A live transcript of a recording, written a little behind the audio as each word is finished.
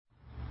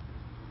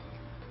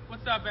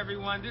What's up,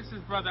 everyone? This is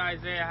Brother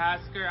Isaiah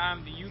Hasker.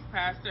 I'm the youth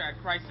pastor at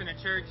Christ Center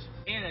Church,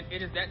 and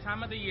it is that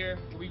time of the year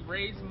where we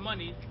raise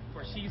money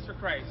for She's for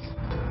Christ.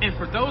 And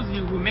for those of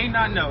you who may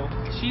not know,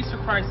 She's for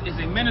Christ is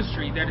a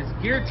ministry that is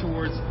geared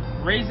towards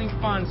raising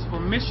funds for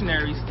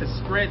missionaries to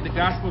spread the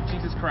gospel of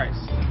Jesus Christ.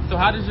 So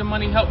how does your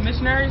money help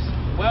missionaries?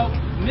 Well,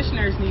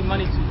 missionaries need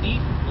money to eat,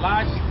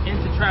 lodge,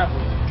 and to travel.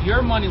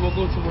 Your money will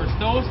go towards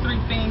those three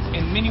things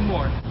and many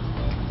more.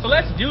 So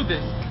let's do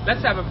this.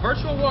 Let's have a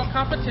virtual walk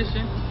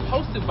competition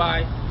hosted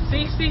by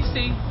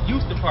CCC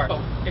Youth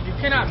Department. If you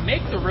cannot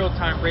make the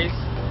real-time race,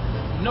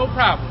 no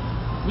problem.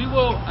 We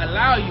will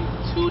allow you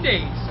 2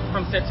 days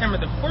from September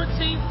the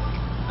 14th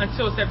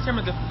until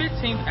September the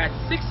 15th at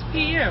 6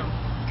 p.m.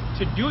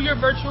 to do your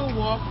virtual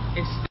walk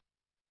and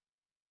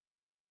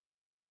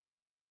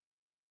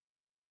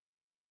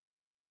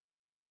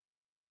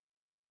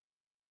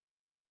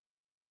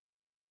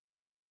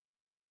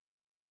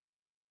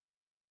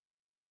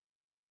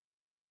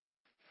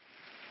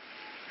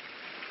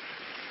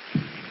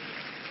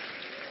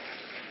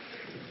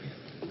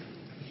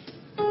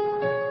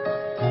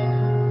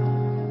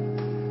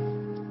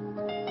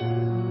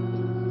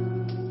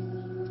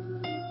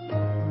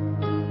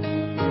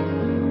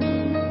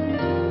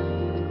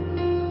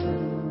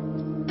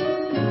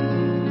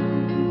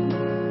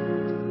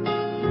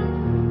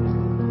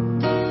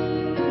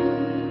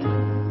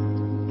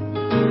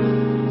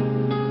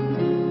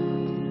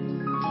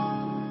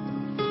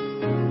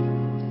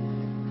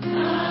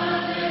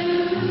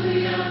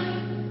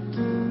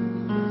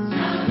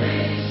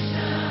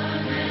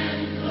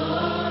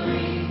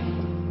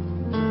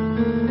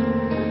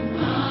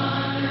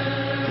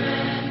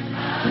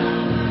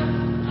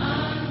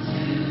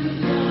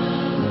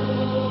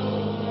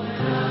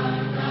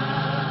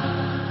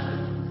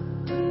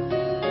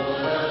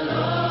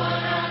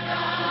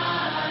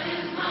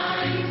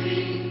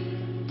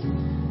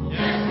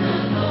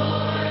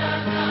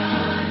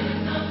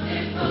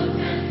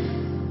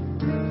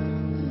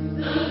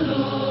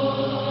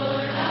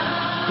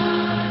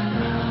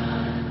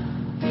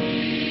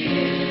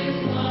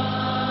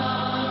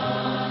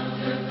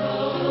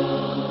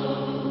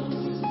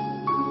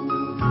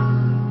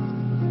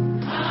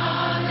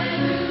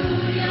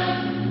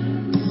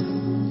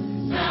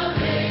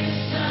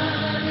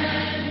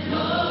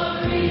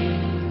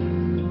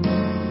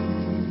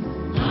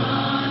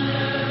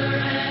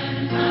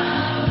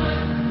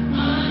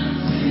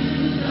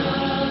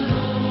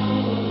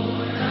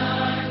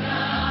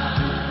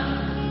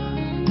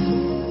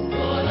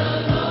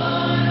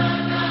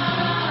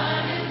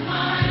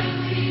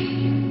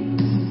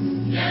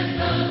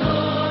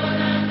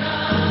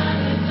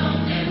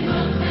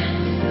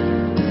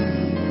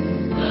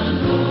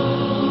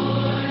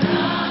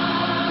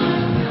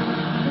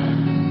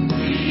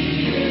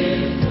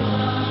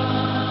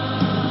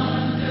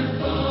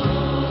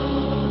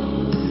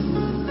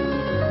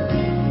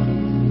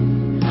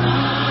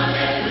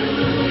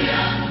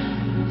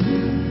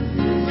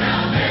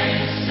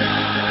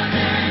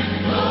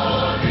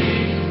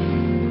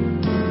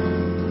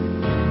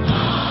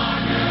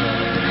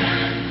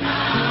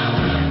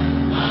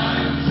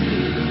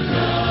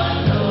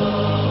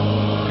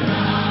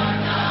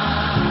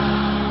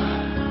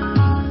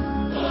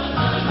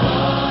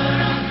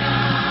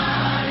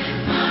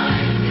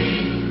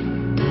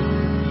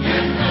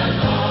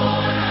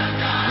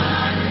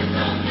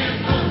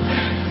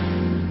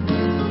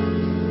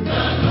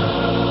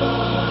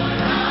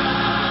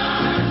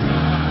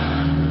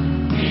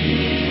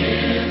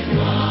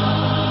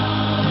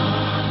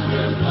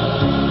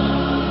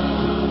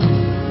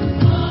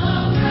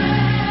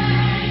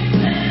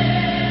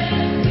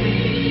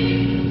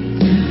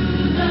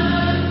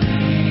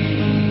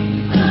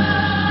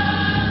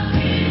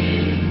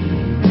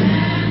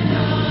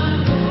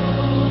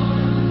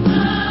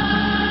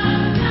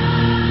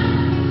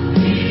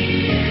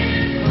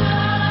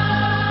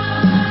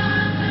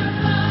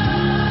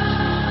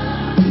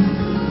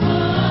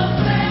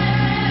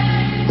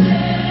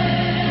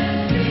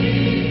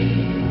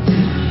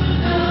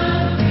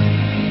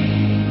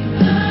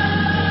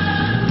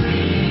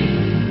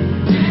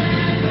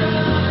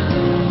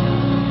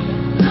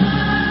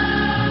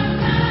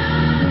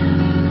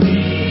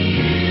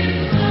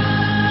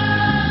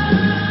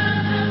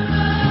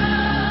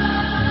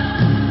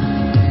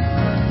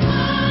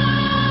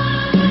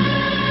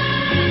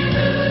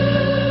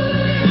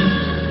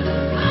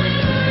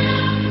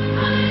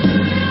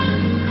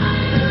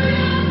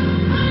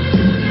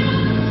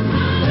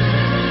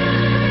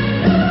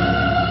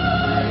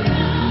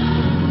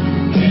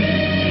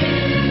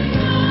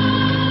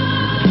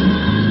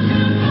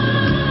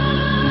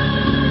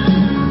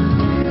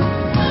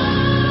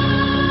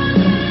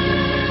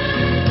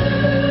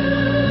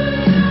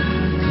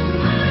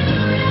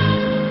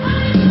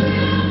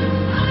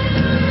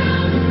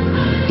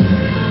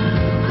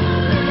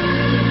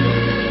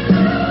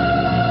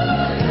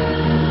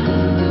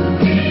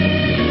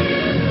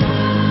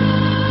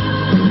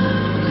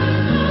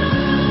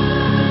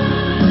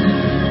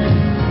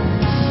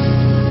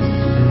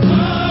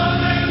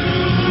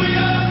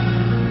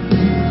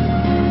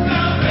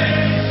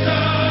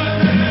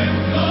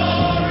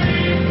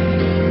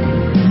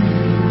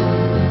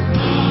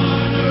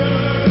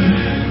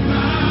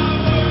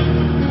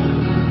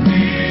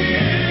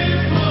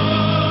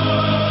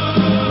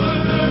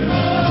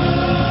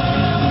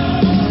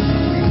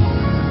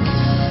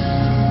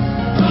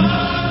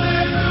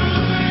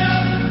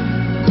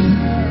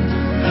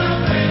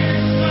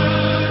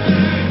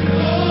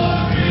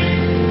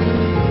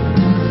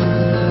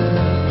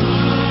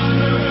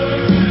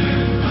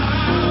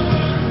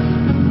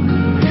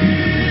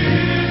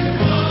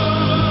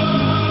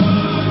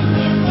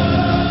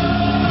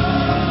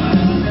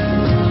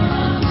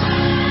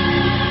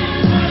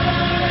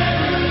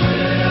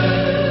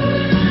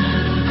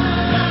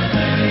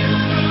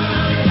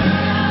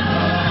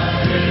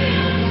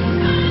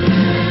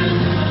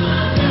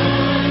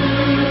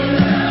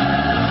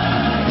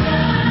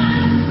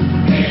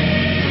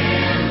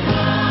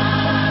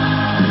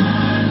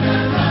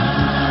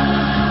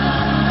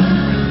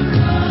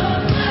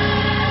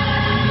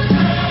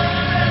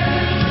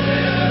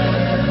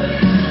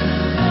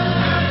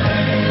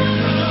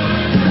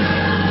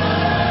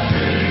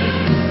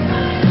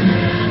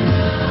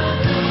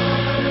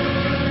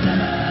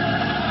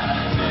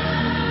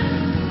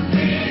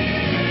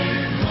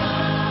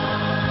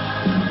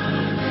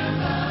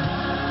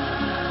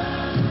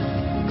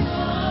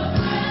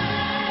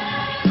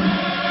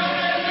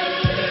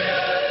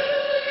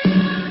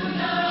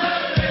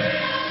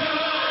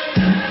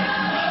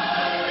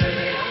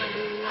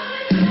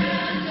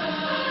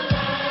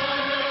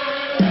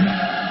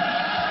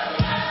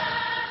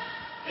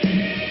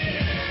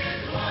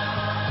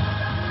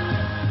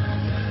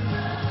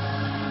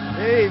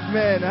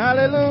Amen.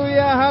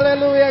 Hallelujah.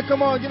 Hallelujah.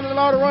 Come on, give the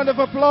Lord a round of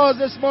applause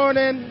this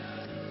morning.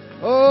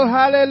 Oh,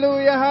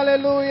 hallelujah.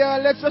 Hallelujah.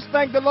 Let's just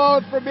thank the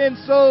Lord for being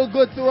so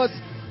good to us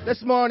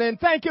this morning.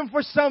 Thank Him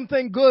for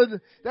something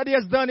good that He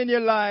has done in your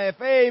life.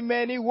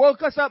 Amen. He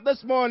woke us up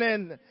this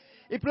morning.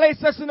 He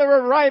placed us in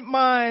our right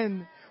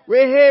mind.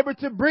 We're able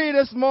to breathe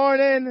this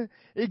morning.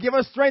 He gave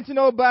us strength in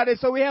our body,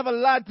 so we have a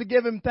lot to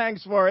give Him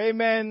thanks for.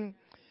 Amen.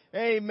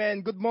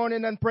 Amen. Good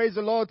morning and praise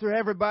the Lord to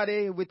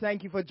everybody. We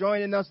thank you for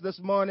joining us this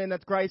morning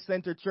at Christ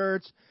Center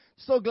Church.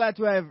 So glad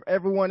to have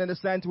everyone in the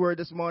sanctuary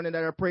this morning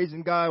that are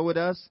praising God with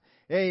us.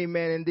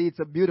 Amen. Indeed, it's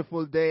a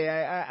beautiful day.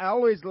 I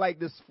always like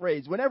this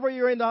phrase. Whenever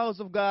you're in the house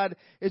of God,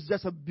 it's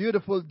just a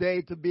beautiful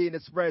day to be in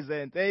His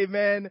presence.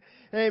 Amen.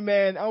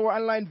 Amen. Our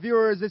online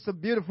viewers, it's a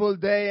beautiful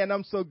day, and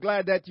I'm so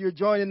glad that you're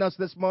joining us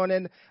this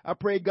morning. I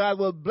pray God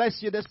will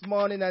bless you this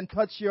morning and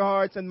touch your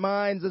hearts and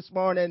minds this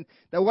morning,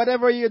 that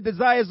whatever your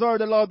desires are,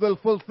 the Lord will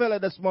fulfill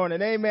it this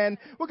morning. Amen.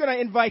 We're going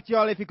to invite you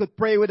all, if you could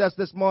pray with us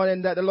this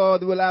morning, that the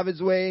Lord will have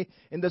His way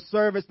in the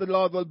service. The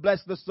Lord will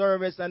bless the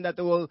service, and that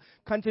He will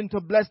continue to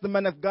bless the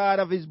man of God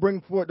of His bring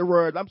forth the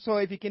word. I'm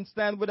sorry, if you can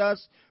stand with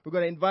us, we're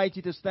going to invite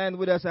you to stand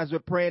with us as we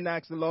pray and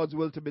ask the Lord's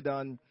will to be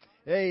done.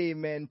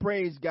 Amen.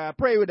 Praise God.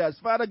 Pray with us.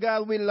 Father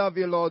God, we love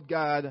you, Lord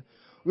God.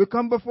 We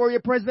come before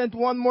your presence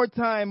one more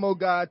time, oh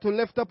God, to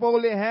lift up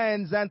holy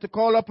hands and to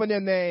call upon your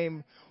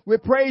name. We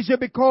praise you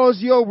because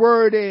you're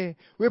worthy.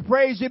 We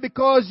praise you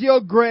because you're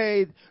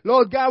great.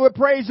 Lord God, we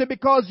praise you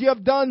because you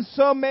have done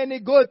so many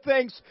good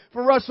things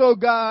for us, oh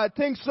God.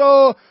 Things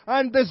so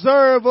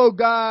undeserved, oh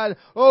God.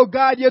 Oh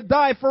God, you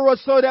died for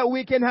us so that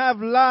we can have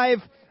life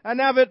and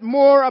have it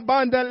more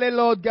abundantly,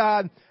 Lord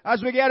God.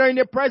 As we gather in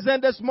your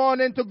presence this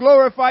morning to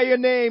glorify your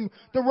name,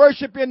 to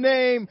worship your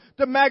name,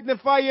 to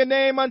magnify your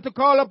name, and to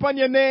call upon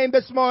your name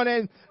this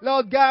morning.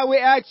 Lord God, we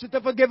ask you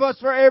to forgive us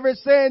for every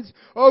sins,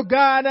 oh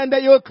God, and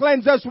that you'll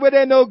cleanse us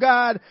within, oh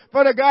God.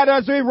 Father God,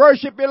 as we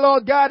worship you,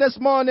 Lord God, this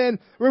morning,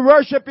 we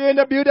worship you in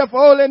the beauty of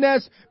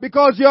holiness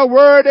because you're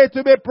worthy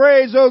to be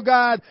praised, oh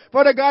God.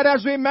 Father God,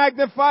 as we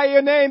magnify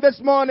your name this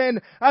morning,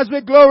 as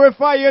we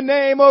glorify your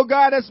name, oh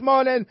God, this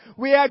morning,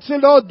 we ask you,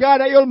 Lord God,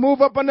 that you'll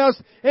move upon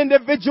us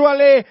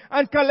individually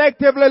and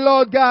collectively,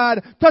 Lord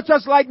God. Touch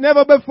us like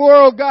never before,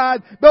 oh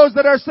God. Those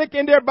that are sick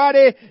in their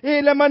body,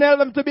 heal them and help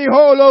them to be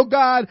whole, oh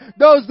God.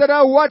 Those that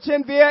are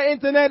watching via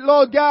internet,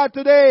 Lord God,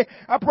 today,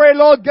 I pray,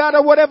 Lord God,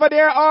 that whatever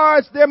their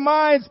hearts, their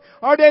minds,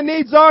 or their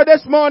needs are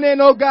this morning,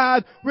 oh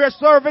God, we are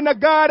serving a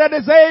God that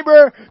is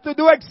able to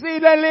do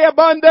exceedingly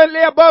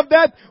abundantly above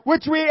that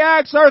which we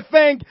ask or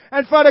think.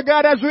 And Father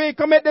God, as we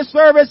commit this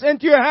service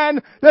into your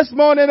hand this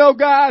morning, oh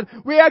God,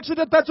 we ask you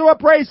to touch our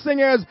praise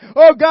singers.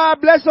 Oh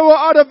God, bless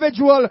our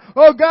individual.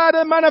 Oh God,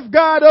 the man of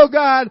God, oh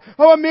God,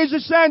 our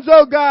musicians,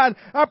 oh God.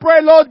 I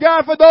pray, Lord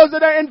God, for those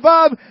that are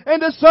involved in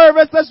the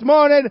service this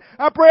morning.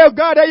 I pray, oh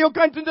God, that you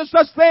continue to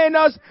sustain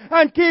us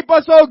and keep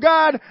us, oh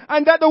God,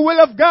 and that the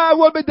will of God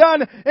will be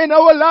done in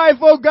our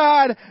life, oh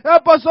God.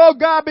 Help us, oh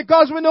God,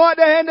 because we know at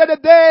the end of the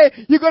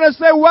day, you're going to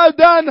say, well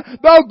done,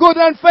 thou good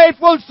and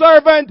faithful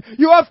servant.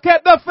 You have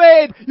kept the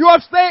faith. You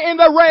have stayed in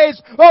the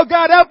race. Oh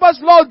God, help us,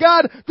 Lord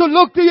God, to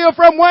look to you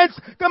from whence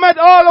cometh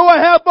all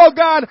our help, oh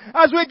God,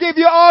 as we give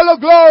you all the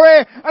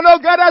glory. And oh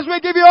God, as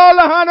we give you all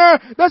the honor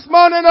this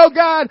morning, oh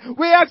God,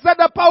 we ask that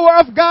the power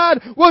of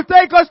God will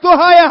take us to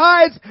higher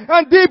heights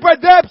and deeper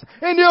depths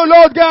in you,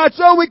 Lord God,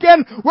 so we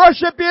can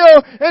worship you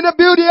in the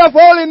beauty of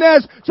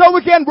holiness, so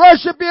we can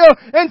worship you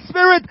in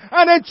spirit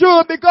and in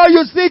truth, because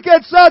you seek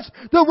it such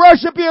to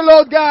worship you,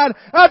 Lord God.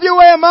 Have your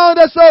way among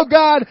us, oh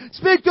God.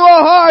 Speak to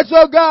our hearts,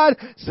 oh God.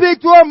 Speak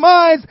to our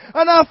minds.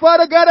 And our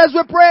Father God, as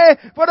we pray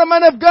for the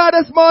man of God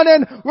this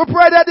morning, we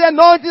pray that the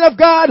anointing of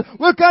God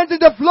will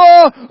continue to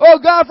flow, oh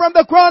God, from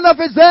the crown of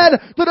his head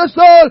to the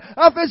sole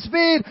of his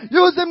feet.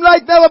 Use him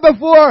like never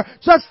before.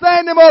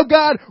 Sustain him, oh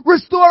God.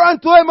 Restore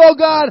unto him, oh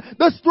God,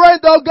 the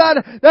strength, oh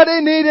God, that he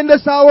needs in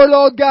this hour,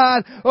 Lord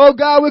God. Oh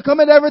God, we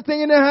commit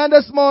everything in your hand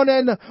this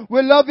morning.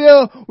 We love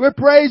you, we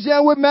praise you,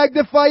 and we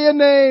magnify your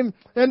name.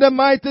 In the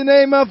mighty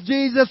name of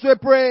Jesus we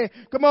pray.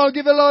 Come on,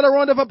 give the Lord a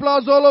round of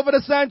applause all over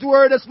the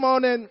sanctuary this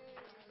morning.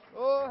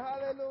 Oh,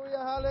 hallelujah,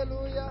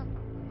 hallelujah.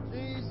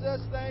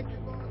 Jesus, thank you,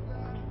 Lord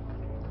God.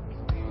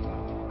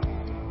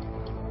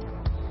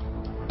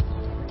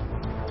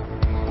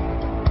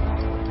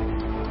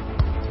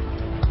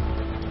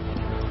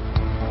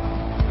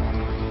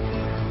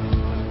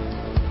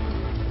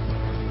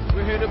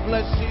 We're here to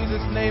bless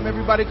Jesus' name.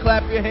 Everybody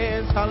clap your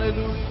hands.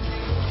 Hallelujah.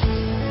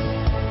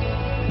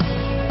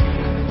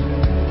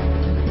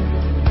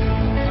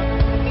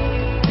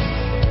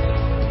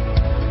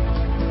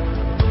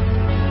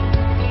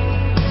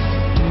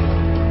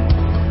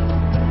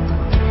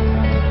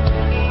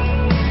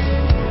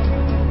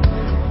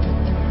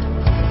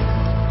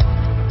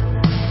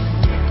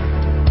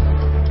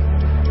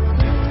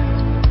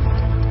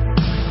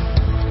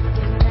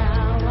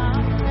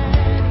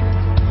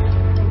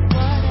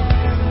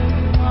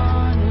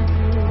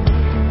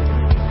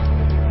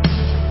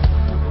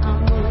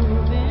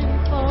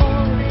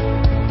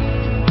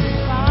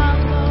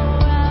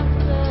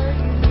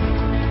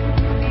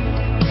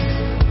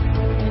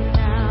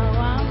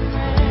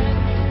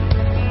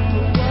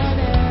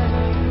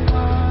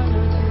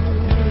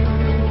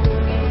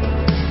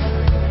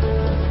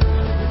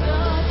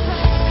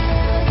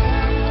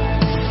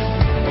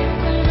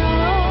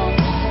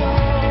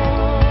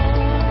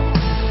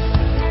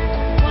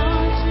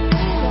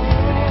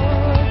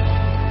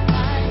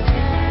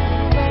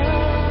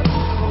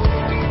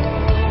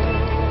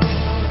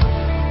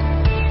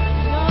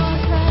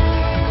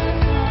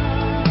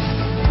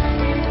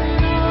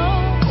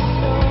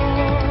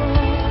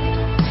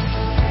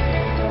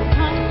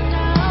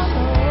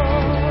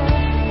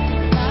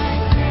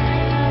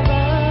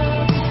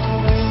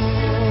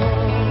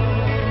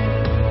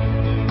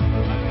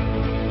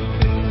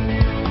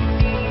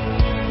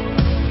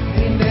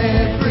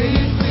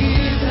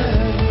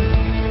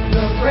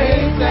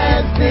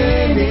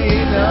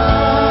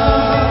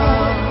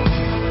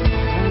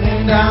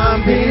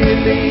 I'm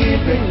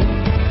believing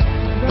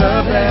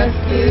the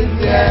best is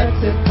yet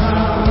to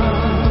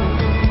come.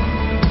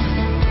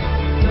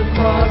 The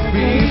cross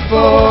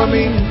before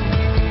me,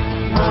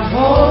 my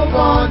hope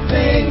on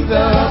things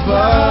above.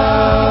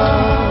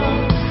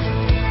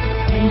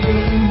 And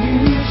in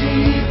you,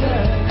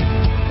 Jesus,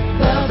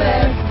 the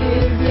best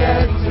is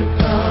yet to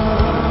come.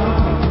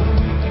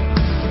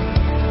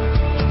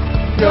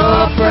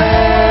 Your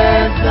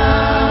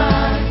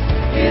presence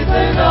is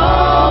an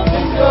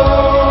open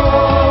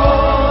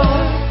door.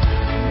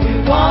 We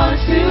want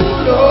you,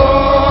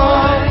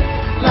 Lord,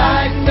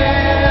 like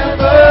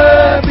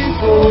never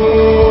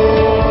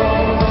before.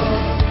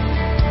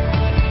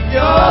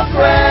 Your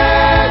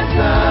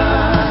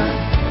presence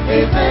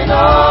is an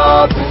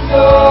open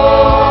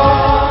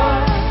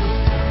door.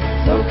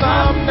 So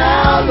come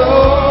now,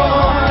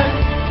 Lord,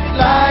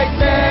 like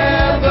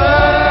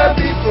never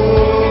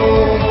before.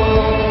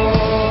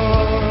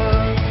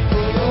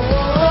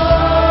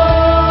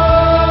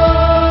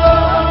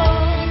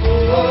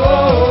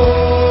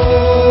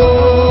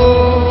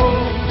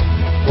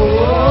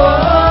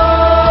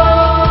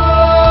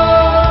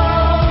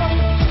 By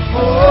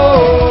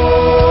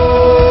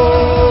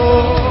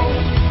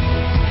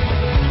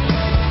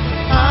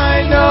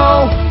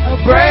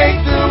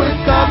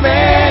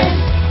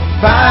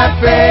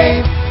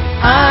faith,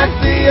 I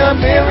see a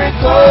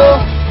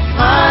miracle.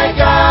 My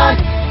God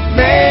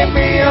made me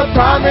a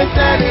promise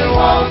and it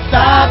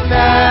won't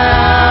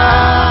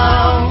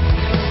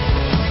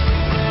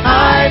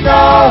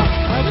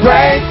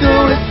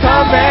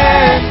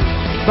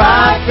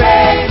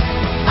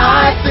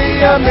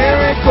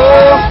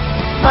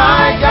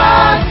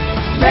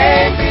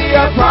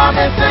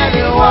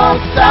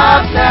stop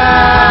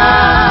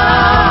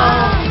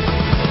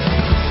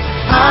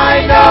now. I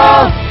know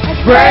a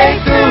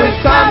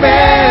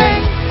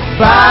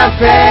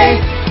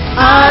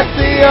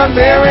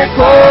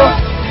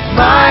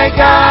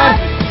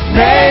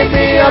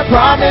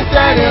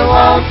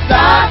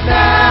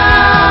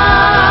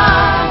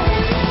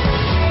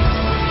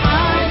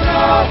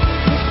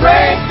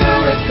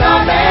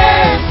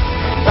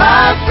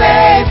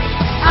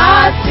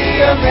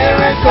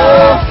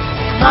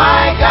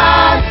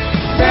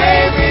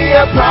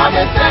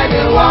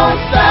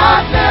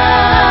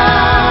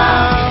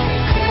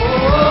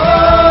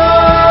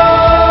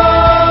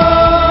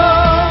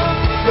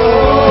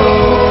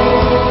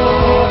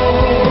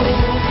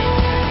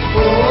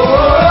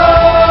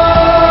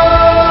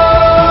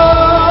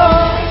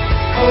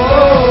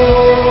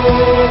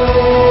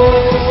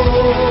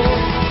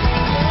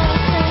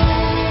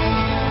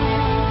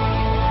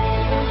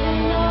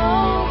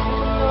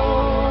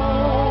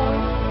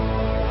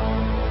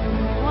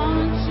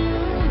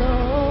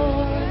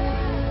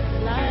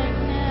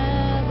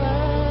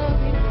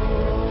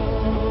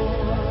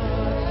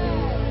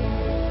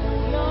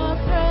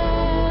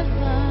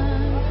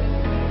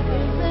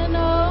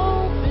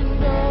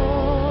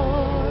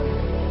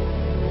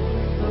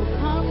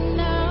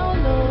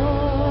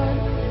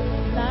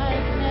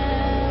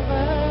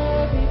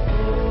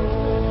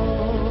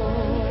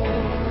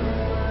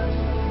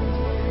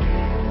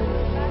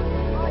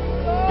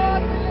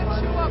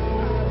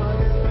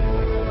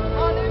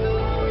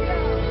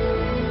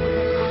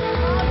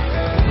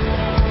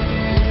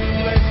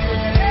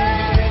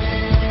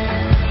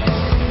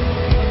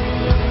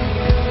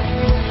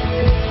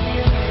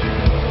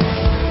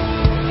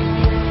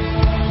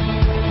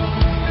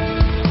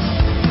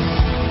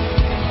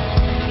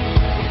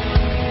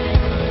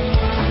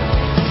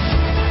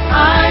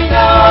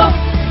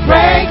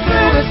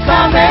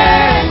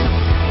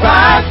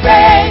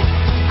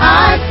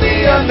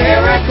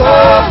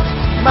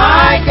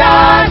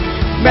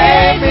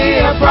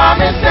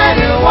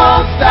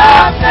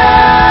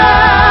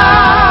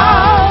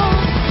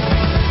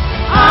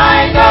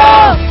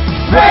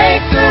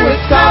is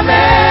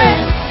coming.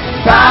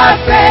 By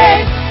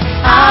faith,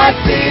 I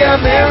see a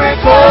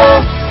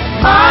miracle.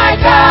 My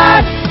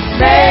God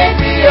made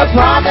me a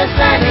promise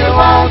and it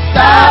won't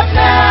stop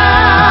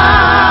now.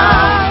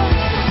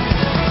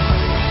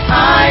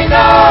 I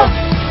know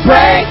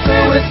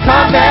breakthrough is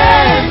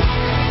coming.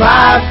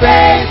 By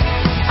faith,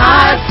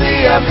 I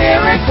see a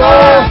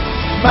miracle.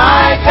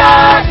 My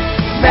God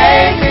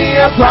made me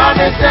a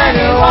promise and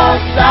it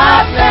won't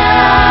stop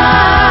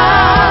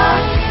now.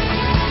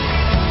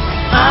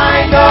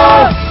 I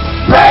know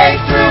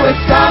breakthrough is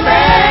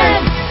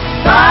coming.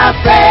 By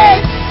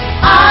faith,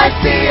 I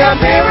see a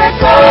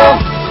miracle.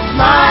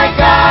 My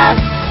God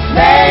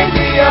made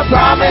me a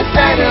promise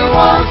and it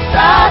won't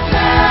stop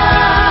now.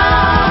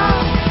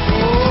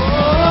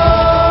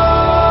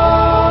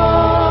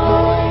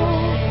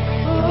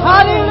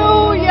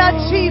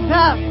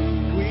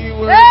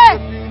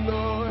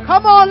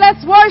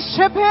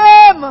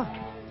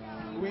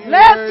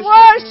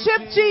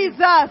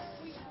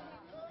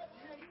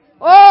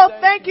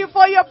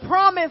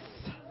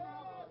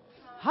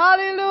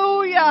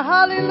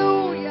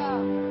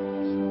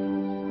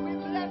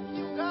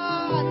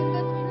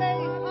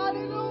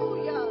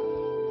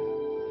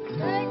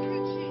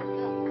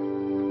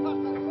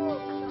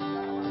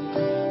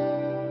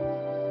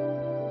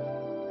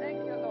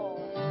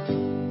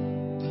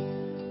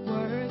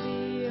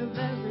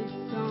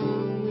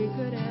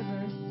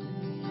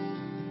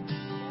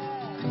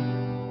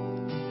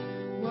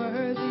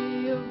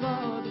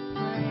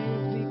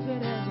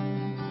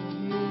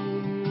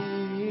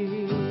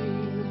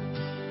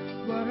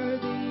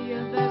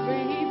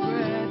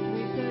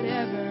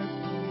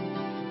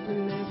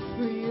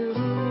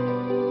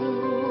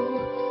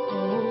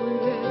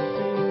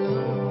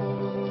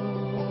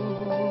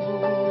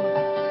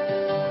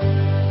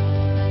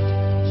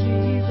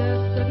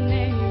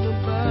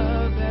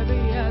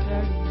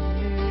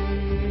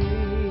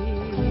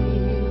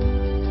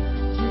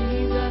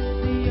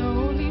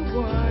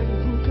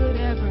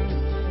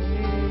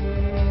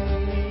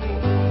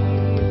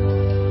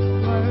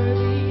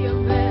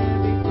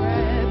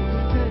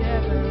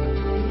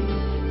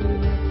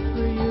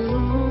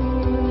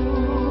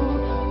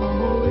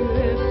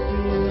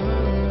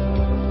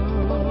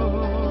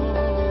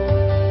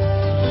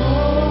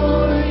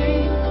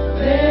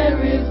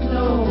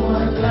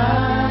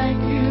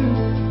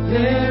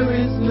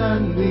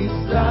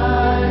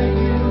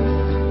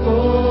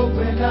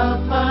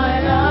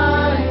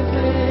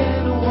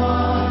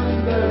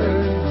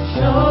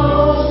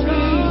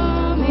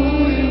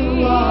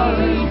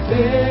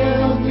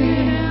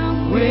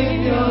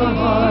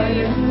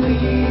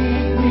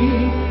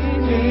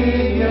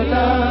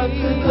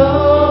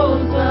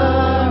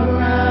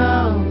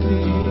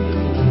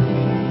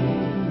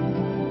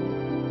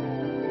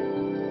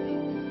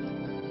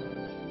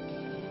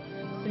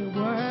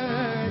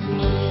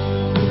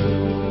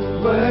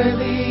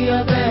 Worthy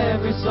of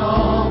every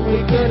song we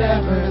could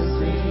ever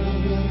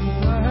sing.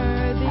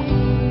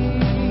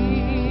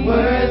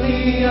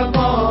 Worthy of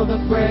all the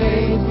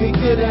praise we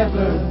could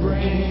ever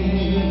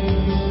bring.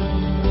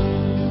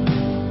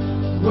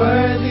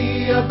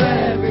 Worthy of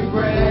every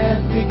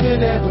breath we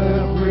could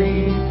ever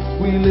breathe.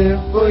 We live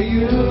for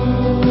you.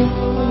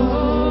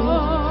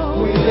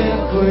 We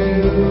live for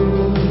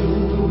you.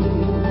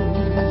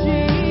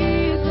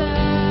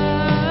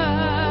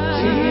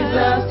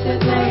 Jesus,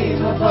 His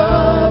name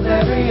above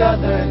every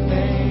other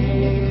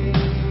name.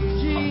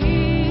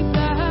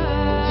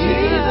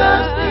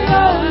 Jesus, the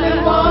only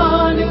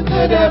one who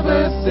could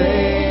ever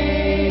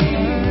save.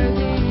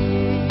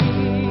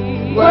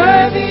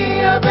 Worthy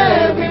of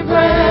every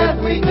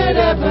breath we could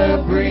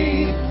ever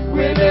breathe.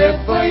 We live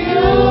for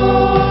you.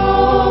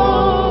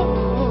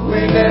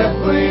 We live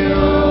for you.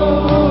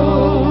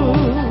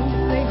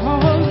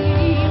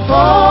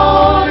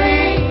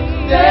 Holy,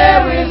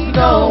 there is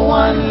no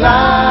one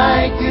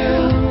like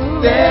you.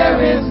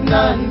 There is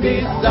none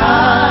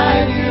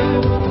beside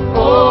you.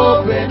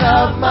 Open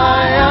up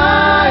my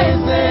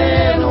eyes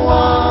and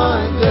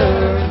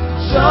wonder.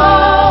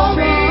 Show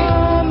me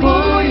who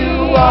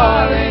you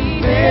are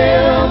and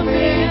fill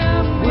me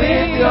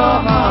with your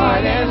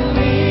heart and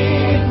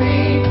lead me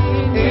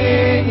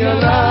in your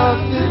love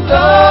to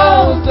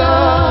those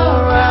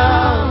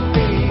around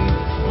me.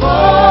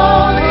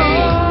 Holy,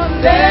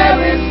 there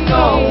is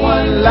no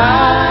one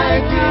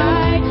like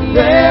you.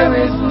 There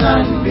is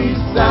none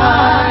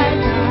beside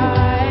you.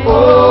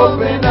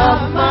 Open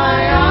up my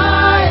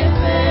eyes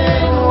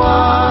and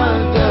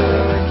wonder.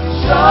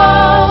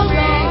 Show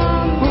me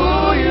who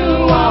you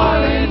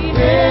are and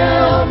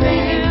fill me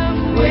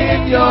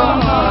with your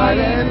heart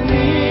and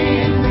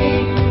lead me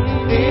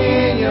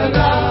in your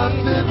love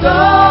to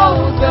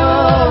those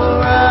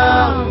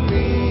around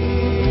me.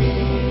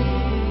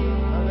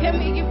 Can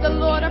we give the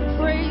Lord a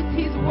praise?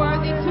 He's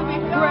worthy to be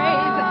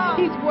praised.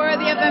 He's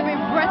worthy of every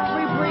breath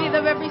we breathe,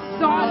 of every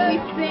song we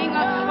sing,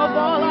 of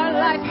all our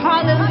life.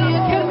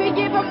 Hallelujah. Can we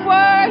give him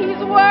word?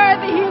 He's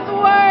worthy. He's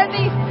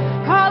worthy.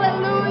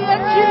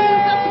 Hallelujah.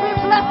 Jesus, we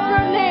bless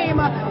your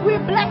name. We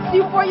bless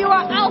you, for you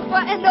are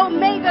Alpha and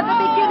Omega, the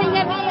beginning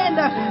and the end.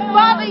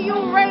 Father, you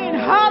reign.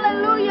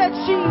 Hallelujah,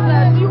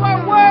 Jesus. You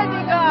are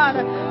worthy, God.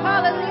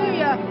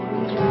 Hallelujah.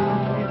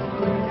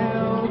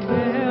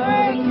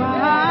 Build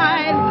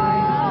my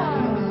life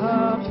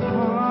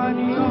upon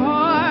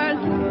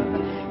yours.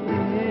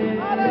 It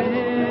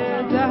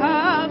is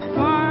a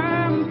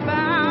firm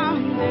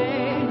foundation.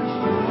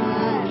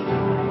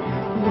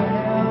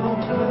 Well,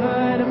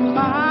 put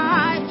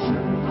my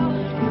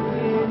trust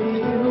in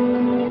you.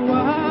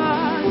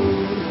 I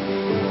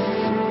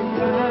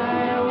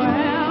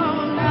will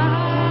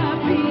not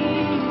be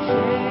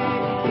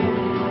shaken.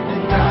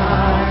 And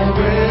I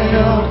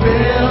will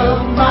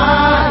build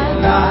my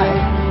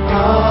life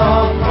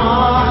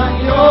upon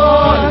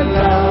your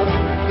love.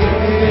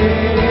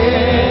 It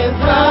is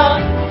a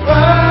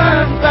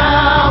firm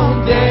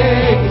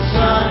foundation,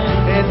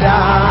 and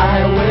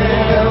I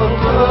will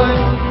put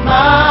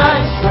my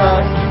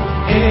trust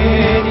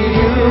in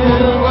you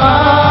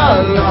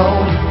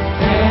alone,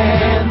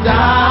 and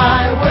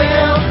I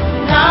will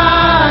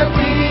not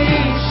be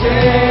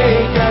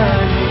shaken.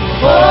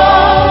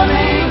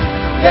 Holy,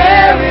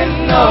 there is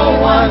no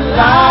one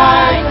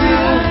like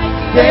you.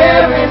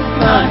 There is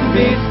none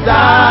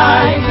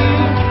beside you.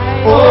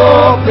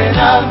 Open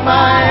up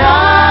my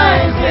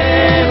eyes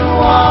and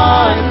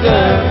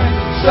wonder.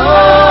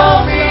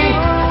 Show me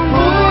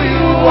who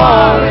you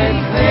are and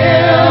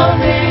fill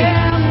me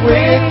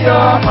with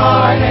your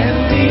heart and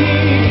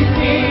lead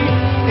me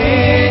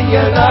in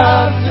your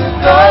love to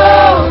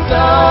those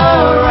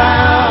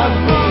around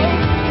me.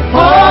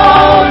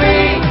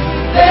 Holy,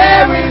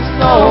 there is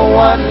no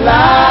one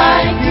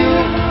like you.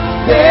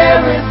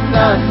 There is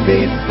none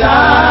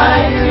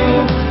beside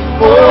you.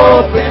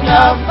 Open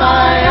up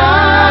my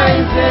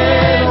eyes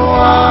and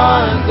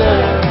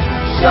wonder.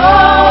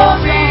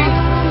 Show me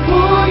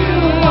who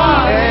you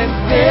are and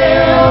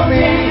fill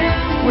me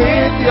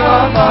with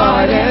your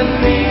heart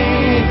and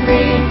lead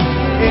me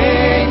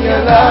in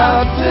your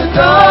love to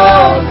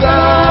those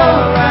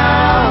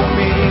around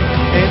me.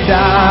 And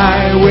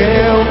I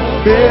will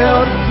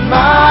build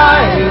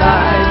my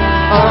life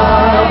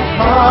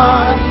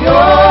upon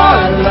your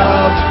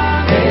love.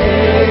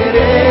 It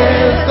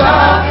is a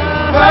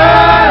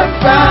firm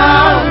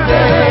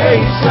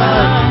foundation,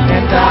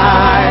 and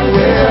I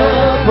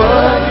will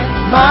put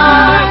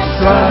my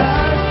trust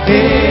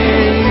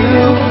in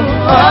you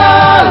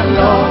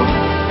alone,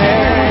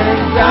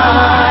 and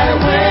I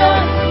will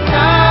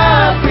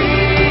not be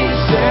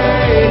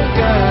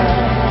shaken.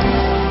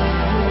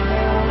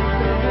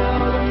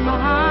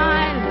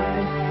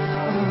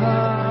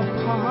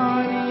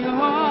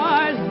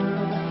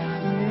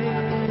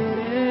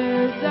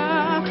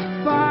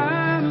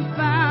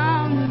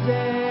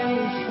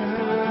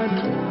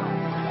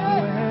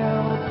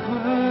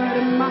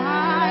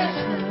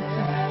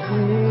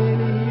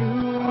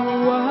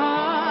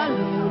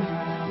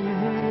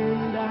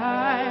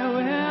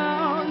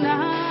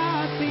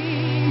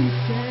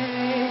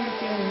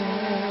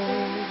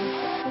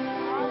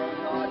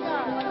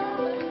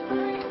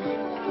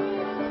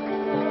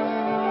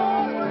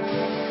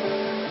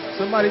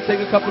 Somebody take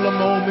a couple of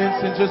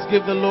moments and just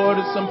give the Lord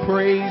some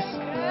praise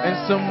and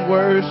some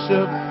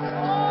worship.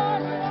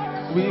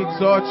 We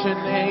exalt your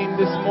name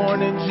this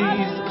morning,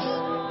 Jesus.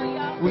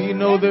 We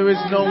know there is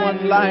no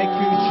one like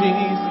you,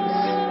 Jesus.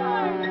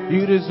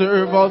 You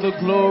deserve all the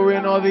glory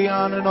and all the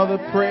honor and all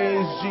the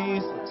praise,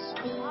 Jesus,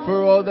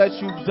 for all that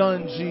you've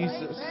done,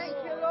 Jesus.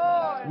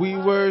 We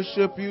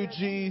worship you,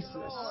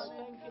 Jesus.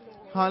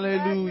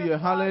 Hallelujah,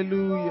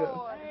 hallelujah.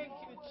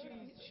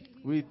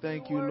 We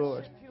thank you,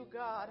 Lord.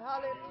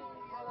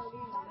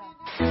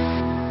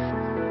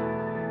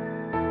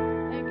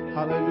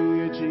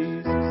 Hallelujah,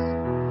 Jesus.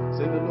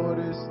 Say the Lord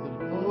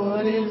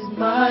is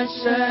my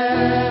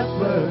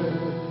shepherd.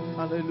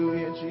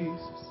 Hallelujah,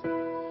 Jesus.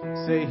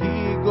 Say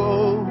he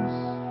goes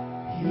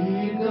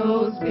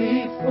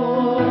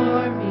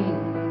before me.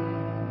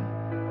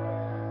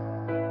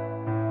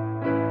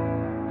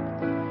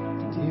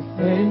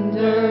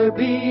 Defender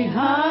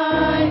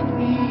behind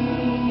me.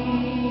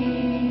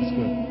 That's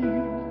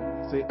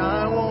good. Say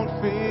I won't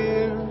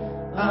fear.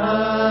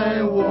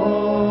 I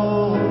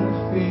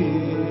won't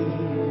fear.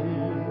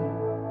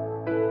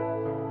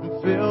 I'm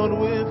filled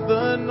with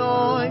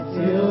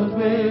anointing.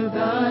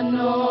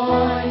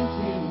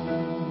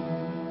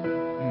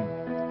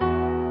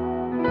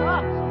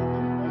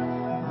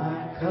 My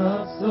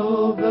cup's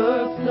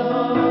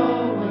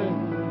overflowing.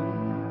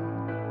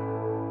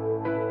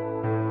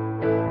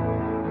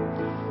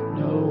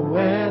 No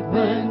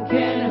weapon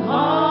can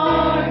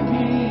harm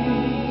me.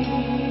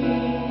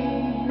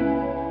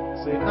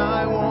 Say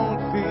I won't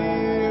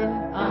fear.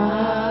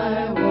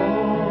 I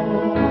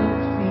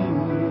won't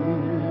fear.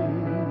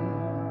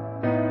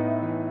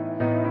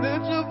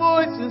 Lift your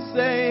voice and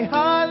say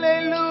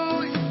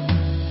hallelujah.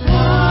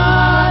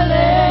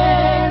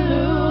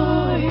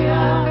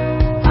 Hallelujah.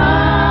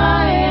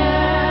 I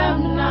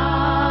am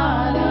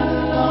not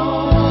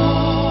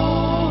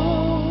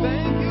alone.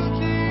 Thank you,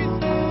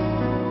 Jesus.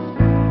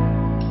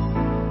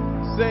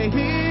 Say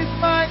he's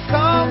my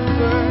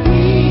comfort.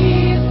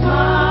 He's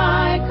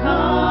my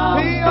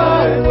comfort. He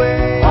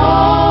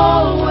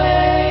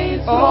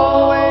always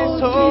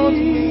holds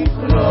me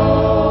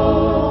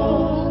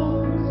close.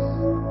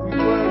 We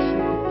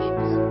worship you,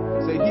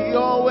 Jesus. Say he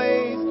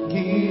always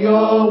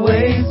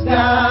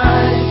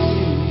guides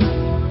me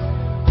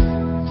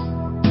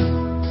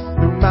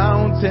through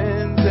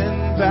mountains and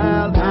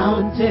valleys.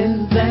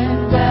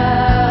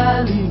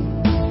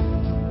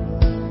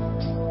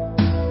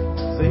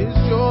 Say his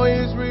joy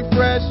is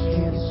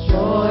refreshing.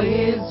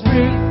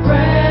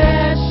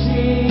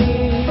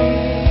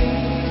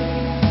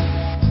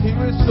 He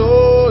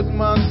restores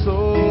my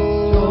soul.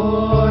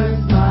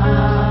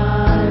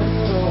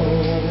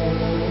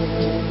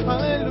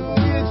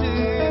 Hallelujah,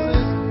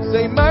 Jesus.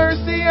 Say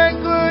mercy and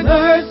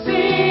goodness.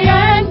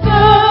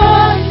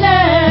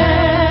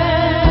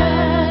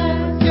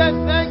 Yes,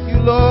 thank you,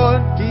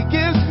 Lord. He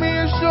gives me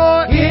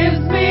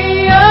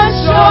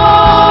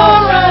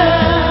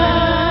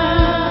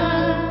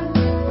assurance.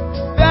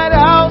 That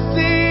I'll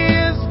see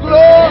his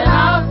glory.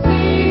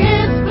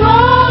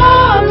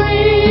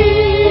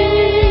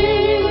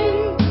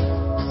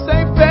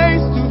 Say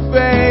face to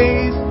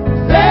face.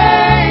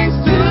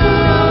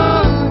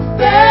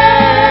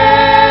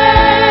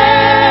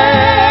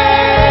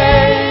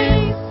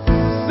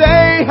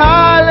 Say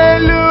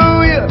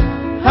hallelujah.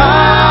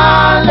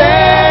 Hallelujah.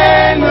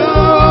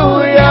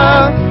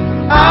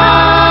 I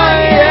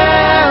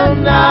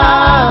am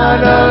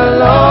not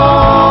alone.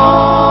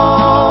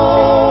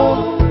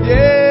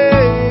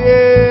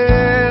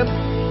 Yeah.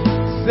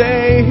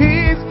 Say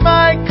he's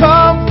my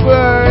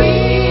comfort. He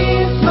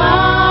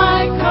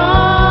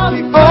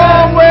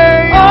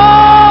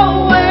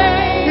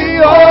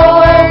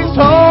always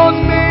holds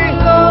me.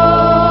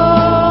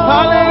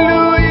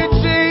 Hallelujah,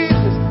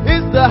 Jesus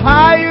is the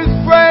highest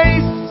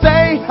praise.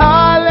 Say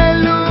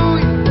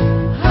hallelujah.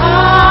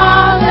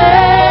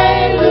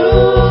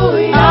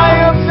 I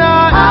am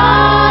not.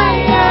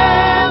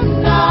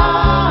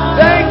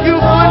 Thank you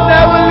for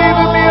never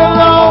leaving me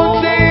alone,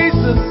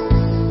 Jesus.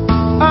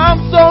 I'm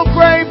so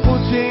grateful,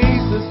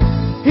 Jesus.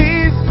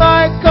 He's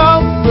my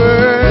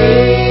comfort.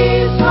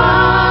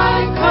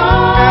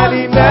 And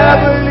he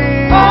never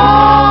leaves.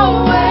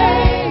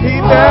 He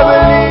never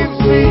leaves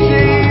me,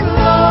 Jesus.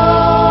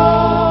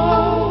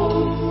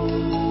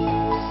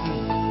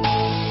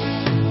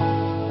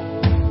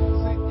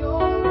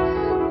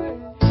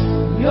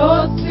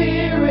 Your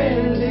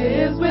spirit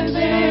lives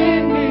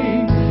within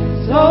me,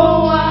 so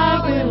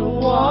I will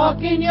walk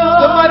in your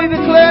Somebody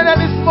declare that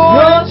this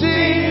morning,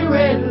 Jesus.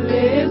 spirit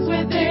lives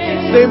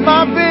within Say me.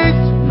 my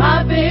victory.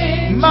 My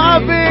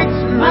victory.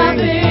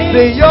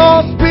 Say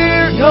your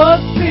spirit.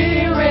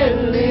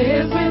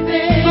 lives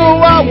within So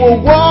I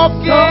will walk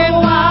So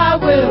I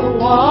will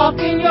walk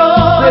in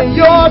your Say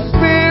your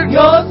spirit.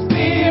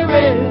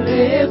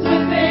 lives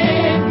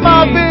within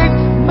My me.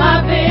 victory. My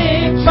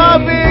victory.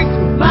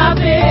 My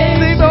victory.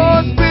 Say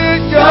your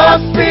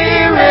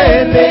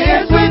spirit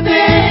lives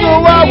within. So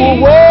I will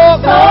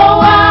walk.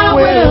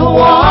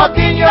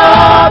 In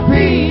your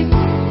peace.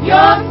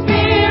 Your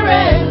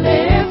spirit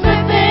lives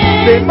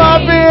within Say my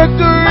me.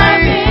 victory.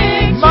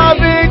 My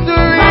victory.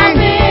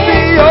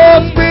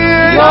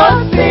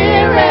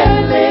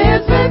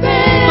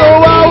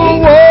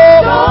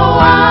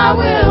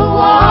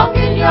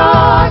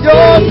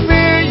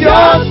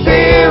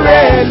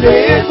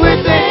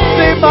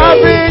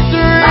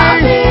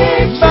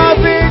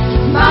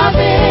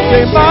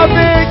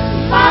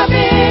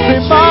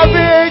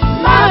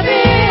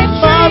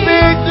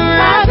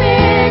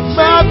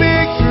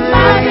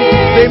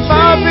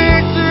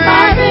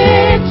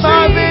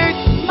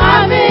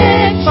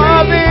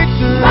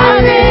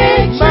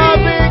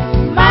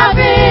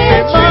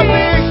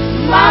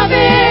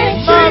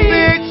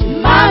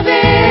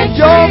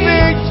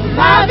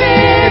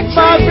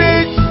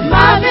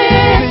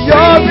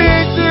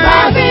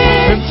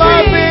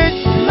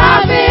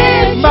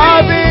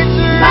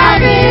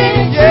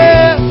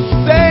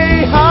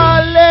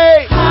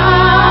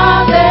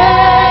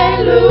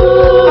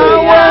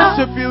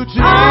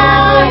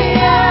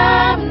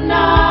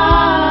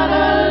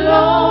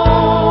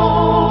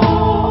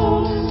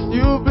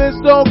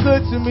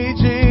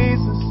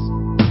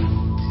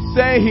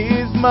 Say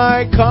He's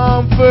my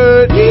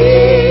comfort.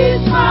 He's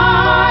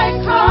my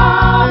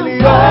comfort.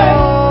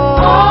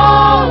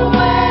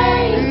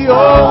 And He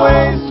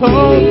always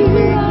holds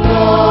me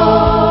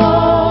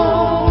close.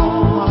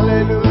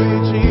 Hallelujah,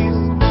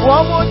 Jesus.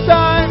 One more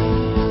time.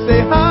 Say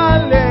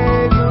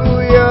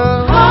hallelujah.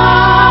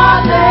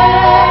 Hallelujah.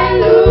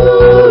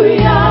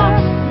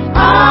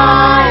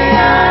 I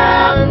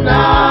am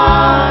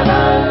not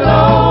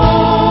alone.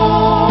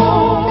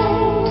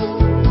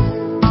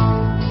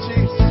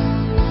 Jesus.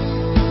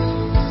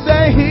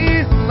 Say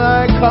He's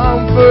my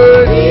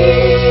comfort.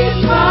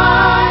 He's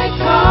my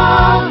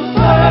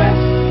comfort.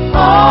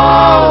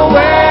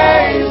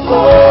 Always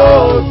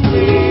holds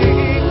me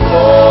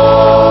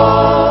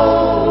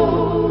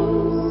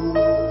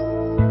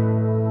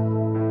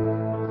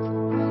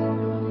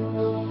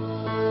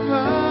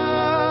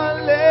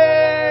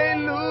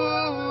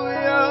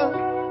Hallelujah.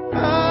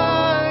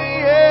 I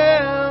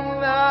am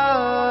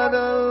not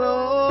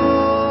alone.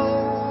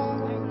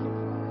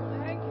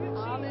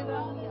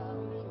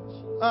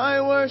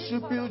 I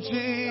worship you,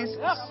 Jesus.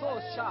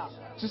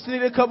 Just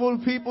need a couple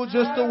of people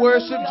just to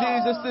worship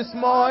Jesus this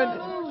morning.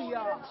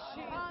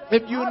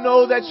 If you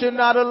know that you're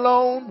not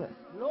alone.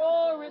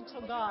 Glory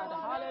to God.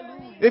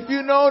 Hallelujah. If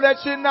you know that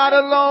you're not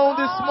alone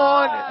this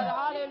morning.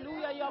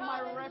 Hallelujah. You're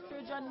my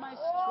refuge and my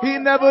strength. He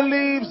never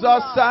leaves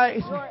our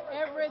sight. You're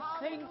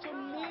everything to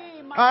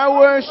me. My I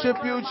worship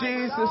you,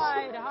 Jesus.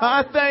 guide.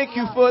 I thank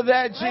you for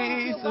that, Thank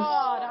you, Jesus.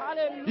 God.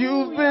 Hallelujah.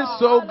 You've been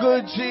so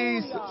good,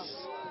 Hallelujah.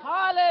 Jesus.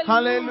 Hallelujah.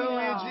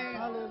 Hallelujah, Jesus.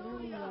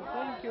 Hallelujah.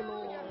 Thank you,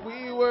 Lord.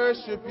 We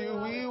worship you.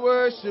 We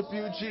worship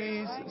you,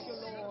 Jesus. Thank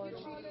you, Lord.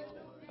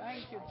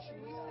 Thank you, Jesus.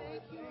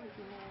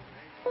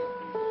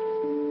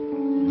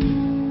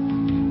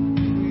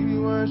 We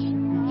worship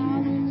you,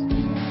 Jesus.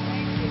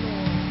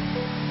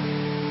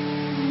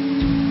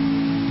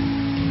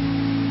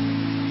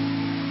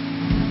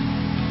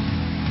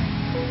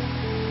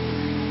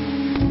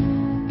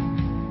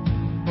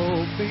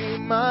 Oh, be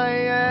my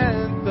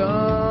anthem,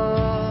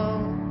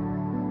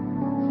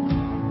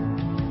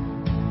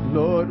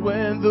 Lord,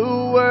 when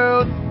the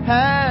world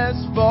has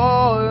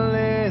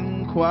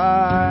fallen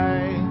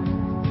quiet,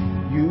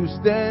 you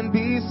stand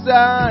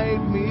beside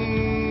me.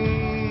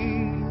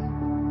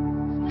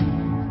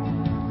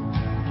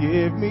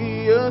 Give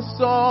me a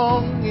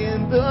song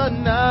in the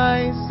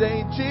night,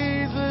 say,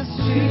 Jesus,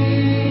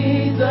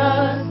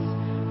 Jesus,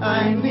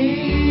 I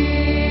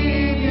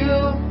need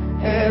you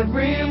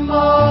every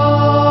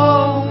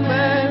moment.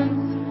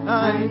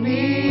 I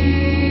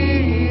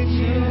need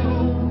you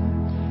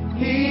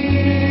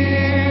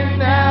here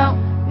now.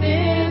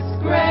 This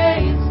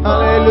grace.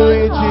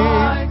 Hallelujah,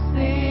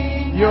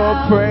 Jesus. Your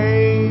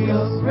praise.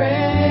 Your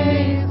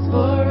praise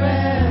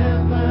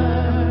forever.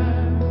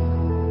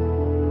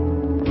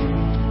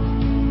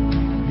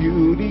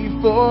 Beauty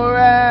for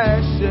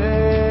ashes.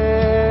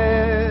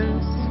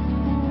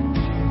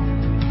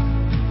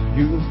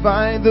 You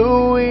find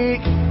the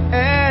weak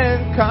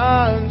and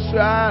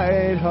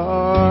contrite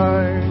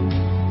heart.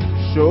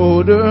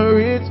 Shoulder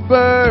its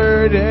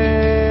burdens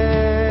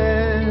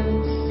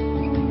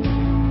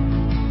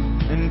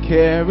and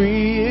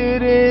carry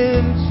it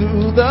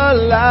into the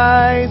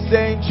light.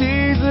 Say,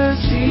 Jesus,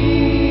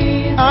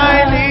 Jesus,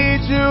 I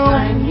need you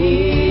I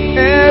need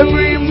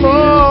every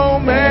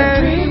moment.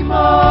 every moment.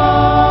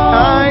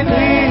 I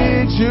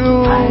need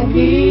you I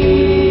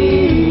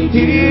need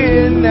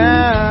here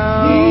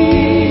now.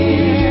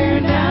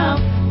 here now.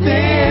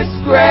 This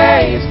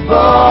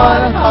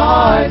grace-born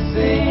heart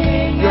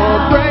sing your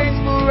praise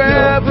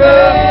forever.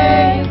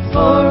 Praise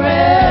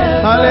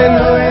forever.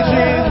 Hallelujah,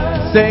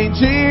 Jesus. Say,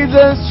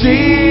 Jesus,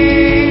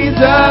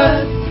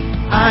 Jesus,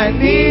 I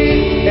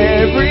need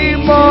every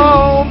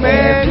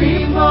moment.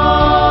 Every moment.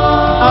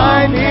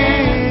 I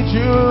need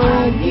you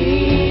I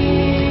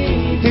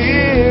need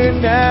here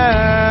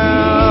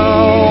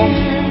now.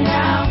 here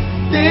now.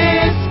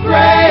 This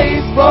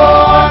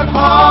grace-born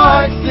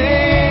heart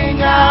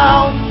sing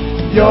out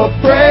your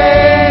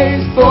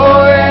praise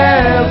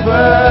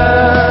forever.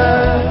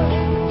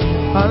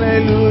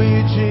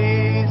 Hallelujah,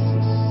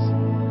 Jesus.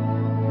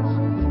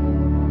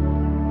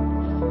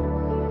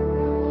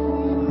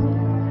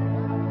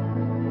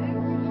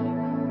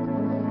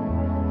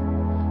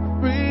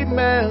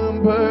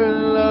 Remember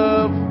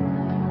love,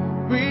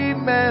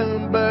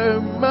 remember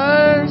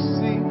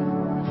mercy.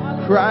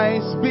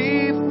 Christ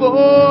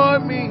before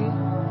me,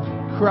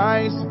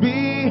 Christ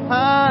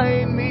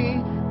behind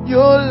me.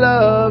 Your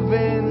love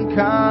and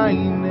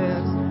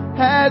kindness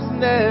has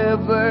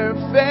never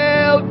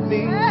failed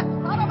me.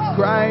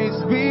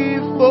 Christ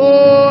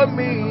before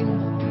me,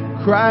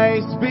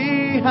 Christ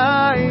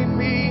behind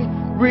me.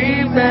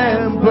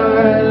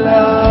 Remember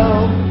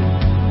love,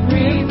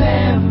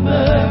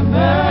 Remember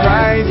mercy.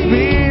 Christ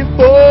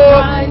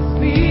before, Christ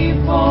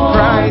before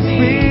Christ me.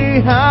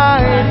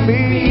 behind me.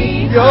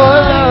 Your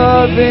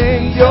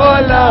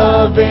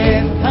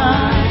loving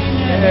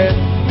kindness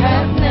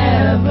has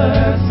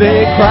never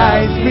say failed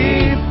Christ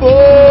me.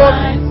 before,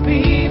 Christ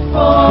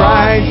before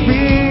Christ me.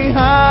 behind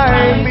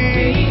Christ me.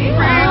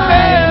 behind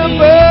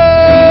Remember,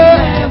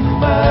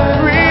 me.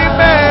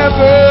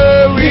 remember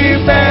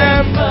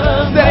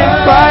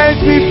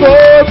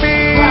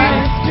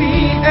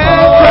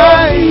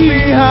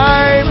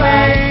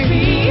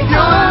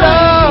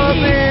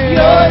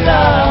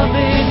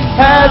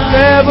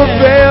never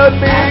failed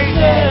me.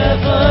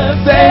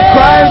 Say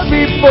Christ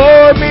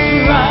before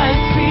me.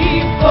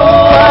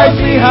 Christ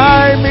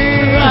behind me.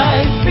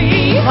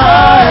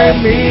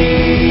 Behind me.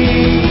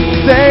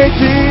 Say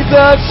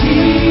Jesus,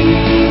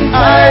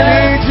 I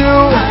need you.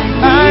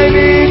 I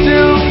need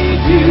you.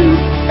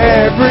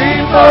 Every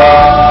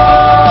moment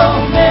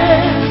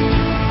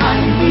I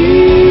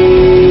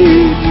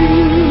need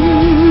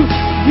you.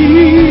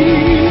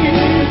 Hear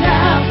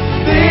now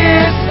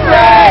this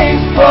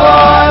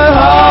grateful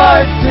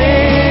heart,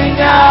 sing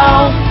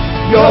out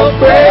your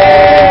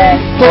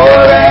praise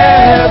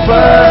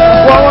forever.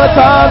 One more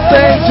time,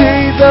 say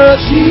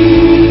Jesus,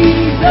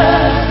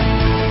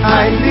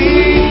 I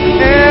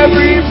need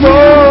every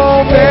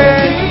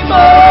moment.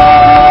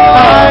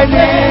 I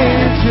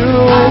need you.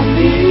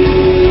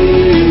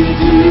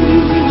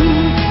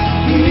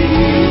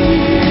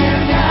 Hear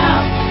now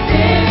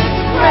this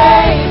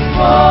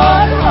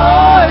grateful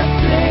heart,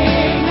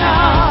 sing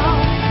out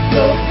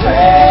your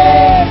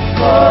praise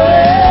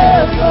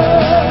forever.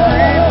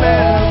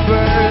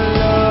 Remember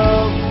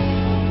love,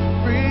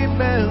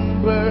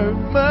 remember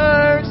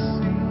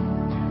mercy.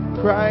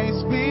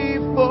 Christ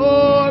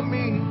before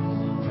me,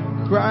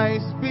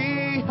 Christ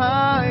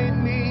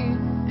behind me.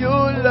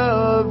 Your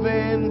love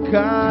and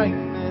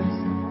kindness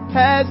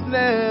has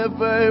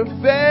never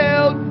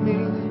failed me.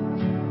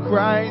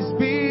 Christ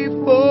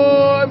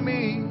before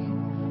me,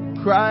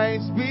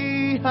 Christ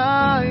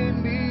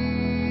behind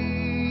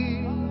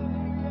me.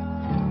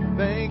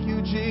 Thank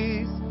you,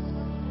 Jesus.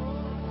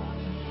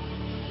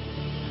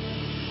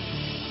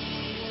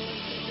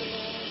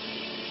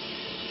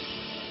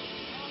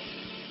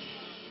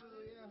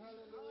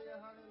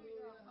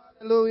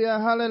 Hallelujah,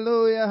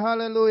 hallelujah,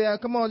 hallelujah.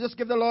 Come on, just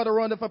give the Lord a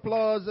round of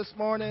applause this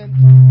morning.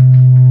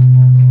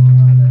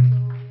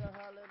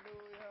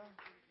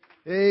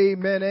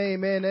 Amen,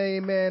 amen,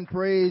 amen.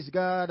 Praise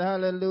God.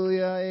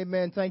 Hallelujah.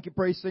 Amen. Thank you,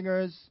 praise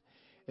singers.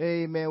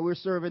 Amen. We're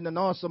serving an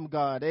awesome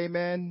God.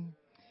 Amen.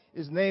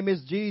 His name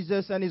is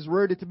Jesus and He's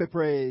worthy to be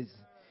praised.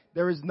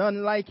 There is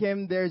none like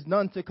Him. There is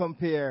none to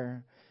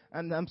compare.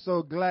 And I'm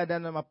so glad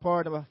that I'm a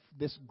part of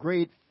this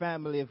great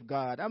family of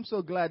God. I'm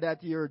so glad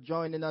that you're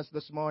joining us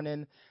this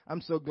morning.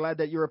 I'm so glad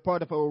that you're a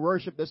part of our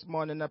worship this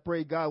morning. I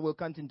pray God will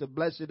continue to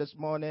bless you this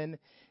morning.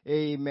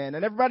 Amen.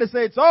 And everybody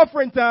say it's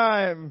offering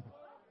time.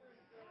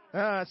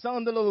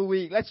 Sound a little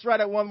weak. Let's try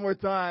that one more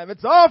time.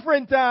 It's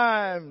offering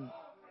time.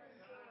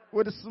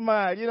 With a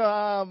smile. You know,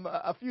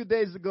 a few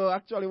days ago,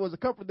 actually it was a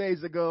couple of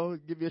days ago, I'll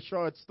give you a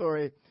short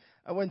story.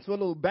 I went to a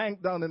little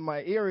bank down in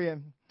my area.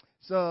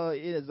 So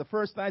it is the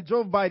first time. I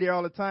drove by there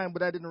all the time,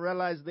 but I didn't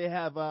realize they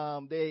have,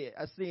 I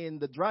seen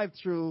the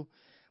drive-through,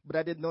 but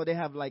I didn't know they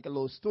have like a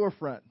little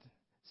storefront.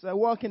 So I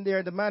walk in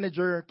there, the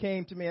manager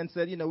came to me and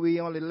said, you know,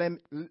 we only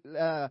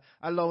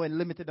allow a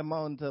limited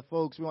amount of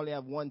folks. We only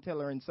have one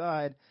teller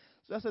inside.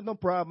 So I said, no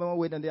problem, I'll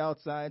wait on the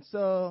outside.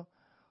 So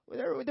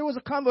there was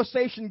a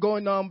conversation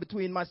going on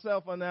between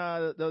myself and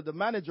the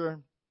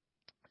manager.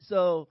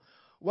 So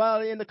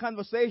while in the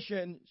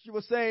conversation, she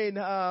was saying,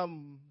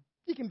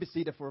 you can be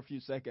seated for a few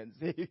seconds.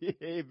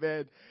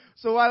 Amen.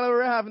 So while we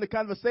were having the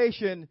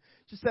conversation,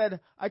 she said,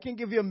 I can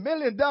give you $1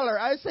 million.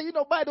 I said, you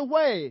know, by the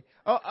way,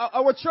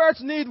 our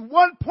church needs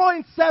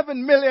 $1.7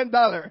 million.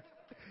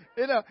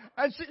 You know,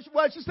 and she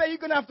said, you're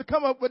going to have to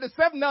come up with a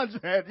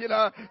 700, you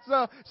know.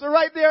 So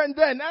right there and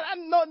then,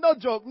 and no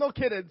joke, no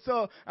kidding.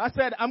 So I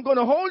said, I'm going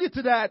to hold you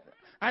to that.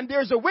 And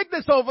there's a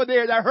witness over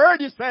there that heard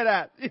you say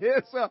that.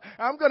 So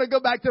I'm going to go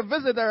back to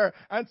visit her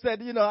and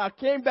said, you know, I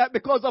came back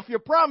because of your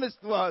promise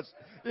to us.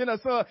 You know,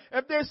 so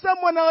if there's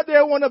someone out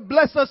there who want to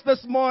bless us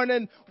this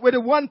morning with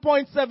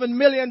 $1.7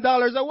 million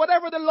or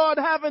whatever the Lord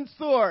have in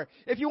store,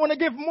 if you want to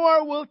give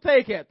more, we'll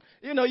take it.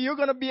 You know, you're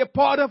going to be a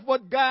part of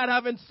what God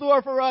have in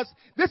store for us.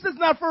 This is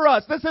not for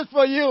us. This is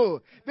for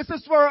you. This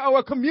is for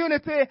our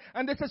community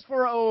and this is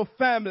for our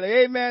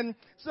family. Amen.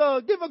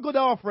 So give a good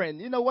offering.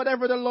 You know,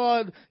 whatever the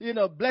Lord, you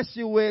know, bless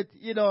you with,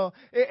 you know,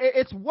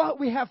 it's what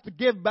we have to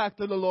give back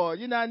to the Lord.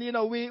 You know, and you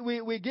know,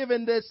 we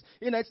giving this,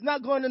 you know, it's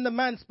not going in the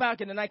man's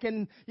pocket, and I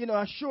can, you know,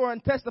 assure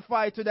and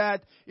testify to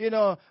that. You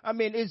know, I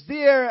mean, it's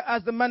there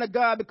as the man of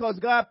God because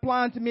God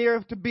planted me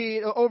here to be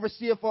an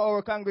overseer for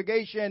our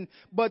congregation.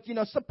 But, you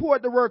know,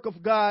 support the work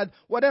of God.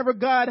 Whatever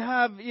God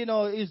have, you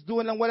know, is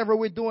doing and whatever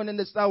we're doing in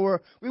this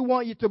hour, we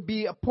want you to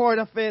be a part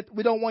of it.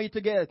 We don't want you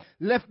to get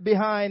left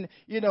behind.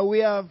 You know, we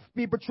have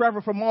people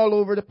travel from all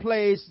over the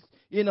place.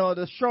 You know,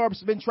 the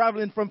Sharps been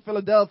traveling from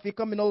Philadelphia,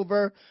 coming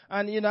over.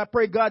 And, you know, I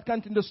pray God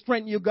continue to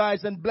strengthen you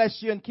guys and bless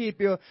you and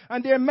keep you.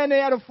 And there are many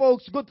other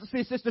folks. Good to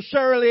see Sister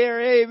Shirley here.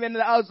 Amen. In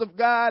the house of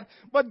God.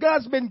 But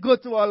God's been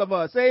good to all of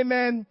us.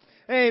 Amen.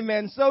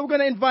 Amen. So we're going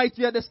to invite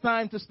you at this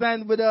time to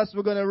stand with us.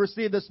 We're going to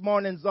receive this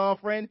morning's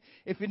offering.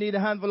 If you need a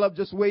envelope,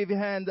 just wave your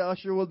hand. The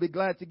usher will be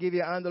glad to give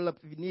you an envelope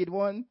if you need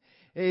one.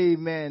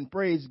 Amen.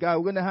 Praise God.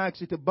 We're going to ask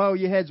you to bow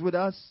your heads with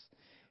us.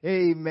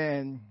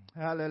 Amen.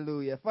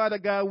 Hallelujah. Father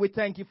God, we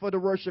thank you for the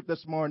worship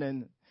this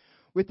morning.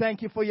 We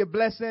thank you for your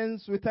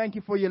blessings. We thank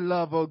you for your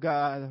love, oh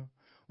God.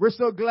 We're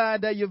so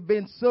glad that you've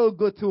been so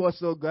good to us,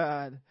 oh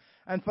God.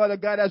 And Father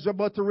God, as we're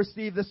about to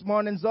receive this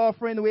morning's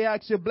offering, we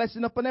ask your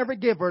blessing upon every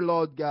giver,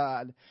 Lord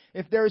God.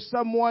 If there is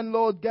someone,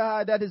 Lord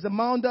God, that is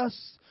among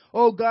us,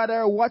 oh God, that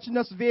are watching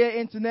us via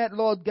internet,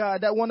 Lord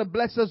God, that want to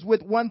bless us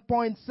with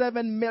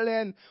 1.7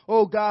 million,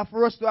 oh God,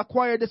 for us to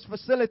acquire this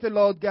facility,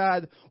 Lord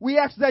God. We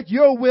ask that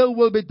your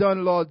will be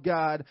done, Lord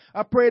God.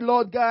 I pray,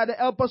 Lord God,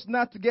 help us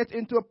not to get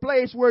into a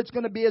place where it's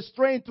going to be a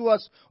strain to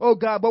us, oh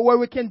God, but where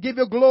we can give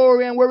you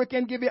glory and where we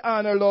can give you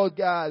honor, Lord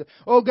God.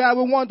 Oh God,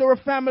 we want our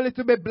family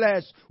to be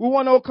blessed. We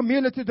want our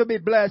community to be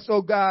blessed,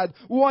 oh God.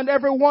 We want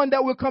everyone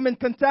that will come in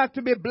contact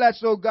to be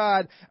blessed, oh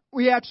God.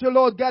 We ask you,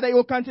 Lord God, that you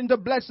will continue to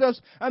bless us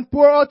and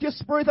pour out your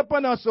Spirit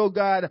upon us, oh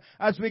God,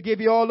 as we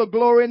give you all the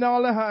glory and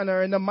all the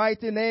honor in the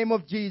mighty name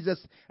of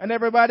Jesus. And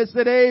everybody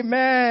said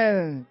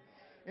amen.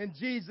 In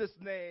Jesus'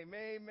 name,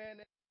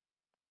 amen.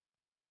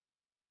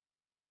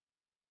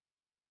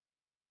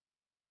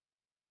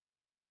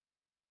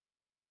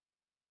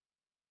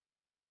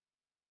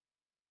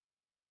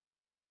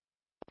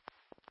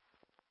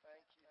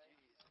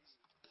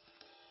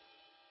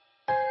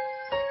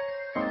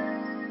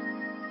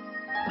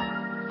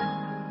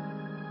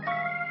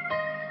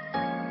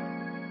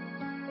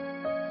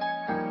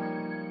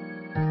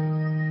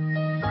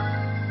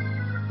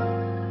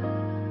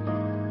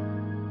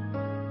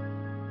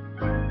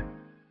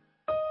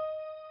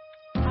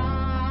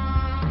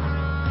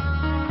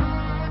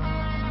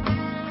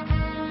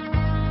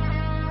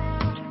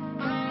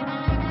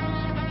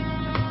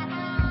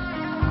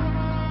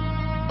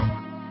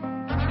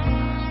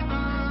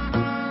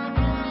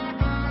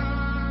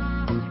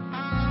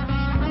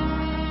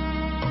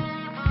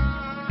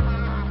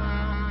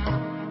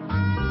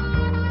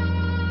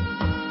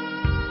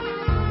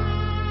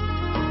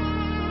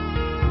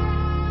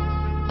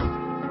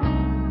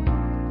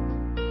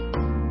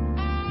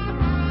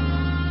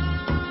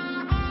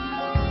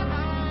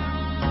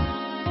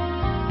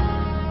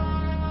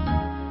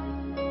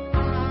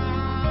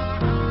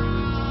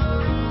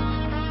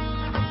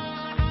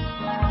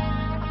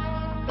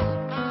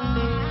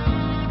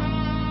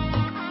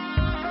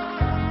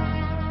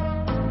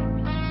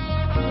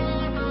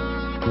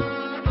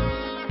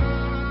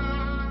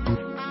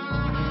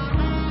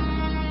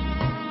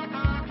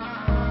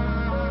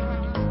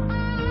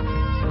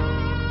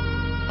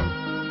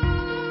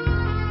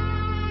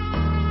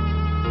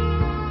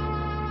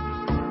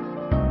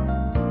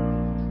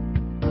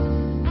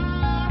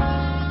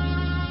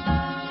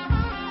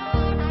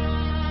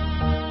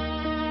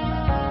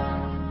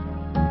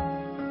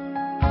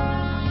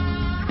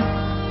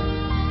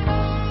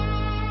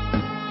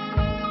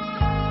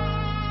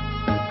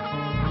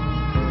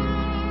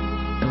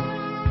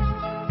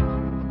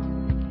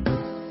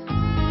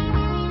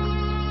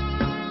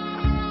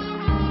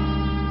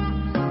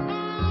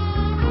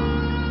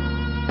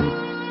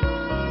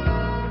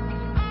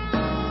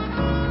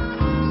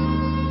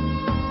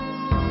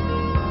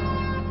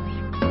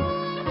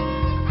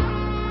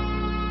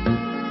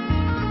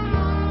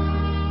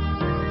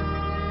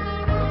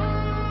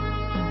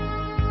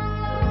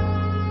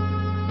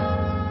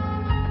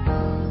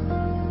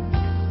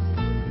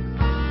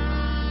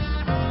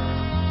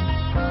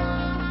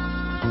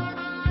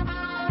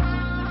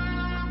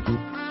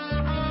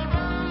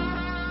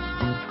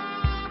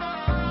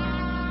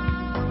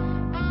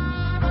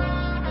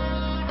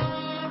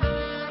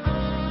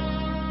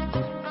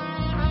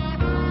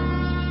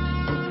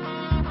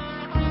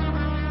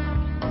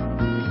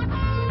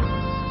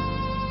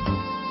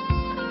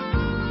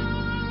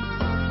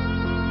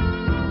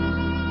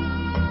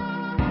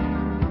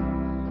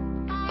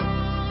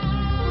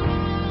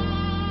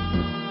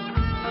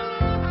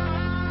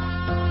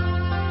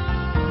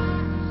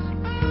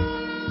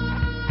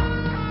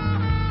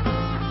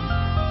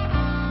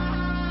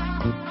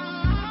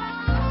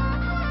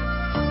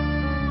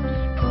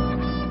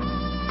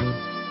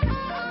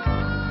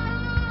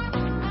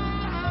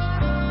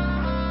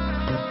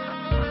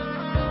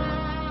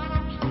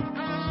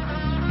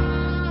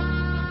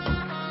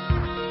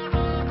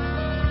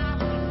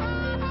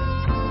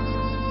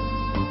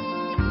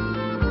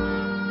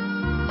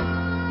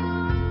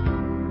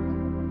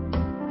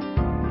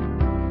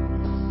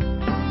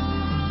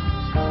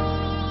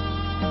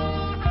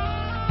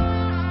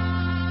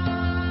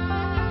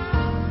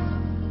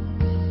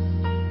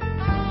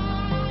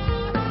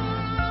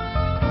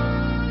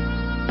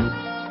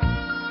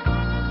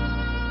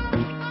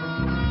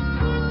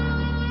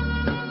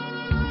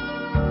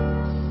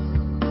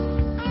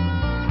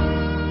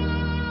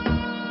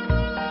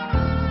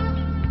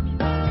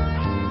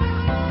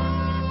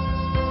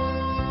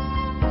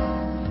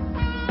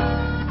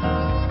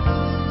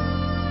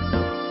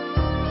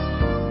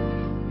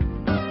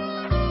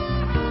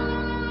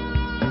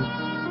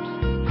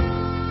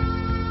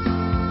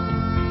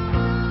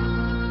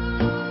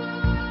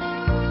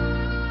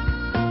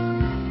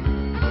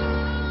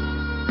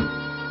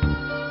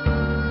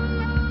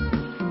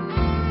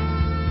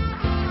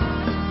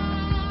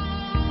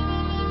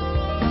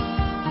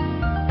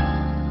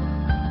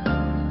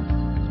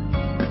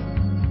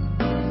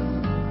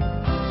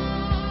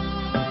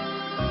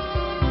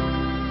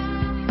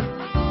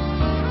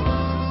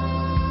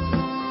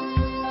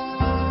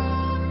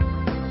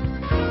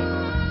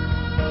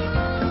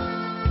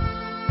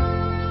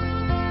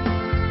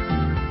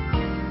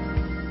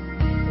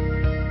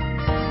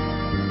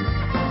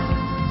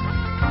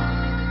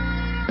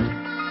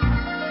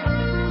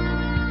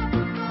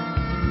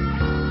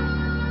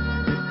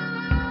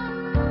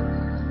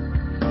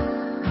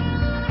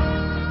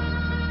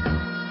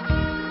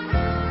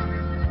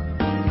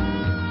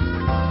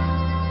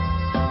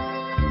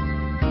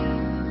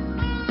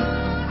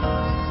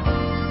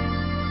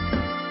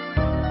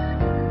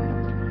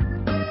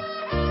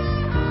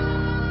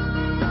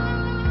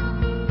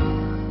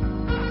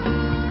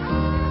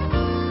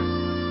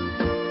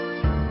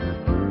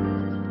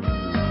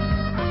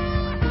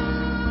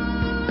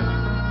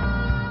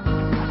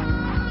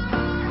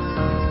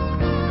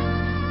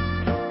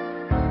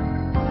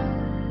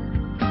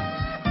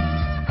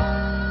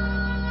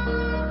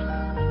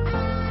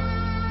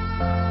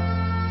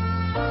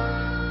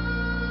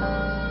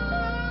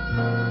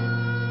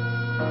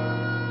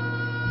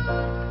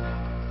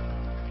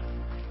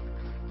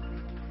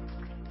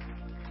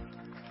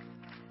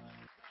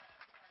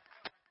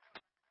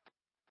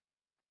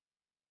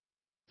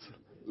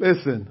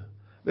 Listen,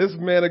 this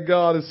man of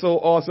God is so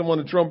awesome on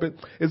the trumpet.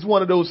 It's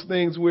one of those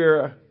things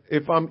where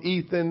if I'm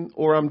Ethan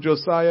or I'm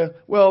Josiah,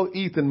 well,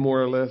 Ethan more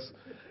or less,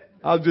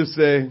 I'll just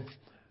say,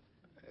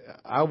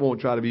 I won't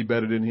try to be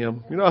better than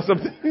him. You know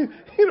something?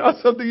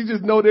 You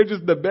just know they're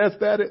just the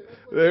best at it.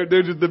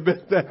 They're just the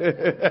best at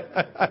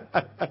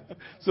it.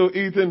 So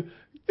Ethan,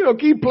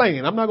 keep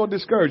playing. I'm not going to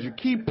discourage you.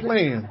 Keep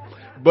playing.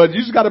 But you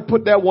just got to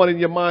put that one in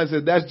your mind.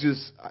 That that's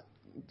just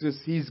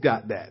he's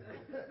got that.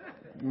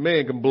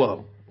 Man can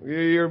blow. You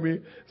hear me?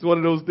 It's one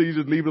of those things.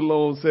 Just leave it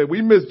alone. Say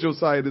we missed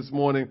Josiah this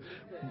morning,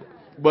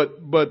 but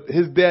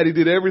his daddy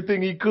did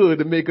everything he could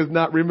to make us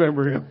not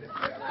remember him.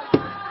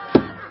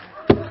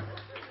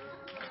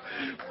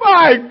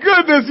 My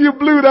goodness, you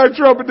blew that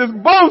trumpet.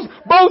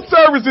 Both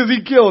services,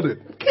 he killed it,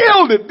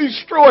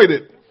 destroyed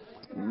it.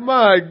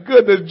 My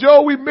goodness,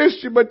 Joe, we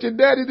missed you, but your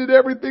daddy did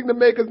everything to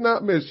make us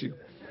not miss you.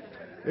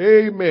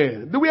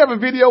 Amen. Do we have a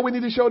video we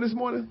need to show this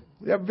morning?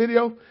 We have a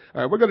video? All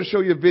right, we're going to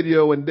show you a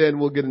video and then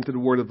we'll get into the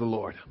word of the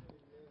Lord.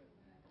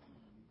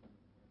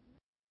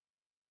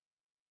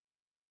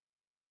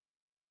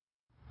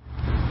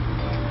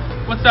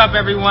 What's up,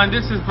 everyone?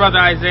 This is Brother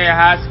Isaiah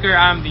Hasker.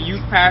 I'm the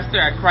youth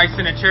pastor at Christ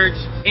Center Church,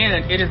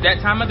 and it is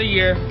that time of the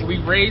year where we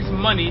raise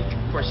money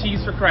for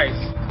She's for Christ.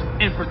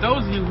 And for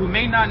those of you who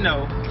may not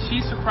know,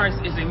 She's for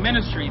Christ is a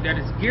ministry that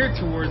is geared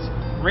towards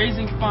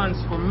raising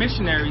funds for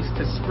missionaries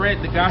to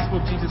spread the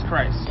gospel of Jesus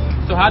Christ.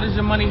 So how does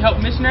your money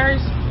help missionaries?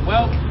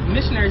 Well,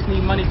 missionaries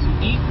need money to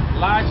eat,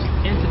 lodge,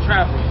 and to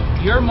travel.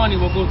 Your money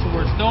will go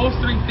towards those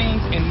three things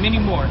and many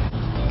more.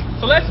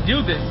 So let's do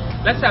this.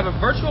 Let's have a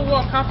virtual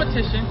walk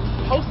competition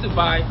hosted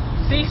by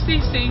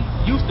CCC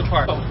Youth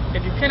Department.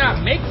 If you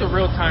cannot make the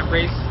real-time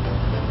race,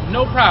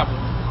 no problem.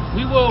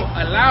 We will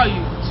allow you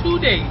 2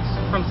 days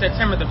from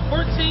September the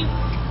 14th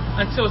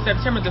until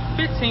September the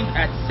 15th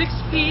at 6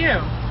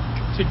 p.m.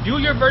 to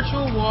do your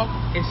virtual walk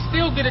and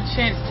still get a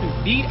chance to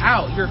beat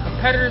out your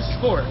competitor's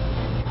score.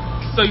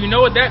 So you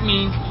know what that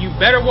means. You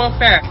better walk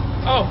fast.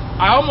 Oh,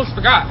 I almost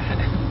forgot.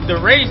 The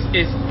race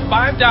is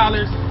 $5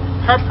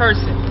 per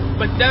person,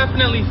 but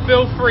definitely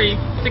feel free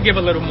to give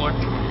a little more.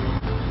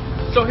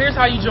 So here's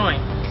how you join.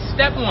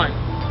 Step 1,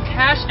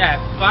 Cash App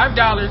 $5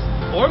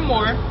 or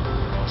more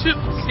to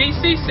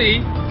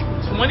CCC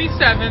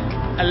 2711.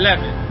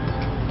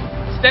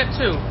 Step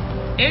 2,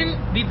 in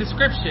the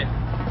description,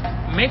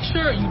 make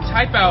sure you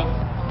type out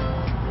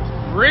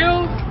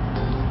real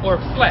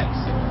or flex.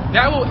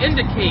 That will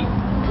indicate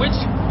which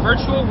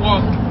virtual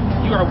walk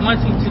you are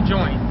wanting to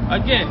join.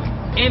 Again,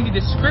 in the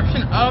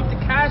description of the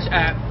Cash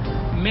App,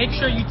 make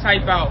sure you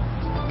type out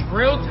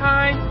real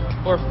time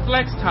or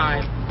flex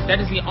time. That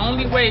is the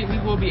only way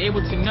we will be able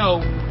to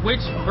know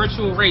which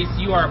virtual race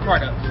you are a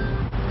part of.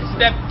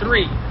 Step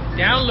 3,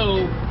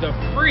 download the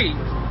free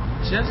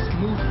Just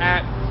Move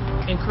app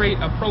and create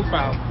a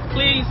profile.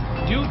 Please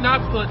do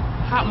not put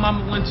Hot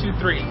Mama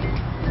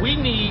 123. We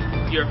need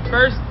your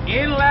first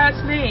and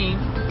last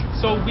name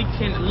so we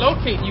can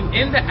locate you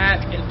in the app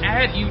and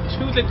add you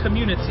to the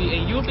community,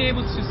 and you'll be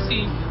able to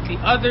see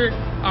the other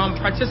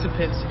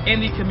participants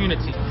in the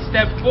community.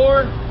 Step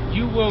 4,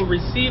 you will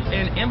receive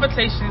an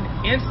invitation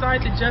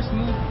inside the Just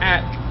Move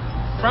app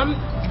from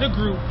the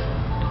group,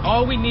 and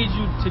all we need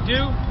you to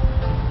do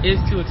is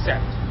to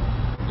accept.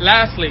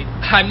 Lastly,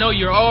 I know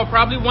you're all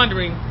probably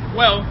wondering,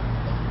 well,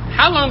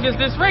 how long is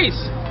this race?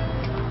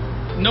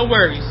 No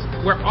worries,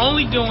 we're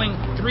only doing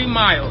 3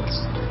 miles.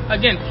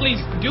 Again, please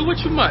do what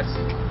you must.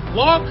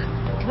 Walk,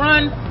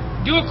 run,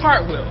 do a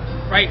cartwheel,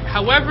 right?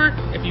 However,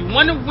 if you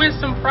want to win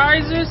some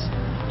prizes,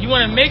 you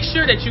want to make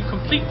sure that you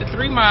complete the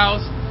 3 miles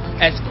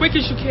as quick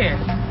as you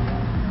can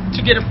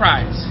to get a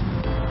prize.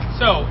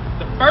 So,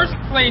 the first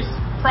place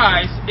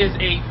prize is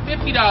a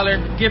 $50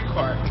 gift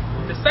card.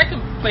 The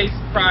second place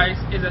prize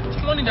is a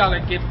 $20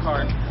 gift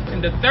card. And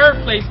the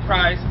third place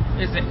prize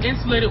is an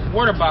insulated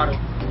water bottle.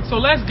 So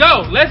let's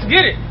go. Let's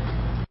get it.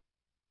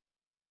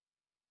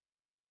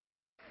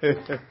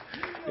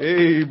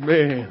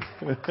 Amen.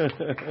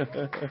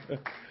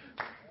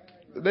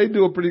 They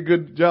do a pretty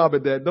good job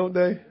at that, don't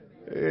they?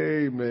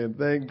 Amen.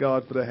 Thank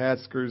God for the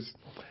Haskers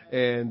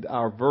and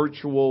our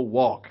virtual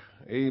walk.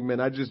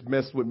 Amen. I just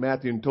messed with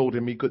Matthew and told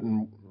him he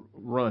couldn't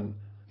run.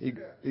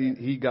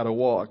 He got to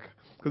walk.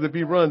 Because if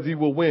he runs, he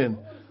will win.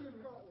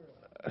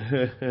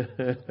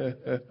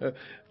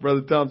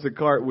 Brother Thompson,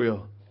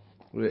 cartwheel.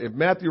 If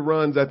Matthew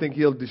runs, I think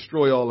he'll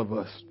destroy all of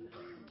us.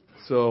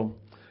 So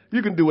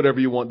you can do whatever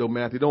you want, though,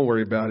 Matthew. Don't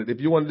worry about it.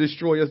 If you want to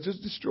destroy us,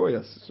 just destroy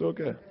us. It's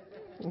okay.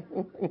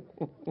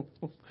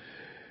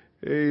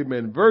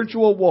 Amen.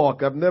 Virtual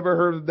walk. I've never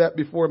heard of that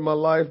before in my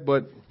life,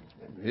 but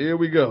here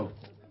we go.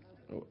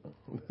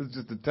 It's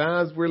just the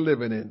times we're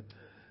living in.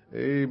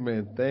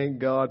 Amen. Thank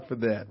God for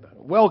that.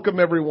 Welcome,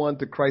 everyone,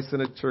 to Christ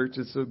Center Church.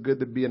 It's so good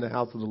to be in the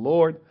house of the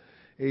Lord.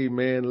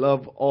 Amen.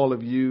 Love all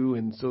of you,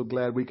 and so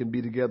glad we can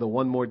be together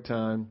one more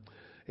time.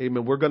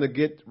 Amen. We're going to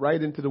get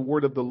right into the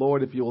word of the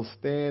Lord. If you'll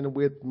stand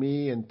with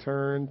me and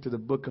turn to the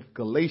book of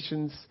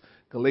Galatians,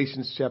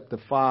 Galatians chapter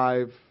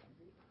 5.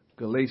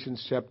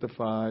 Galatians chapter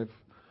 5.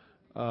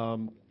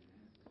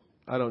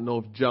 I don't know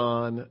if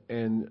John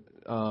and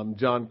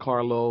John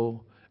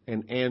Carlo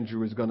and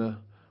Andrew is going to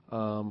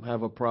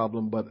have a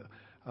problem, but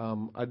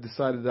I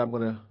decided that I'm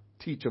going to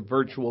teach a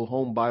virtual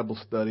home Bible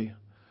study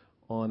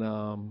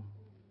on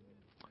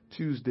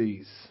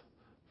Tuesdays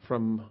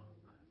from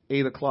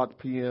 8 o'clock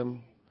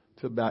p.m.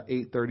 to about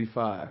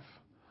 8:35.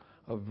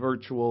 A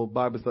virtual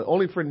Bible study,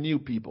 only for new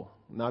people,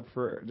 not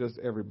for just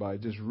everybody,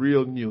 just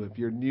real new. If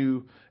you're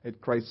new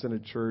at Christ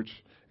Centered Church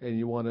and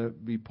you want to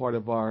be part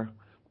of our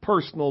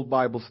personal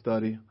Bible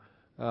study,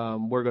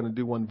 we're going to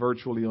do one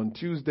virtually on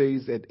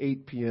Tuesdays at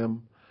 8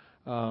 p.m.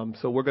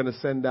 So we're going to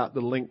send out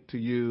the link to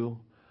you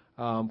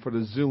for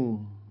the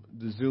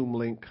Zoom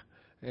link.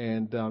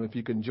 And if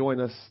you can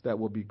join us, that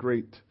will be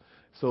great.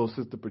 So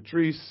Sister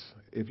Patrice,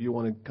 if you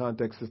want to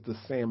contact Sister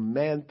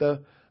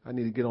Samantha, I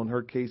need to get on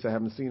her case. I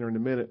haven't seen her in a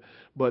minute.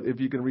 But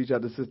if you can reach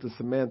out to Sister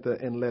Samantha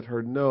and let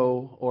her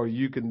know, or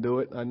you can do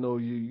it. I know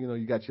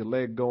you got your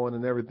leg going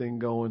and everything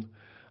going.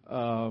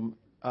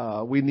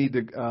 We need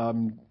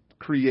to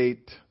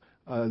create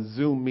a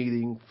Zoom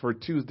meeting for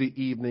Tuesday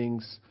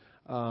evenings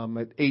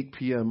at 8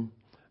 p.m.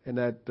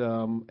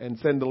 and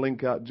send the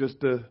link out just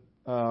to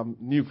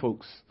new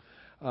folks.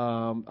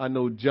 I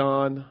know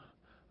John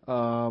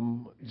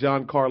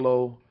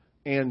Carlo,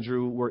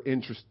 Andrew were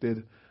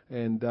interested.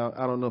 And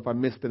I don't know if I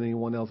missed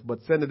anyone else, but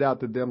send it out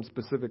to them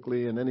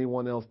specifically, and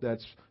anyone else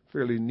that's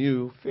fairly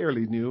new,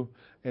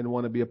 and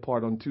want to be a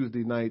part on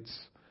Tuesday nights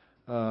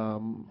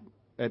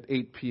at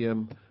 8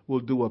 p.m. We'll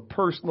do a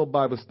personal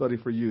Bible study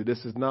for you.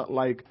 This is not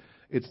like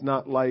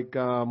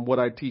what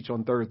I teach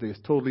on Thursday.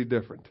 It's totally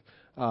different.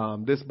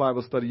 This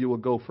Bible study, you will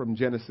go from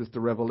Genesis to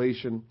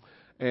Revelation,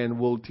 and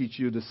we'll teach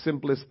you the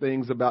simplest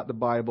things about the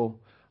Bible.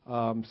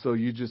 So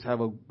you just have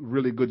a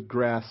really good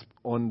grasp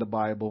on the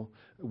Bible,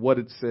 what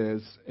it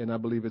says, and I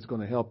believe it's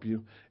going to help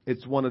you.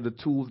 It's one of the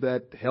tools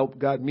that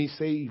got me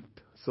saved.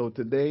 So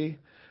today,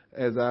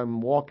 as I'm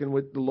walking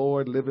with the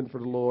Lord, living for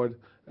the Lord,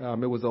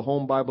 it was a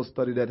home Bible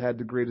study that had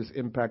the greatest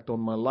impact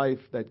on my life,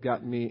 that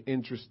got me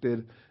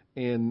interested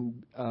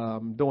in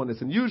doing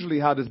this. And usually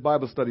how this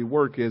Bible study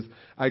work is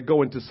I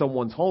go into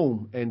someone's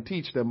home and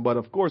teach them. But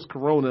of course,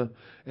 Corona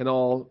and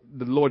all,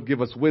 the Lord give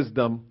us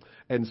wisdom.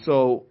 And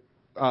so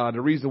the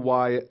reason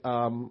why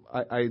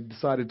I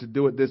decided to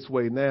do it this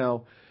way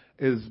now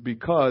is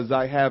because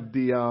I have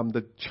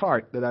the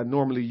chart that I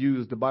normally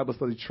use, the Bible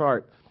study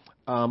chart.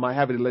 I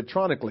have it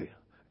electronically.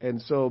 And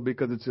so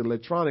because it's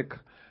electronic,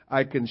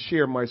 I can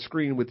share my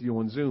screen with you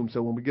on Zoom.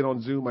 So when we get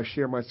on Zoom, I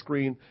share my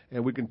screen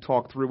and we can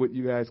talk through it.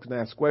 You guys can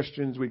ask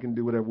questions. We can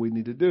do whatever we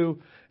need to do.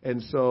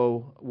 And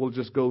so we'll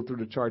just go through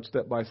the chart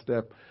step by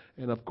step.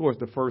 And of course,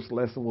 the first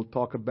lesson we'll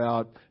talk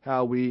about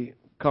how we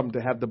come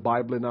to have the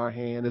Bible in our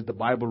hand. Is the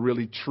Bible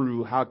really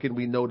true? How can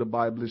we know the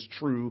Bible is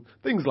true?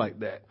 Things like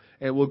that.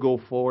 And we'll go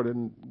forward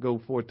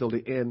till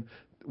the end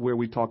where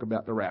we talk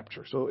about the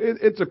rapture. So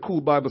it's a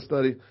cool Bible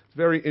study. It's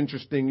very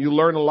interesting. You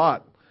learn a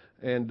lot.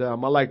 And I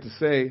like to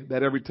say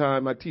that every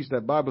time I teach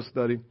that Bible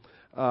study,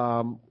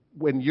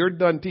 when you're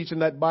done teaching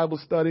that Bible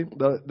study,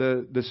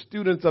 the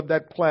students of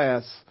that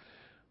class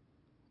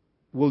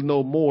will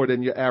know more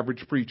than your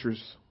average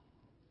preachers.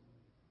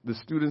 The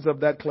students of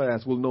that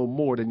class will know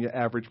more than your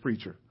average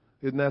preacher.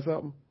 Isn't that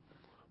something?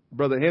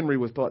 Brother Henry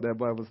was taught that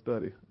Bible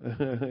study.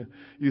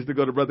 Used to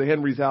go to Brother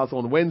Henry's house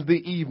on Wednesday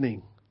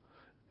evening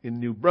in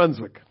New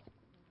Brunswick.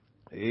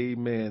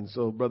 Amen.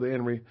 So Brother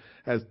Henry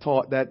has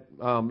taught that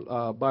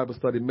Bible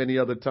study many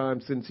other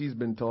times since he's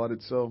been taught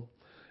it. So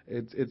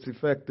it's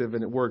effective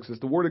and it works. It's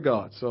the Word of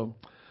God. So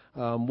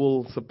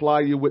we'll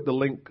supply you with the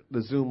link,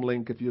 the Zoom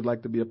link, if you'd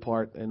like to be a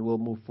part, and we'll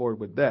move forward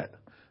with that.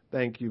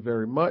 Thank you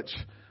very much.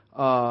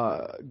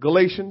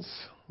 Galatians,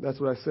 that's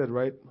what I said,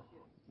 right?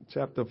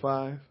 Chapter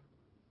 5.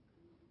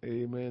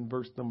 Amen.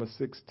 Verse number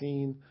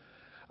 16.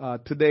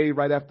 Today,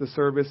 right after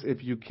service,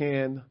 if you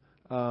can,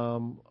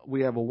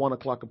 we have a 1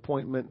 o'clock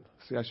appointment.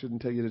 See, I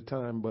shouldn't tell you the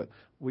time, but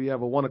we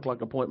have a 1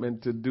 o'clock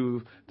appointment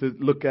to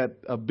look at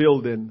a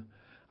building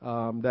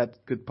that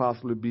could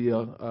possibly be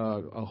a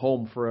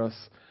home for us.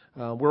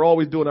 We're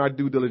always doing our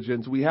due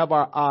diligence. We have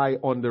our eye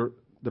on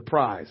the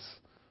prize,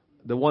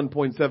 the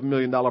 $1.7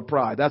 million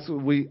prize. That's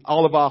what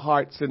all of our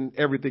hearts and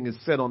everything is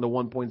set on the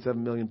 $1.7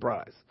 million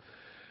prize.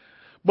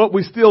 But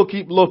we still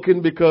keep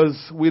looking because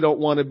we don't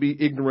want to be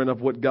ignorant of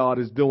what God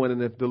is doing.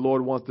 And if the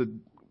Lord wants to,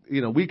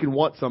 we can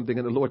want something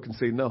and the Lord can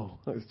say no.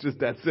 It's just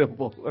that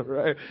simple,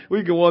 right?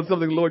 We can want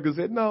something, the Lord can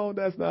say, no,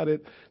 that's not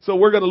it. So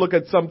we're going to look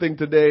at something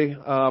today,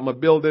 a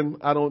building.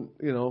 I don't,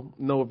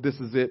 know if this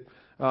is it,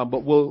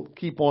 but we'll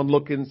keep on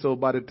looking. So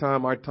by the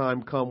time our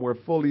time comes, we're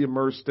fully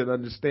immersed in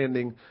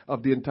understanding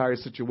of the entire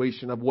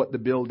situation of what the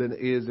building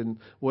is and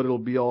what it'll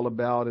be all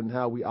about and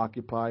how we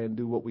occupy and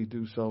do what we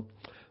do. So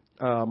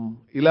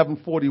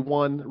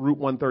 1141 Route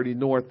 130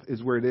 North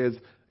is where it is.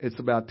 It's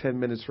about 10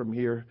 minutes from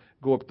here.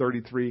 Go up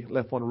 33,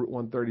 left on Route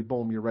 130,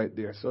 boom, you're right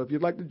there. So if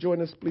you'd like to join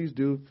us, please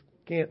do. If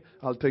you can't,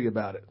 I'll tell you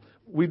about it.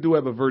 We do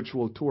have a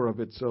virtual tour of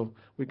it, so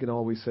we can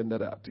always send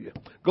that out to you.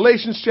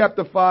 Galatians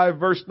chapter 5,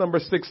 verse number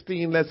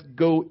 16. Let's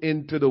go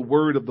into the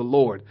word of the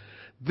Lord.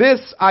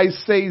 This I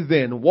say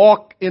then,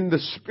 walk in the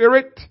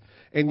Spirit,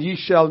 and ye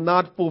shall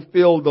not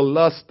fulfill the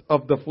lust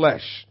of the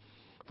flesh.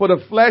 For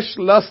the flesh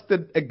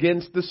lusted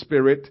against the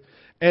Spirit,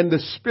 and the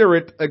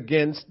Spirit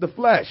against the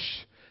flesh.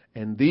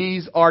 And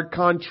these are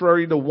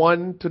contrary the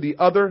one to the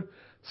other,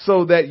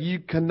 so that you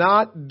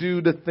cannot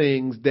do the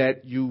things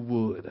that you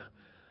would.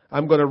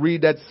 I'm going to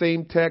read that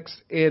same text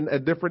in a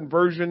different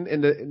version,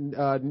 in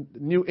the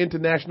New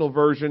International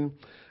Version,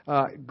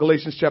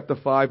 Galatians chapter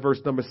 5, verse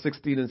number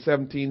 16 and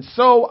 17.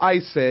 So I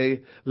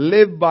say,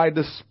 live by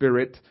the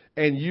Spirit,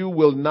 and you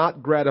will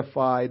not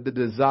gratify the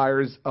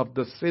desires of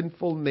the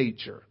sinful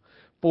nature.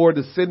 For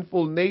the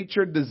sinful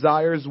nature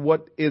desires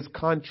what is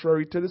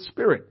contrary to the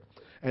Spirit,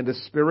 and the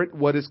Spirit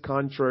what is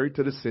contrary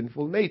to the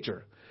sinful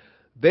nature.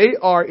 They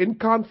are in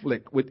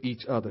conflict with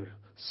each other,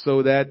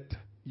 so that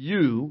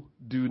you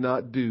do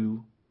not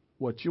do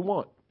what you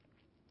want.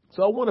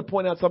 So I want to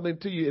point out something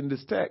to you in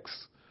this text.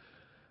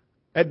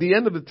 At the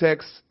end of the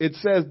text, it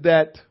says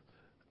that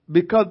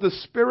because the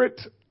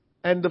Spirit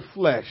and the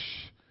flesh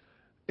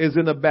is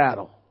in a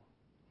battle.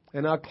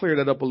 And I'll clear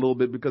that up a little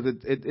bit because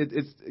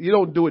it's you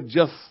don't do it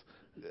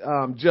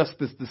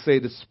justice to say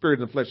the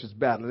Spirit and the flesh is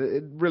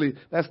battling.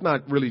 That's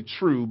not really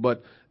true,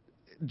 but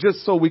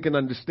just so we can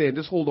understand,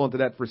 just hold on to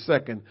that for a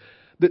second.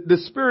 The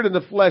Spirit and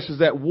the flesh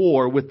is at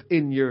war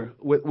within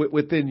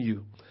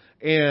you.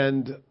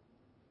 And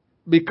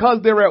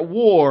because they're at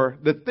war,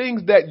 the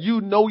things that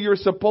you know you're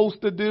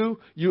supposed to do,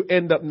 you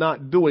end up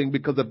not doing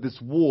because of this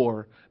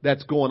war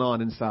that's going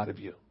on inside of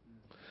you.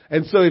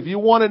 And so if you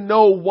want to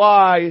know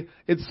why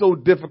it's so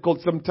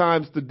difficult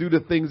sometimes to do the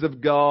things of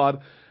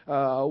God,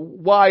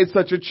 why it's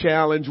such a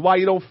challenge, why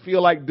you don't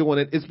feel like doing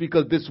it, it's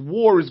because this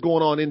war is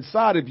going on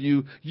inside of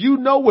you. You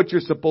know what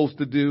you're supposed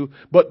to do,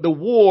 but the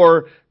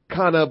war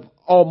kind of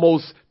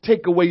almost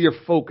take away your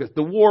focus.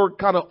 The war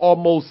kind of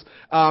almost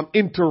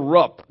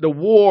interrupt. The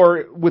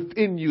war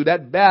within you,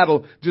 that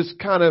battle, just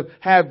kind of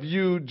have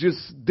you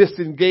just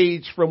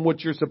disengaged from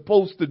what you're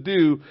supposed to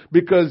do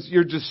because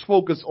you're just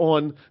focused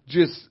on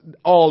just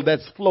all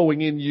that's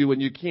flowing in you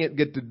and you can't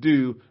get to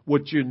do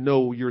what you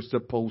know you're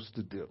supposed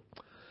to do.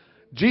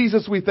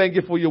 Jesus, we thank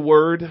you for your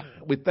word.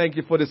 We thank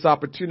you for this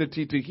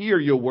opportunity to hear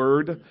your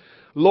word.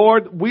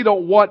 Lord, we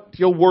don't want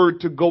your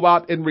word to go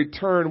out in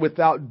return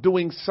without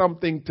doing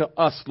something to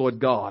us, Lord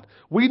God.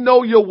 We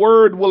know your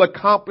word will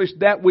accomplish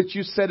that which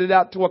you set it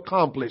out to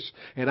accomplish.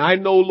 And I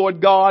know,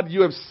 Lord God,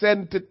 you have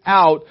sent it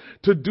out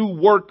to do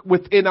work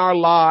within our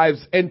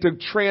lives and to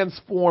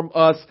transform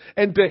us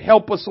and to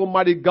help us,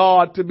 Almighty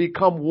God, to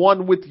become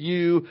one with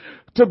you,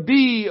 to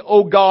be,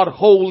 O God,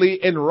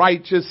 holy and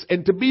righteous,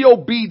 and to be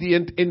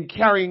obedient in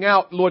carrying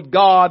out, Lord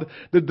God,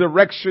 the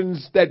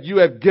directions that you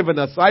have given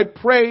us. I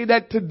pray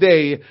that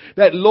today,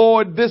 that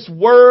Lord, this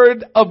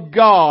word of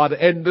God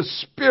and the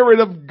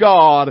Spirit of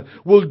God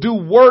will do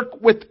work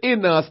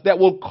within us that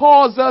will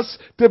cause us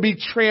to be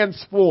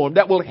transformed,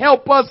 that will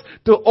help us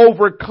to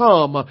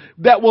overcome,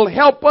 that will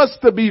help us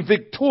to be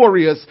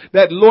victorious,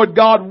 that Lord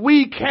God,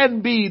 we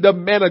can be the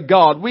man of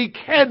God, we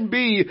can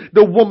be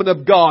the woman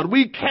of God,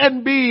 we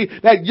can be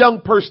that young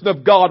person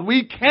of God.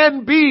 We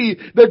can be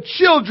the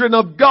children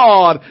of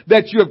God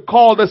that you have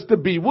called us to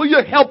be. Will you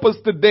help us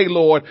today,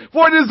 Lord?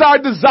 For it is our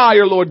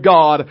desire, Lord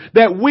God,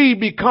 that we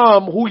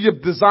become who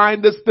you've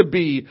designed us to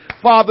be.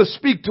 Father,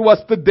 speak to us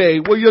today.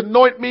 Will you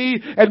anoint me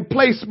and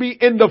place me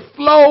in the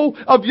flow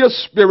of your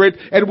Spirit?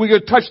 And will you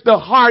touch the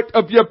heart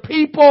of your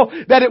people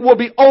that it will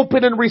be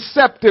open and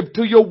receptive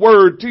to your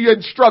word, to your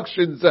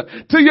instructions,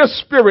 to your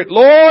Spirit.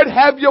 Lord,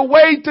 have your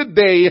way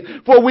today,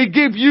 for we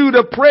give you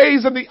the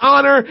praise and the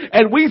honor,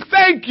 and we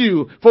thank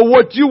you for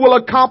what you will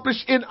accomplish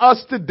in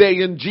us today.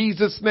 In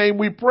Jesus' name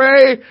we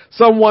pray.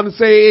 Someone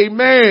say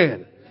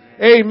amen.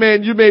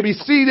 Amen. You may be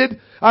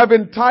seated. I've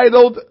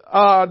entitled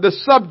the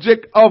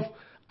subject of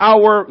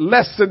our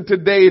lesson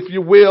today, if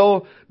you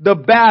will, the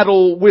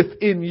battle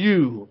within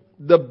you.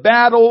 The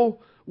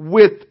battle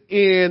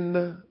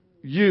within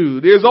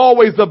you. There's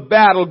always a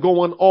battle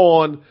going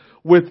on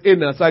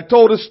within us. I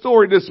told a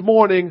story this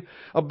morning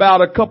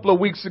about a couple of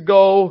weeks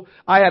ago.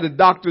 I had a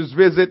doctor's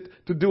visit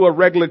to do a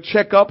regular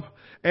checkup.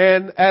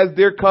 And as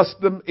their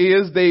custom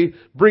is, they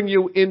bring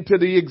you into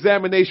the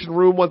examination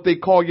room once they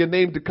call your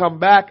name to come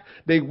back.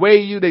 They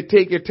weigh you, they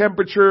take your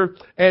temperature,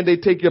 and they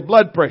take your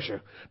blood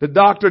pressure. The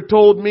doctor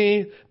told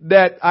me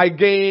that I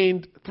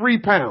gained 3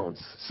 pounds.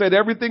 Said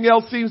everything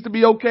else seems to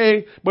be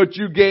okay, but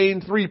you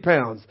gained 3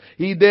 pounds.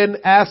 He then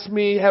asked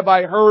me, have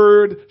I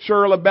heard,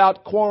 Cheryl,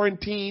 about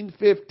quarantine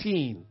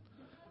 15?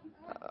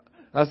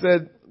 I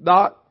said,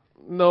 Doc,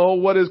 no,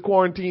 what is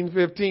quarantine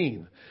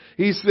 15?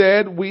 He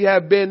said,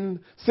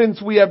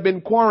 since we have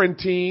been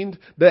quarantined,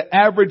 the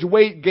average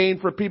weight gain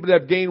for people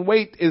that have gained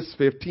weight is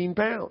 15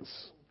 pounds.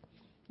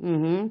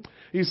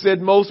 He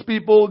said most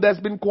people that's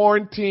been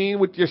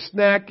quarantined with your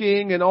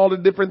snacking and all the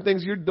different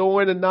things you're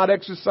doing and not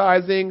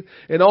exercising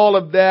and all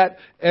of that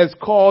has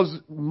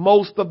caused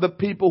most of the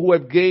people who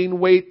have gained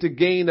weight to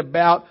gain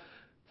about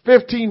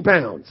 15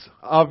 pounds.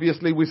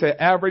 Obviously, we say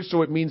average,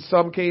 so it means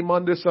some came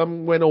under,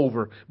 some went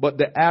over. But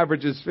the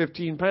average is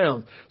 15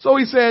 pounds. So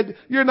he said,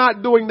 you're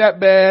not doing that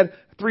bad.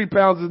 3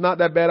 pounds is not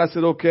that bad. I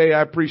said, okay,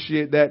 I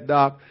appreciate that,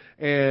 Doc.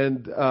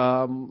 and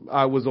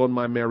I was on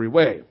my merry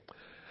way.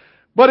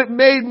 But it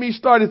made me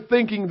started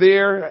thinking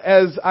there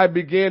as I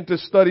began to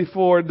study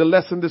for the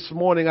lesson this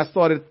morning. I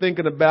started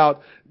thinking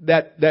about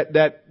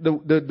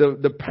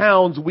the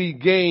pounds we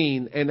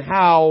gain and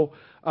how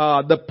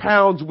the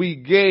pounds we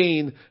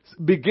gain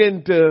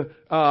begin to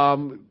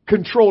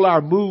control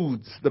our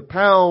moods. The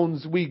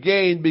pounds we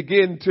gain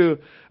begin to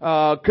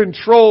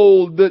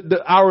control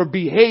our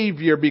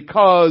behavior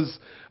because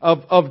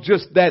of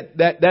just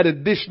that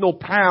additional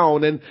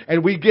pound,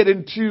 and we get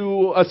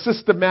into a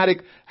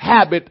systematic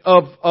habit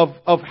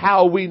of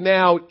how we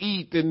now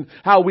eat and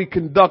how we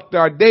conduct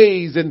our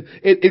days, and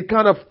it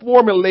kind of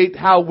formulate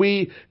how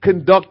we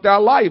conduct our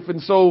life.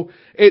 And so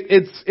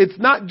it's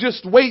not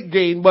just weight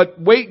gain,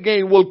 but weight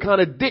gain will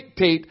kind of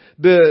dictate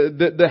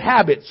the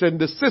habits and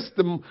the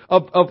system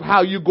of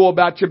how you go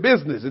about your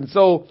business. And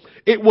so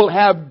it will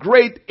have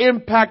great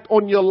impact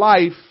on your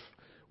life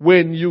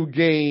when you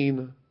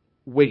gain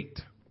weight.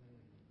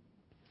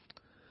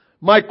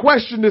 My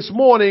question this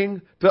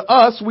morning to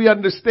us, we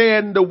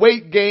understand the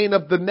weight gain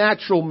of the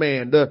natural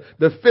man, the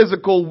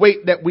physical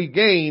weight that we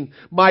gain.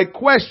 My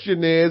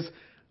question is,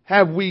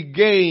 have we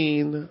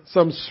gained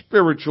some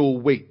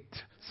spiritual weight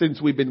since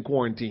we've been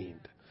quarantined?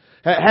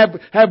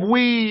 Have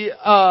we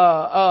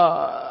allowed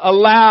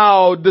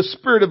the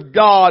Spirit of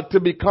God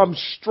to become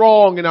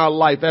strong in our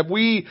life? Have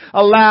we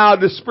allowed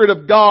the Spirit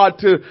of God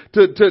to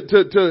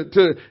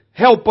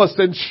help us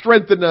and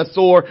strengthen us?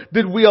 Or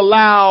did we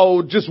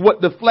allow just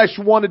what the flesh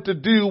wanted to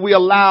do? We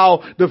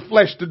allow the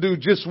flesh to do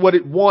just what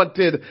it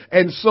wanted.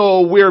 And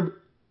so we're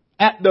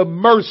at the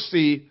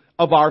mercy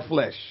of our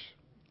flesh.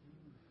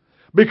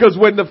 Because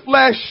when the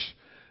flesh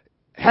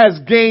has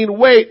gained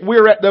weight,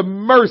 we're at the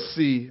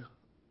mercy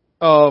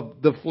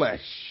of the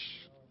flesh.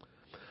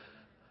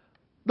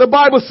 The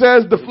Bible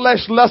says the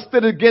flesh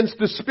lusted against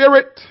the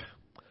spirit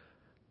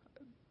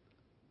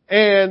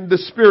and the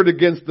spirit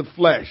against the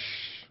flesh.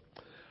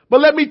 But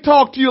let me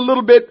talk to you a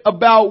little bit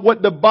about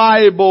what the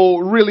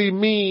Bible really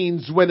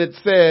means when it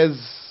says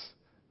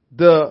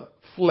the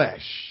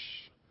flesh.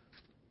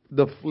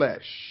 The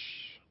flesh.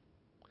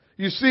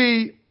 You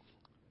see,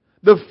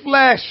 the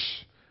flesh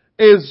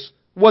is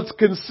what's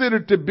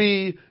considered to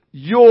be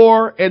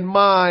your and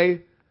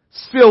my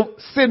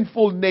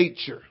sinful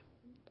nature.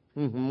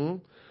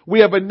 We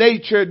have a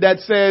nature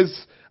that says,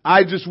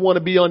 I just want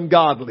to be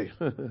ungodly.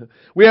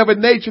 We have a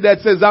nature that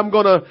says, I'm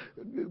going to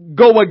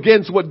go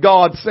against what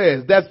God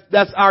says.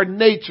 That's our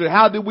nature.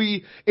 How did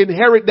we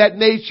inherit that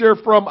nature?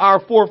 From our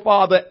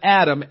forefather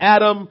Adam.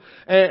 Adam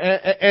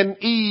and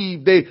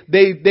Eve,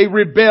 they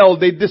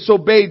rebelled, they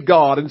disobeyed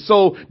God. And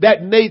so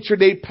that nature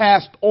they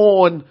passed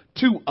on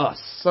to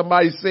us.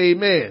 Somebody say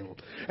amen.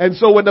 And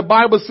so when the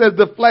Bible says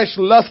the flesh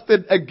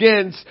lusted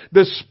against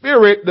the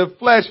spirit, the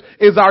flesh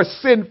is our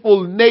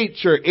sinful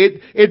nature.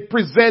 It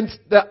presents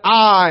the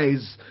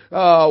eyes,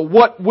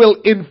 what will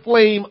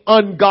inflame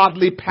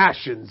ungodly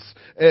passions.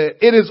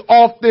 It is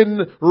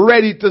often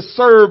ready to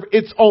serve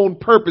its own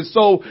purpose.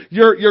 So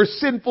your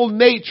sinful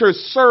nature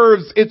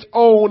serves its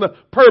own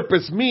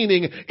purpose,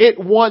 meaning it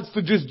wants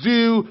to just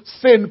do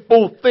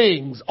sinful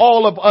things.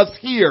 All of us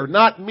here,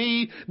 not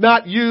me,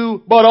 not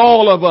you, but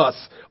all of us.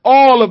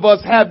 All of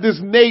us have this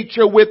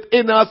nature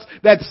within us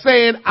that's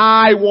saying,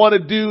 I want to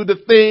do the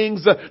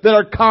things that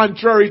are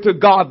contrary to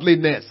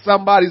godliness.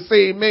 Somebody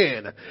say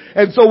amen.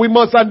 And so we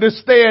must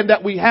understand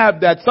that we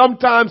have that.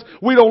 Sometimes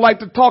we don't like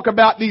to talk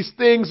about these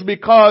things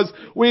because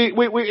we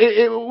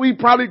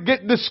probably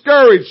get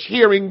discouraged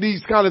hearing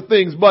these kind of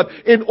things. But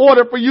in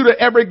order for you to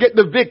ever get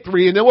the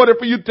victory, in order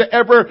for you to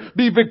ever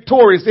be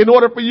victorious, in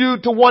order for you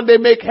to one day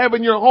make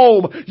heaven your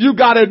home, you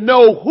gotta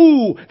know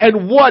who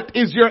and what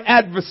is your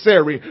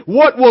adversary.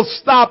 What will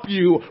stop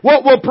you?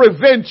 What will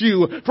prevent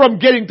you from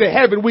getting to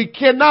heaven? We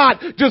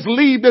cannot just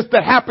leave this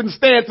to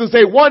happenstance and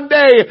say, one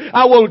day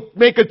I will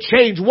make a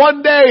change.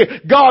 One day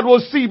God will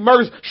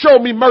show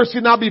me mercy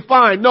and I'll be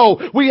fine.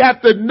 No, we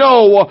have to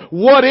know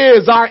what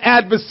is our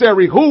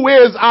adversary. Who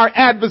is our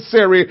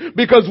adversary?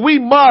 Because we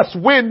must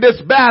win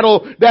this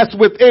battle that's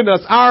within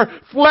us.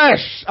 Our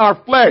flesh,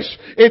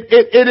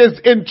 it is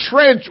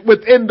entrenched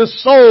within the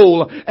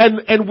soul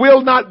and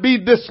will not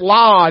be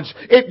dislodged.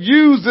 It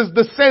uses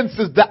the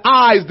senses, the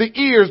eyes, the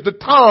ears, the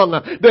tongue,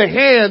 the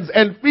hands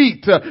and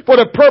feet for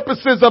the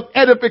purposes of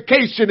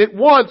edification. It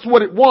wants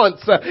what it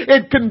wants.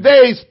 It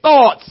conveys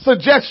thoughts,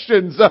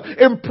 suggestions,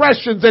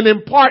 impressions, and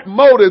impart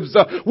motives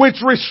which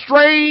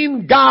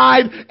restrain,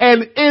 guide,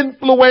 and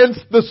influence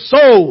the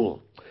soul.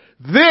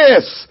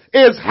 This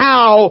is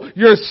how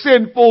your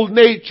sinful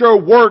nature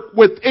works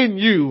within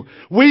you.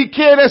 We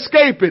can't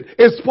escape it.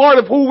 It's part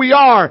of who we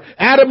are.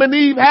 Adam and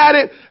Eve had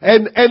it,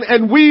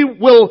 and we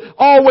will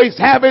always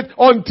have it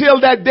until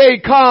that day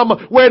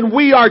come when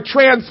we are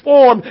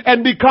transformed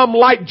and become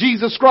like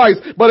Jesus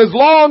Christ. But as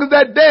long as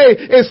that day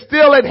is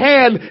still at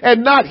hand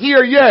and not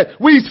here yet,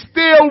 we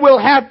still will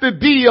have to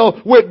deal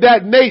with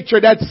that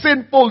nature, that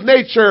sinful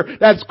nature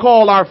that's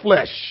called our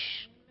flesh.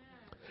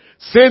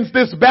 Since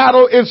this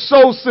battle is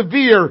so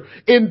severe,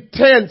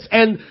 intense,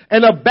 and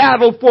a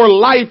battle for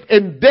life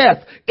and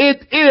death,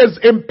 it is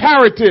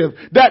imperative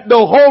that the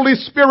Holy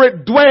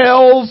Spirit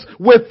dwells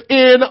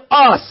within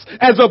us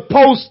as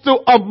opposed to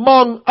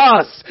among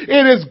us.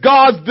 It is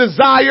God's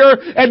desire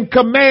and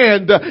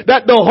command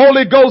that the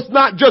Holy Ghost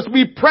not just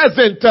be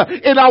present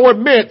in our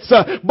midst,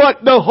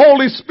 but the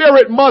Holy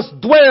Spirit must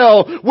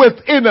dwell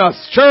within us.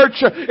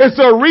 Church, it's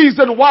a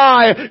reason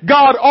why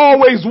God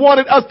always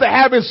wanted us to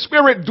have His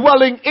Spirit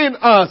dwelling in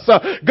us.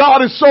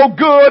 God is so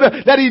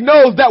good that He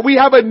knows that we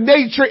have a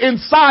nature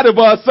inside of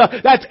us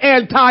that's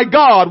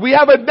anti-God. We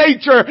have a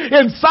nature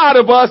inside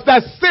of us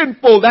that's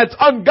sinful, that's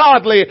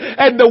ungodly.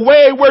 And the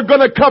way we're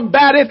going to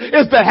combat it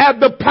is to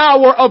have the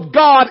power of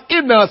God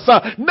in us,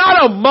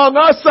 not among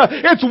us.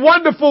 It's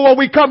wonderful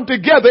when we come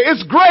together.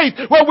 It's great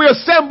when we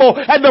assemble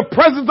and the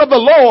presence of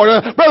the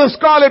Lord. Brother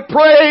Scarlett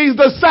prays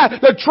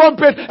the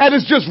trumpet, and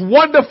it's just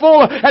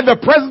wonderful. And the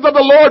presence of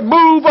the Lord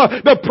move.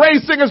 The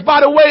praise singers,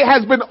 by the way,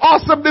 has been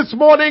awesome this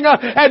morning.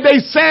 And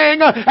they sang,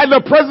 and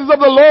the presence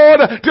of the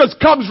Lord just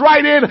comes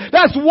right in.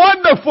 That's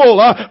wonderful,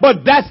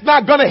 but that's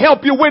not going to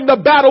help you win the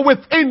battle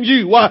within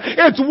you.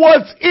 It's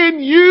what's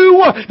in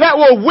you that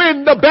will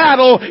win the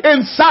battle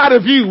inside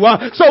of you.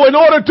 So in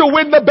order to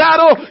win the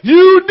battle,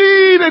 you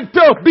need it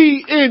to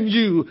be in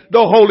you,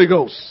 the Holy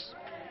Ghost.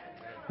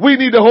 We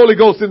need the Holy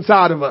Ghost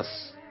inside of us.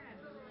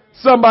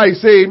 Somebody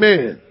say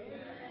amen.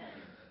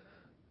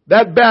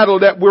 That battle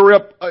that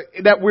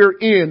we're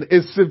in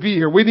is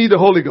severe. We need the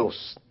Holy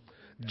Ghost.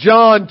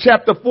 John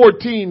chapter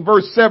 14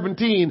 verse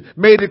 17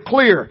 made it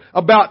clear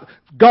about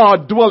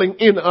God dwelling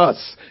in us.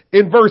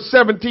 In verse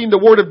 17, the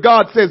word of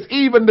God says,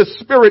 even the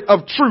Spirit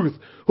of truth,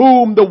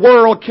 whom the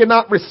world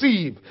cannot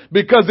receive,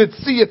 because it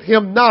seeth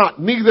him not,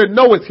 neither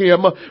knoweth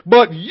him,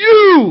 but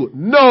you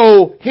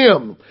know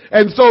him.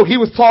 And so he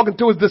was talking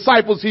to his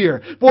disciples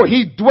here, for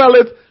he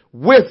dwelleth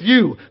with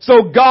you.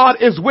 So God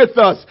is with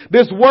us.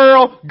 This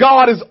world,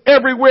 God is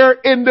everywhere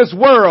in this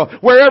world.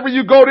 Wherever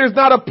you go, there's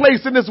not a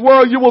place in this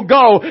world you will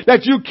go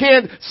that you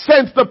can't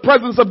sense the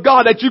presence of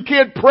God, that you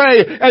can't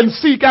pray and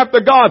seek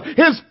after God.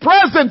 His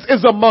presence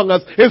is among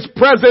us. His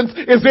presence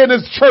is in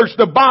His church,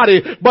 the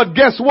body. But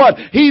guess what?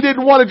 He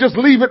didn't want to just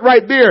leave it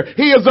right there.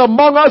 He is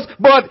among us,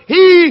 but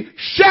He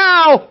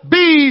shall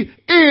be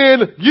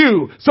in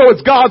you. So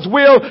it's God's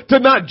will to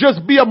not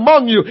just be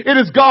among you. It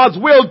is God's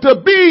will to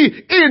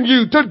be in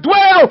you, to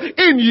dwell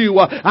in you.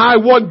 I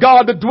want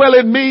God to dwell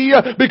in me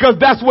because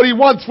that's what He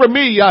wants from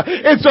me.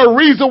 It's a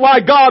reason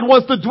why God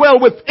wants to dwell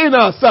within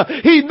us.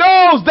 He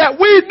knows that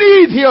we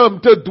need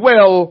Him to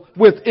dwell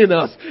within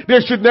us.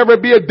 There should never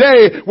be a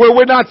day where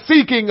we're not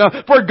seeking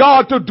for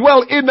God to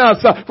dwell in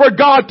us, for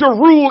God to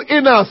rule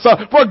in us,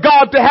 for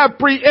God to have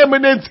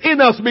preeminence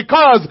in us,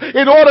 because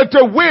in order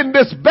to win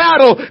this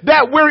battle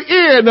that we're in,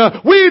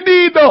 we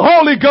need the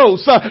Holy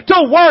Ghost to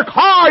work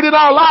hard in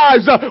our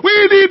lives. We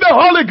need the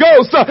Holy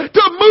Ghost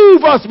to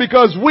move us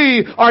because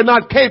we are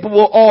not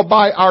capable all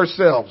by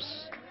ourselves.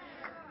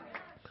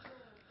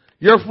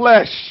 Your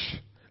flesh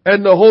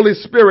and the Holy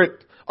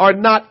Spirit are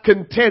not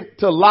content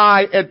to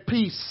lie at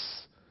peace,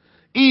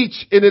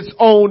 each in its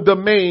own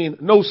domain.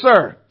 No,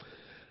 sir.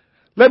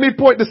 Let me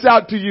point this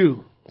out to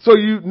you so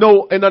you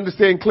know and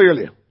understand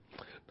clearly.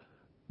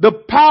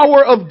 The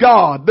power of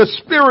God, the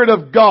Spirit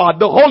of God,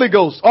 the Holy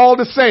Ghost, all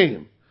the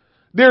same.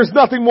 There's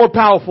nothing more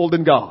powerful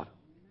than God.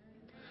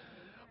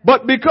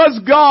 But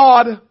because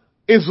God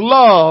is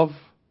love,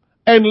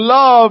 and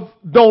love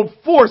don't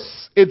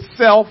force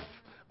itself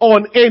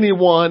on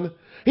anyone,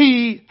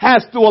 He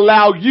has to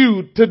allow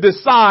you to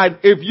decide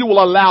if you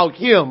will allow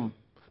Him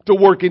to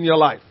work in your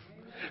life.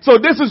 So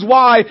this is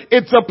why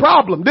it's a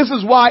problem. This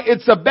is why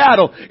it's a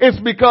battle. It's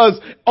because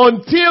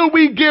until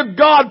we give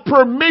God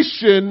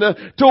permission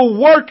to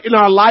work in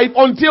our life,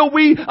 until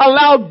we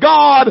allow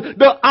God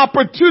the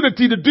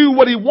opportunity to do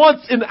what He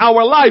wants in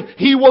our life,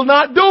 He will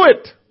not do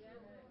it.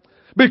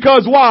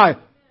 Because why?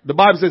 The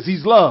Bible says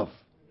He's love.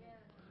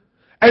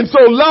 And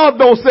so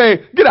love don't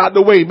say, get out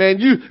the way, man.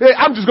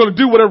 I'm just going to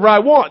do whatever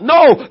I want.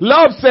 No,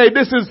 love say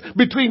this is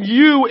between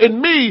you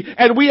and me,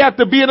 and we have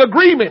to be in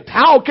agreement.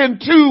 How can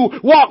two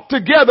walk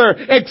together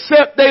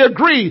except they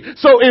agree?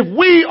 So if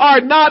we are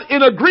not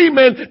in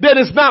agreement,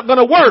 then it's not going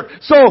to work.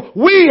 So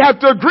we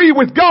have to agree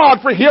with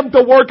God for Him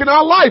to work in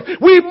our life.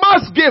 We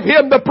must give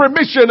Him the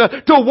permission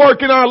to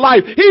work in our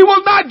life. He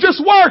will not just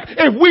work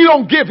if we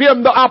don't give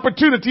Him the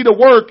opportunity to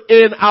work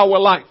in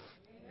our life.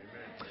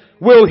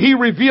 Will He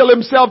reveal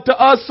Himself to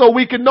us so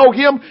we can know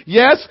Him?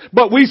 Yes,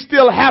 but we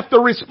still have to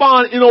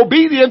respond in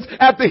obedience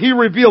after He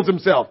reveals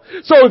Himself.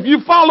 So if you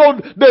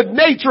followed the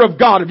nature of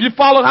God, if you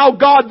followed how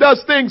God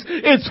does things,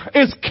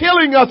 it's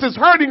killing us, it's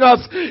hurting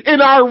us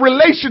in our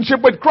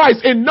relationship with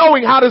Christ, in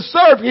knowing how to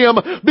serve Him,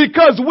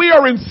 because we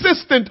are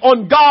insistent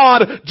on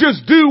God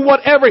just do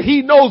whatever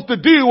He knows to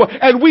do,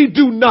 and we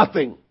do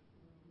nothing.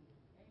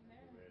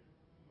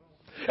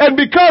 And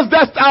because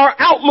that's our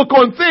outlook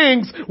on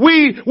things,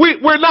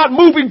 we're not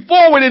moving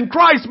forward in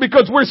Christ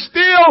because we're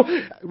still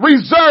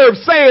reserved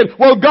saying,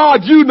 well,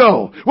 God, you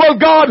know. Well,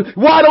 God,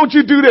 why don't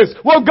you do this?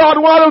 Well, God,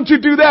 why don't you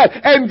do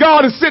that? And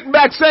God is sitting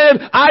back saying,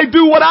 I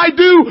do what I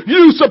do.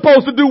 You're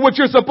supposed to do what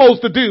you're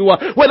supposed to do.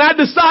 When I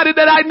decided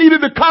that I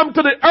needed to come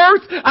to the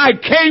earth, I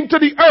came to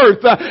the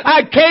earth.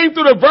 I came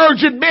to the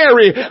Virgin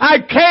Mary. I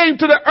came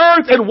to the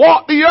earth and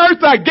walked the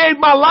earth. I gave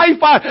my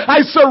life.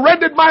 I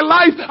surrendered my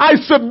life. I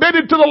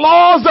submitted to the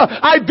laws.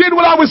 I did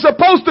what I was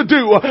supposed to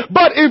do.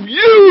 But if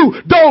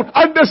you don't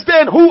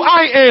understand who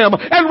I am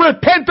and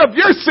repent of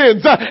your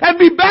sins and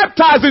be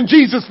baptized in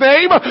Jesus'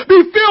 name, be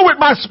filled with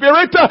my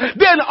Spirit,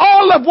 then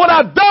all of what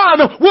I've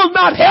done will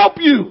not help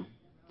you.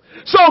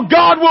 So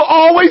God will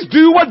always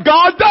do what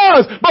God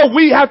does, but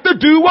we have to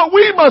do what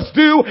we must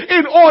do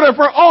in order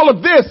for all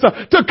of this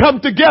to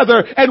come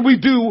together and we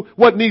do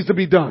what needs to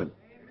be done.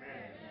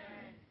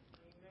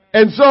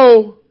 And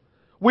so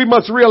we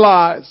must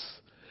realize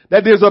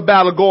that there's a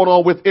battle going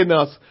on within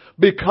us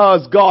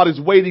because God is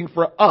waiting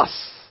for us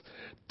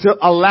to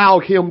allow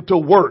Him to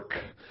work.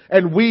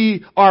 And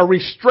we are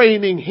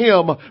restraining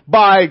Him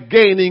by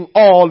gaining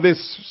all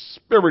this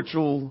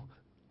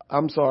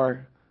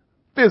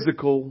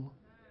physical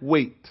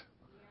weight.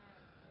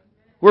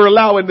 We're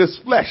allowing this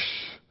flesh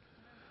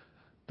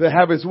to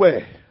have its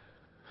way.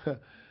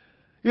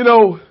 You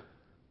know,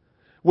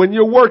 when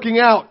you're working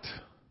out,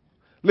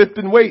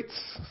 lifting weights,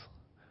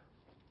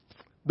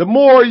 the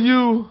more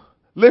you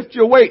lift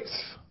your weights,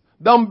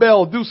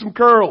 dumbbell, do some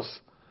curls.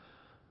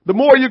 The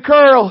more you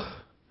curl,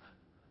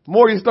 the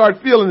more you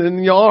start feeling it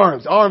in your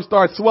arms. Arms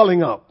start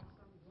swelling up.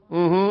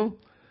 And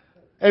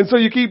so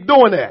you keep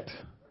doing that.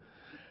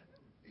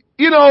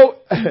 You know,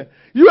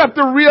 you have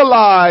to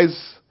realize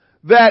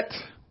that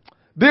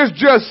there's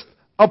just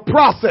a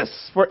process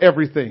for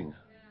everything.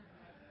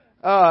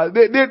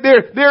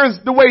 There's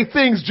the way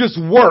things just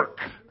work.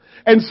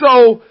 And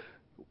so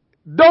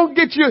don't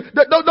get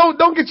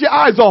your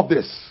eyes off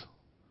this.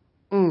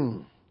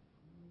 And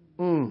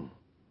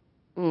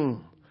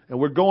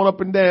we're going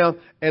up and down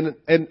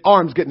and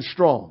arms getting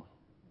strong.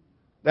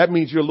 That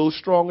means you're a little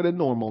stronger than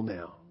normal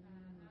now.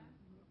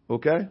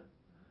 Okay?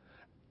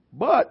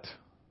 But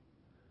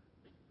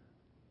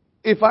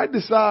if I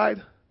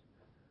decide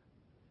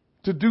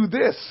to do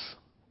this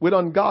with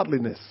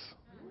ungodliness,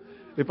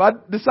 if I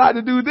decide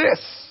to do this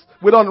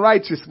with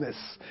unrighteousness,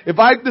 if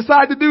I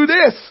decide to do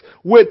this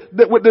with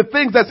the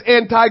things that's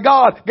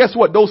anti-God, guess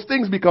what? Those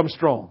things become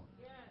strong.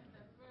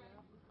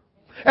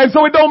 And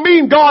so it don't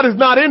mean God is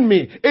not in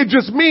me. It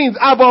just means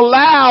I've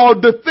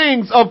allowed the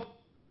things of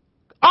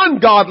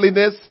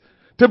ungodliness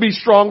to be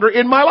stronger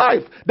in my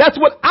life. That's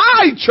what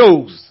I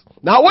chose,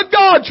 not what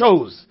God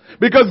chose.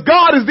 Because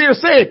God is there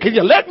saying, can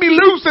you let me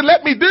loose and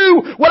let me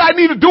do what I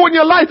need to do in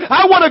your life?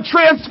 I want to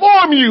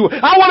transform you.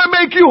 I want to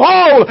make you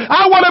whole.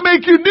 I want to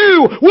make you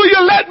new. Will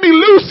you let me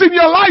loose in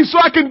your life so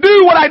I can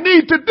do what I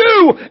need to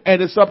do?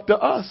 And it's up to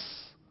us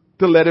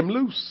to let Him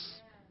loose.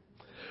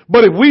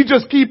 But if we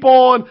just keep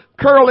on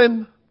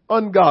curling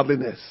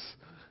ungodliness,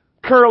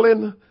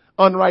 curling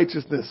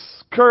unrighteousness,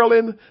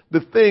 curling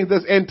the things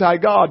that's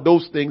anti-God,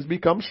 those things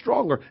become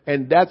stronger.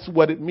 And that's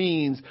what it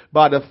means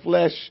by the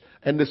flesh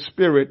and the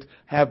spirit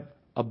have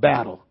a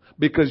battle.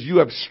 Because you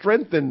have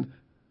strengthened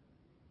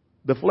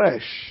the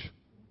flesh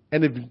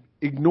and have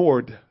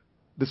ignored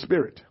the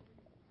spirit.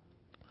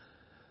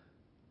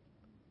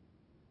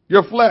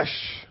 Your flesh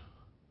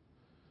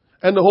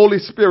and the Holy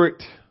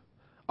Spirit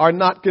are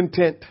not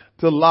content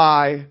to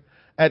lie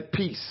at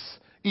peace,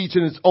 each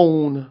in its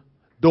own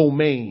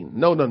domain.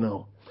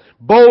 No.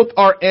 Both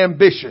are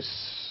ambitious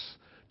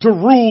to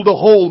rule the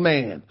whole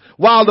man.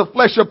 While the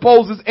flesh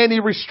opposes any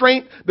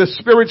restraint, the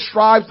spirit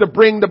strives to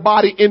bring the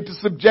body into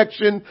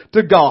subjection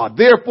to God.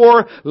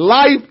 Therefore,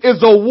 life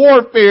is a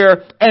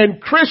warfare and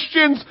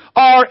Christians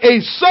are a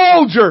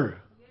soldier.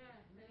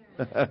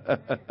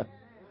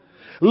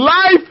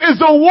 Life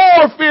is a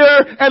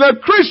warfare and a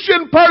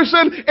Christian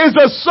person is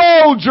a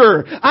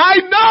soldier. I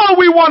know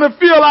we want to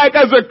feel like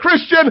as a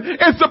Christian,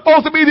 it's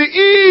supposed to be the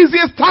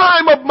easiest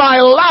time of my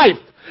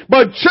life.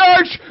 But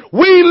church,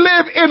 we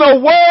live in a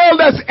world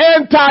that's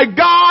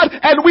anti-God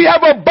and we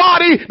have a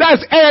body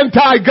that's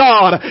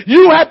anti-God.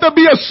 You have to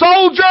be a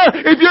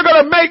soldier if you're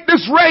going to make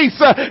this race.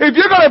 If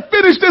you're going to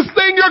finish this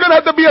thing, you're going to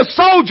have to be a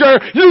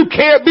soldier. You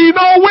can't be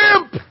no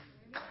wimp.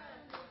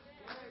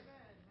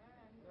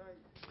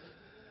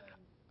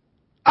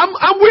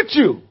 I'm with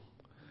you.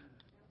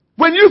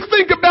 When you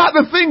think about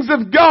the things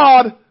of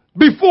God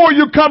before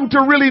you come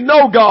to really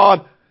know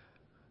God,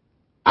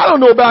 I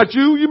don't know about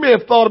you. You may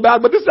have thought about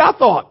it, but this is I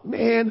thought,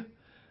 man,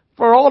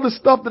 for all the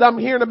stuff that I'm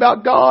hearing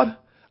about God,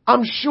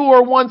 I'm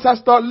sure once I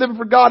start living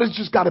for God, it's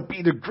just got to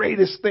be the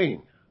greatest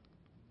thing.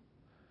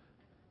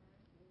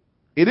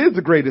 It is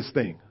the greatest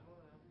thing.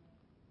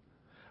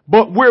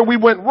 But where we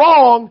went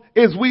wrong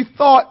is we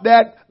thought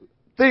that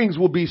things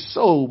will be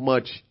so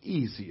much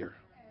easier.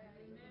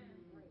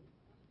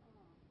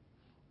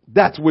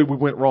 That's where we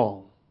went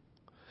wrong.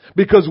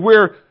 Because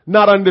we're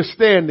not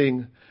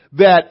understanding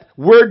that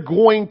we're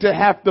going to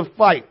have to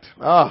fight.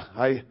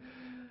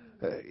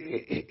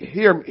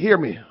 Hear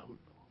me.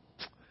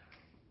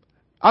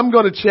 I'm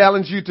going to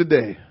challenge you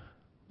today.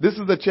 This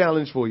is a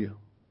challenge for you.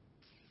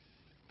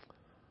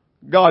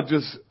 God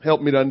just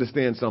helped me to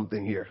understand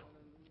something here.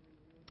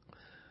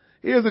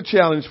 Here's a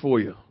challenge for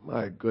you.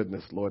 My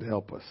goodness, Lord,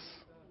 help us.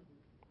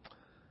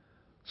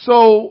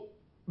 So,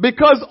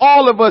 because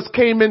all of us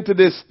came into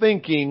this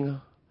thinking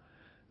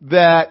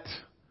that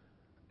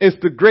it's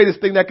the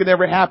greatest thing that can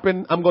ever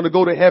happen, I'm going to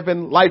go to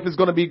heaven, life is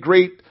going to be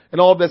great, and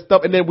all that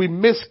stuff, and then we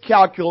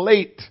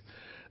miscalculate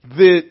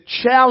the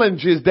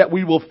challenges that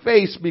we will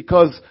face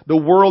because the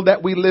world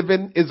that we live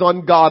in is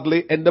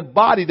ungodly and the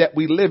body that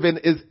we live in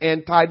is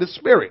anti the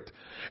spirit.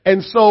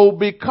 And so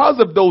because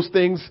of those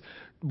things,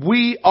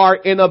 we are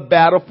in a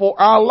battle for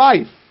our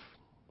life.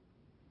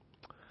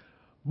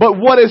 But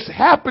what has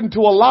happened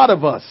to a lot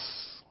of us,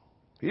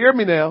 hear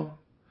me now,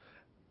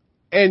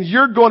 and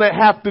you're going to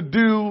have to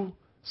do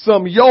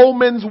some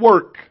yeoman's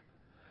work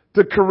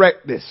to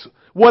correct this.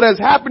 What has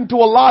happened to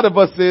a lot of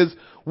us is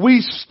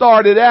we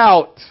started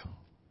out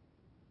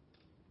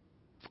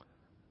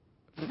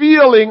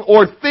feeling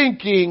or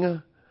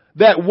thinking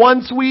that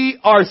once we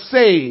are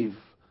saved,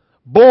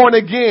 born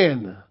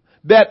again,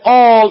 that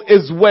all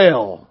is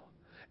well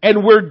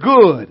and we're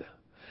good.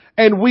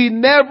 And we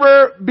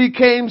never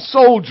became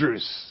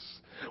soldiers.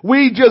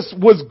 We just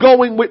was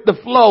going with the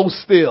flow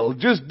still,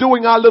 just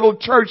doing our little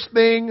church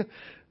thing,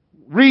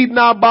 reading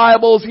our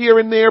Bibles here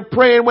and there,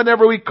 praying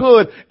whenever we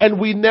could, and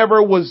we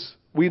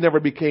never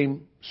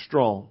became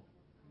strong.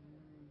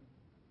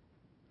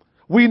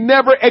 We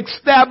never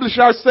established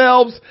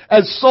ourselves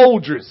as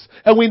soldiers,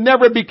 and we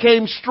never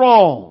became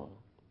strong.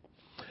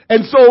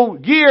 And so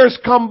years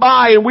come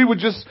by and we were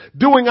just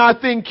doing our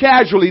thing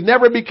casually,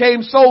 never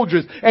became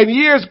soldiers. And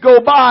years go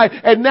by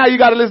and now you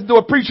got to listen to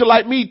a preacher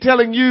like me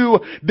telling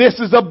you this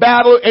is a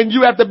battle and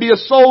you have to be a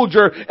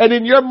soldier. And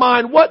in your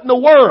mind, what in the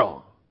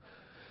world?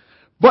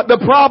 But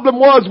the problem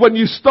was when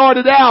you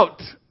started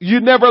out, you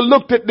never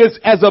looked at this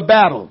as a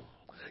battle.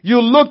 You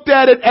looked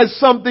at it as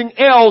something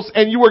else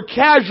and you were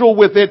casual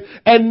with it.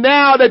 And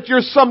now that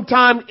you're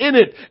sometime in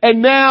it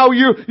and now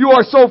you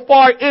are so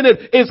far in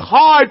it, it's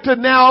hard to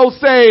now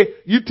say,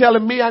 you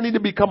telling me I need to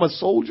become a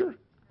soldier?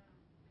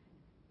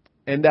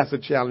 And that's a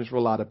challenge for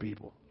a lot of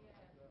people.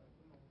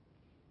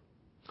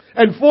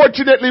 And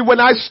fortunately,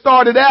 when I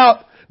started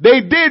out,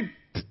 they did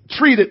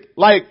treat it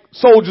like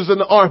soldiers in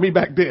the army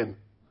back then.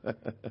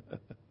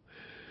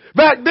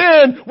 Back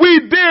then,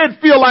 we did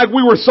feel like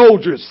we were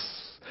soldiers.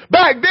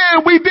 Back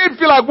then, we did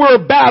feel like we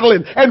were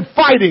battling and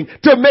fighting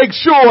to make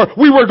sure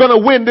we were going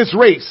to win this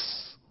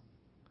race.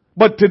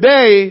 But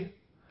today,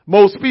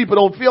 most people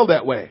don't feel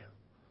that way.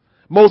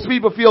 Most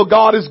people feel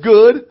God is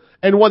good,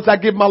 and once I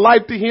give my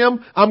life to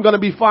Him, I'm going to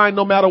be fine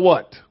no matter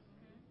what.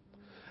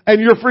 And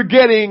you're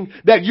forgetting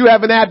that you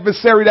have an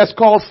adversary that's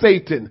called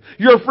Satan.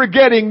 You're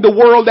forgetting the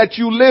world that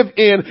you live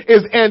in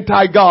is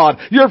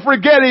anti-God. You're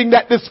forgetting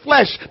that this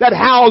flesh that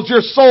houses your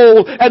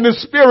soul and the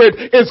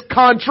spirit is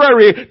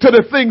contrary to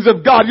the things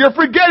of God. You're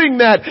forgetting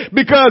that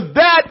because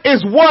that is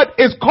what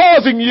is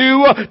causing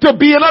you to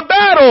be in a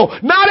battle.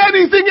 Not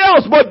anything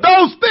else, but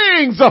those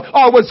things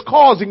are what's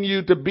causing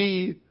you to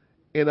be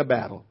in a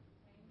battle.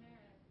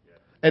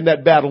 And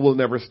that battle will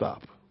never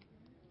stop.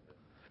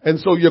 And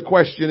so your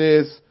question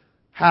is,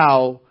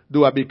 how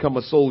do I become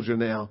a soldier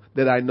now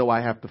that I know I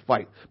have to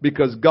fight?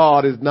 Because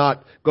God is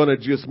not going to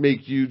just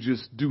make you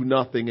just do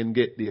nothing and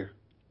get there.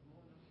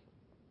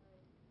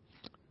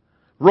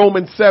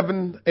 Romans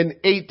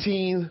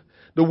 7:18,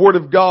 the Word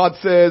of God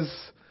says,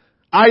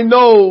 I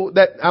know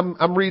that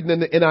I'm reading in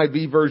the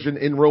NIV version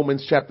in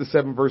Romans chapter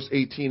 7 verse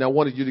 18. I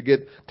wanted you to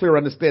get clear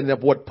understanding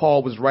of what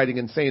Paul was writing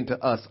and saying to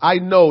us. I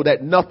know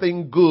that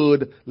nothing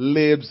good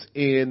lives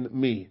in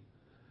me.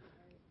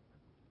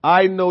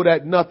 I know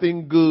that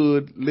nothing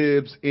good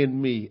lives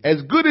in me.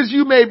 As good as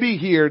you may be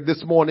here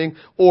this morning,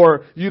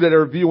 or you that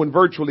are viewing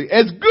virtually,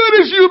 as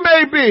good as you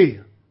may be,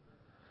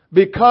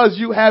 because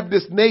you have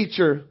this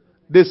nature,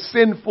 this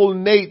sinful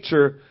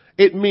nature,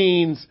 it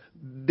means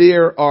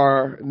there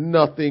are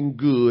nothing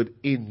good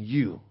in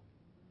you.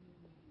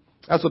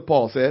 That's what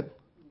Paul said.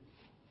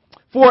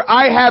 For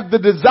I have the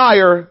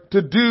desire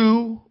to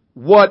do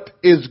what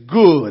is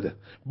good,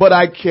 but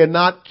I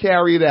cannot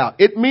carry it out.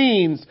 It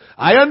means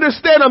I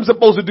understand I'm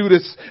supposed to do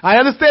this. I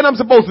understand I'm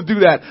supposed to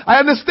do that. I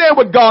understand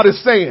what God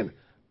is saying.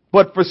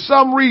 But for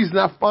some reason,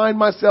 I find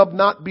myself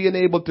not being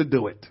able to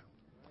do it.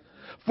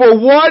 For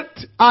what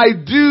I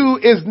do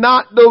is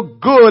not the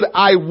good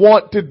I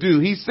want to do.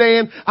 He's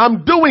saying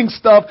I'm doing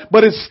stuff,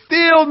 but it's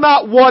still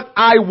not what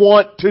I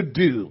want to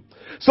do.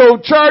 So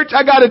church,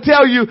 I got to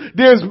tell you,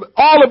 there's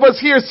all of us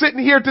here sitting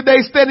here today,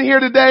 standing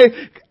here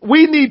today.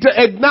 We need to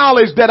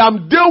acknowledge that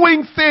I'm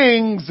doing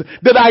things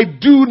that I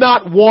do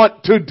not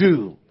want to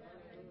do.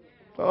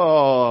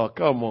 Oh,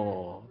 come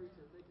on.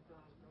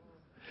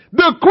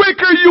 The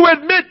quicker you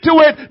admit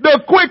to it, the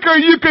quicker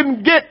you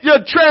can get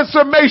your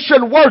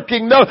transformation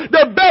working.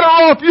 The better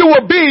off you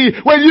will be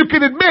when you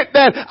can admit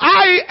that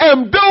I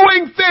am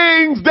doing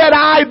things that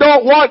I don't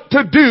don't want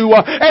to do.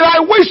 And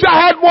I wish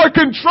I had more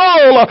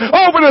control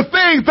over the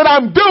things that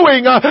I'm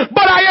doing,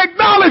 but I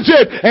acknowledge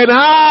it, and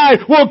I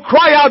will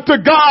cry out to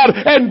God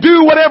and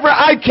do whatever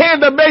I can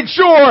to make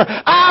sure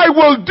I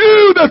will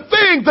do the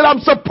things that I'm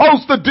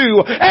supposed to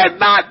do and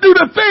not do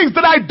the things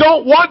that I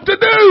don't want to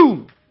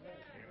do.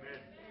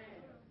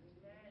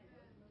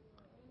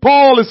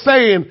 Paul is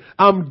saying,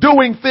 I'm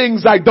doing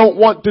things I don't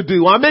want to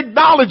do. I'm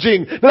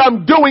acknowledging that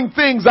I'm doing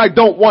things I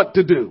don't want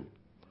to do.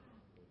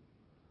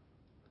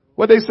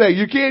 What they say,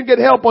 you can't get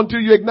help until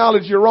you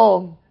acknowledge you're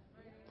wrong.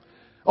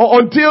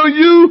 Or until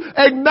you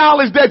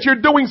acknowledge that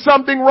you're doing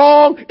something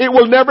wrong, it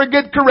will never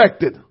get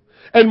corrected.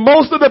 And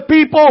most of the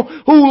people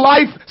who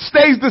life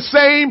stays the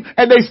same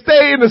and they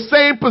stay in the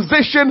same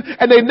position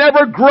and they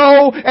never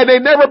grow and they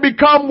never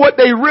become what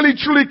they really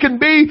truly can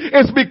be,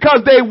 it's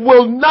because they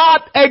will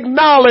not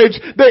acknowledge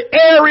the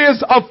areas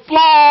of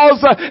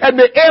flaws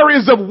and the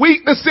areas of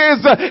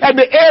weaknesses and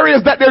the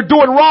areas that they're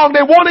doing wrong.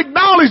 They won't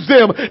acknowledge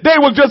them. They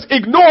will just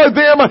ignore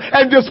them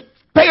and just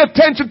pay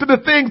attention to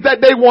the things that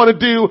they want to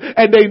do,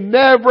 and they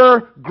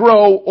never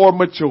grow or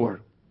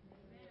mature.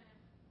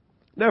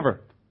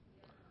 Never.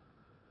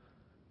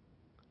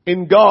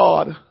 In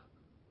God,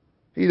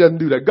 He doesn't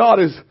do that.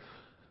 God is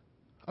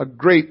a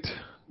great,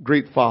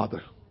 great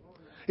Father.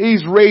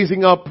 He's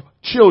raising up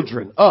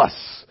children, us,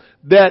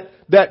 that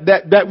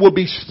will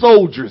be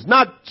soldiers,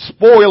 not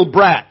spoiled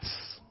brats.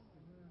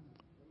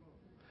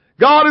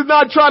 God is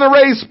not trying to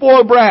raise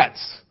spoiled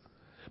brats,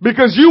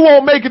 because you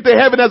won't make it to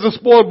heaven as a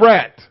spoiled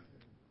brat.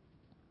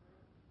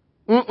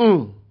 We're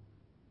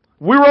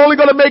only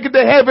going to make it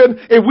to heaven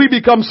if we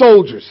become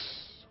soldiers.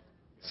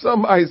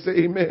 Somebody say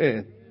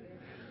amen.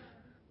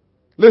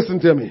 Listen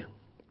to me.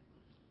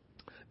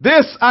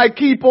 This I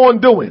keep on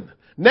doing.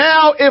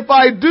 Now, if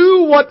I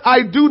do what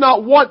I do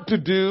not want to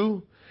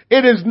do,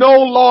 it is no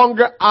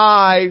longer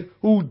I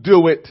who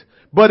do it,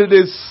 but it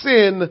is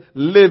sin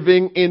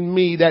living in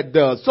me that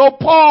does. So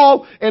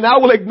Paul, and I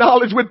will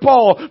acknowledge with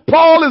Paul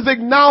is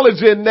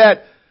acknowledging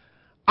that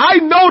I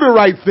know the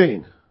right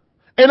thing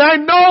and I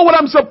know what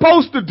I'm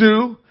supposed to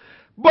do.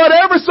 But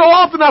ever so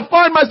often I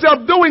find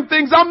myself doing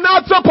things I'm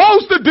not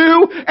supposed to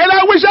do, and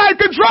I wish I had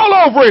control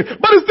over it.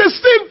 But it's this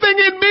sin thing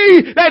in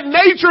me, that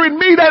nature in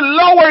me, that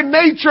lower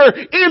nature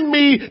in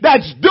me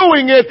that's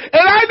doing it,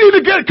 and I need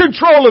to get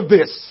control of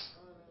this.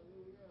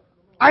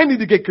 I need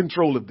to get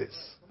control of this.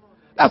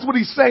 That's what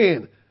he's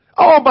saying.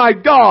 Oh my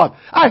God.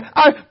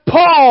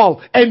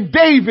 Paul and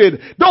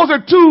David, those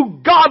are two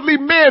godly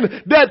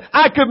men that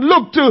I can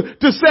look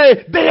to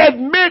say they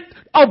admit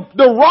of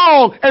the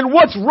wrong and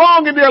what's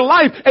wrong in their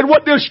life and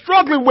what they're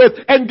struggling with.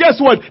 And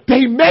guess what?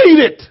 They made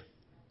it.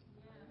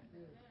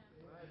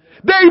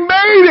 They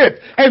made it.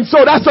 And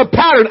so that's a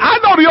pattern.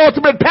 I know the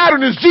ultimate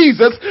pattern is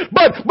Jesus,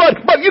 but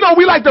you know,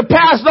 we like to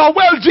pass it on.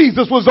 Well,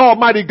 Jesus was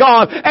Almighty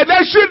God, and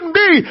that shouldn't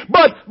be.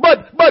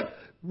 But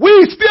we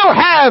still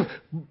have,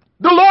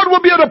 the Lord will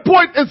be able to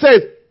point and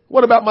say,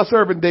 what about my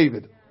servant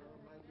David?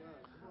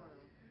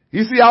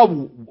 You see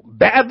how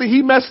badly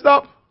he messed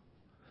up?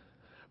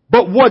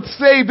 But what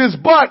saved his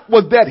butt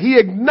was that he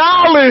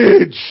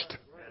acknowledged.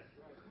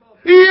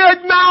 He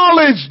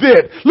acknowledged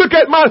it. Look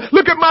at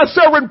my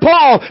servant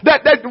Paul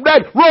that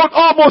wrote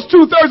almost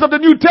 2/3 of the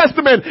New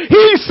Testament.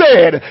 He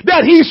said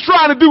that he's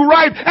trying to do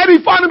right and he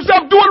found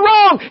himself doing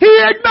wrong. He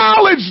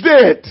acknowledged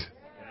it.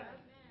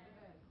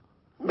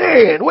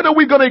 Man, when are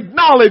we going to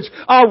acknowledge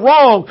our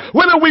wrong?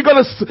 When are we going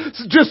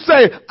to just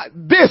say,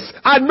 this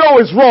I know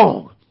is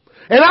wrong?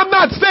 And I'm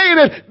not saying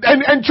it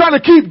and trying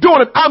to keep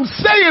doing it. I'm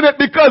saying it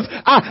because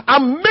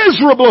I'm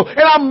miserable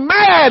and I'm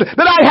mad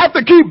that I have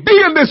to keep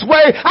being this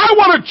way. I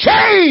want to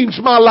change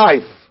my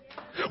life.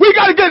 We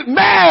got to get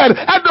mad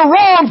at the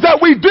wrongs that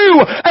we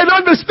do and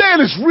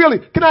understand it's really,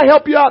 can I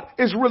help you out?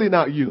 It's really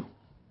not you.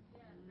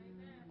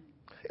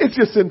 It's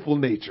your sinful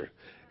nature.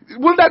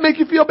 Wouldn't that make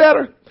you feel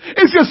better?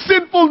 It's your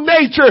sinful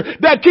nature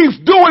that keeps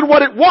doing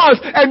what it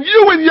wants, and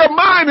you in your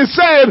mind is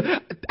saying,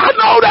 I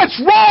know that's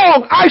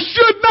wrong. I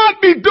should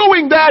not be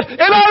doing that, and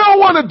I don't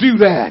want to do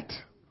that.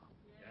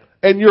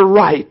 And you're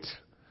right.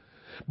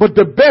 But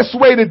the best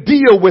way to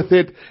deal with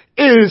it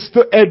is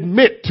to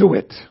admit to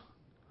it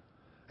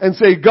and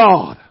say,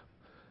 God,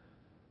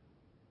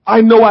 I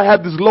know I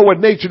have this lower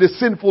nature, this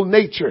sinful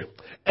nature,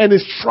 and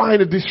it's trying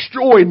to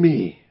destroy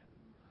me.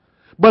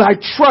 But I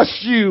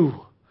trust you.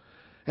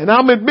 And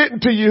I'm admitting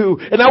to you,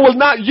 and I will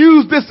not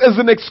use this as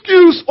an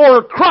excuse or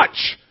a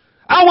crutch.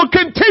 I will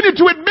continue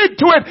to admit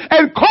to it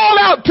and call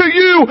out to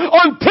you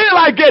until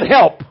I get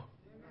help.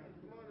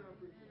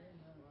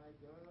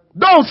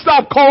 Don't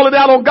stop calling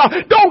out on God.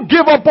 Don't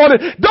give up on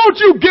it. Don't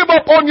you give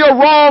up on your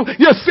wrong,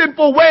 your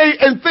sinful way,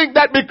 and think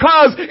that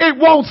because it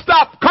won't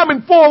stop coming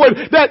forward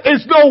that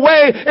it's no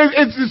way,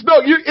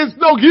 it's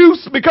no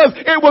use because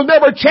it will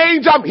never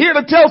change. I'm here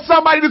to tell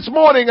somebody this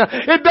morning,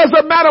 it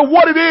doesn't matter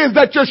what it is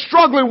that you're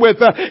struggling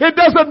with. It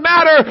doesn't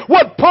matter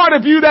what part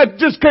of you that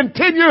just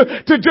continue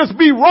to just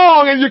be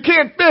wrong and you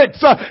can't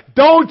fix.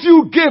 Don't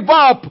you give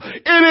up.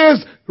 It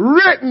is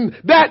written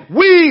that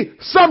we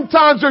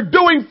sometimes are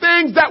doing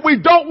things that we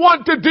don't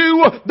want to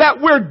do,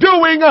 that we're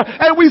doing,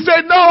 and we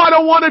say, no, I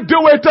don't want to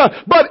do it.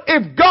 But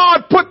if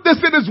God put this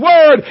in His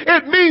Word,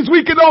 it means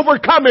we can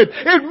overcome it.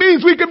 It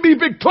means we can be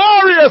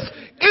victorious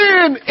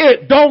in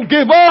it. Don't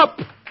give up.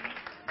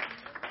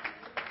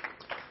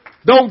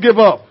 Don't give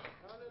up.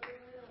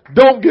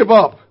 Don't give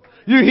up.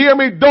 You hear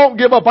me? Don't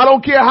give up. I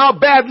don't care how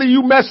badly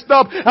you messed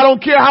up. I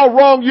don't care how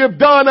wrong you've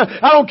done.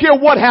 I don't care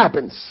what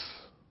happens.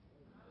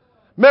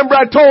 Remember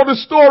I told the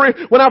story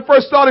when I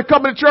first started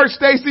coming to church,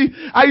 Stacy?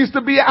 I used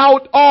to be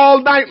out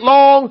all night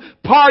long,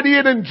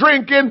 partying and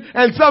drinking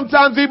and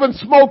sometimes even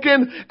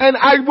smoking. And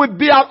I would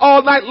be out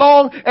all night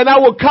long and I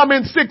would come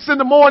in 6 in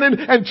the morning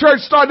and church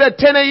started at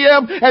 10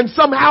 a.m. and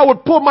somehow I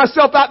would pull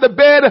myself out of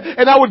bed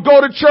and I would go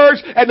to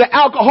church and the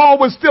alcohol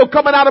was still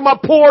coming out of my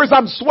pores.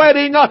 I'm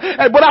sweating,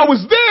 but I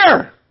was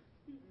there.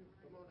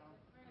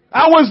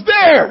 I was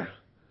there.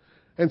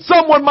 And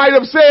someone might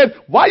have said,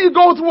 why are you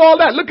going through all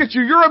that? Look at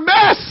you. You're a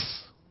mess.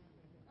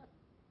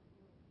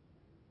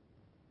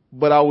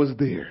 But I was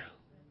there.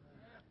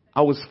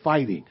 I was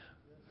fighting.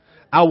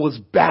 I was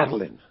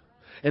battling.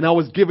 And I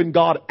was giving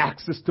God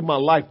access to my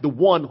life. The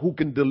one who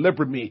can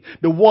deliver me.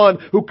 The one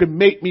who can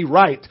make me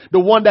right.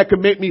 The one that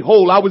can make me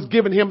whole. I was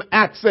giving Him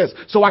access.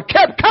 So I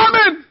kept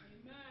coming.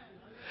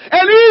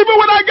 And even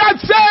when I got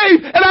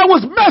saved and I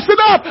was messing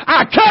up,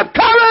 I kept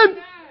coming.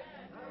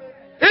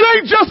 It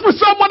ain't just for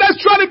someone that's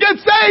trying to get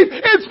saved.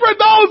 It's for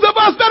those of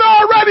us that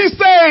are already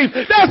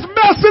saved. That's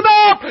messing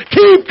up.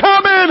 Keep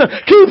coming.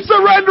 Keep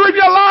surrendering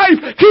your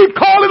life. Keep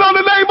calling on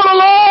the name of the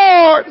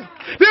Lord.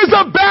 There's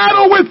a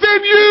battle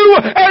within you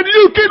and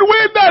you can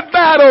win that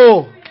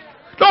battle.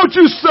 Don't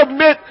you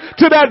submit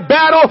to that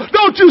battle.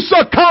 Don't you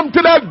succumb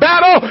to that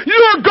battle.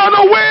 You're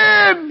gonna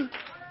win.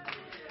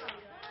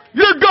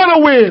 You're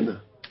gonna win.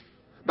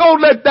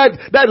 Don't let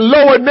that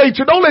lower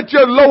nature, don't let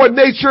your lower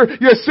nature,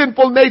 your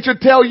sinful nature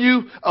tell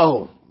you,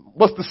 oh,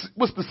 what's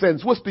the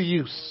sense? What's the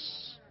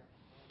use?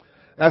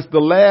 That's the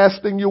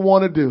last thing you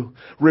want to do.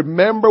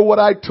 Remember what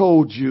I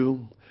told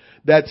you,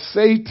 that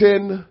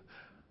Satan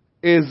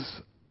is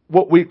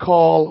what we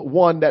call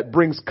one that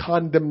brings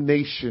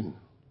condemnation.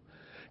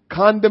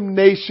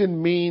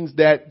 Condemnation means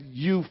that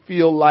you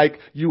feel like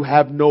you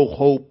have no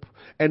hope.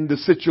 And the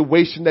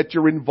situation that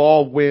you're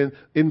involved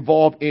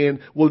in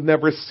will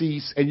never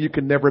cease and you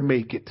can never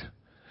make it.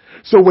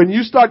 So when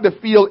you start to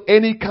feel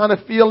any kind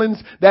of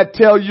feelings that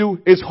tell you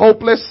it's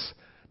hopeless,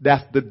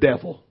 that's the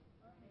devil.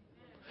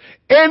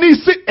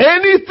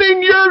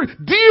 Anything you're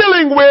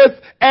dealing with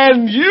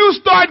and you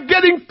start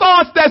getting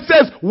thoughts that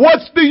says,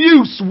 what's the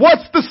use?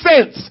 What's the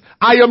sense?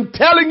 I am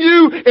telling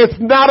you, it's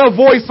not a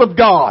voice of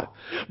God.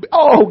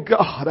 Oh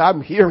God,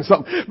 I'm hearing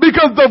something.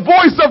 Because the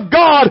voice of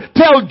God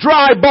tells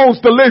dry bones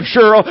to live,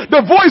 Cheryl.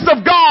 The voice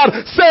of God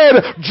said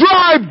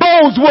dry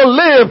bones will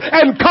live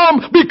and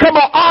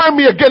become an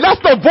army again.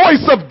 That's the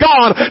voice of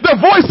God. The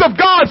voice of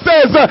God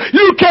says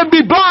you can be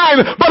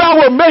blind, but I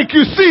will make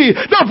you see.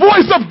 The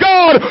voice of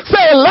God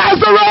says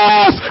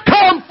Lazarus,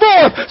 come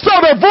forth. So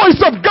the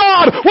voice of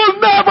God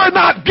will never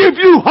not give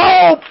you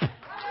hope.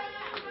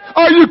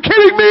 Are you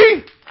kidding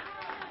me?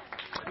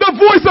 The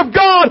voice of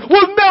God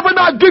will never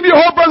not give you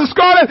hope, Brother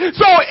Scarlett.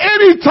 So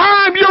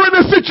anytime you're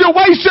in a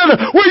situation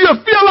where you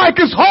feel like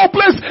it's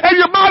hopeless and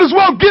you might as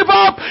well give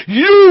up,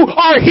 you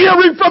are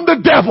hearing from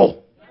the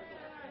devil.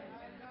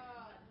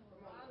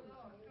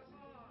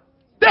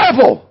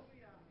 Devil.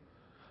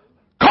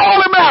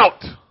 Call him out.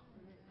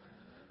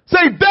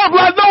 Say, devil,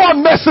 I know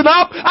I'm messing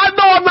up. I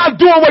know I'm not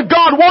doing what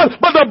God wants,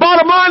 but the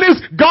bottom line is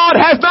God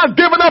has not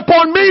given up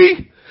on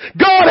me.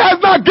 God has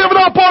not given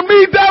up on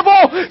me,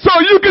 devil.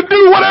 So you can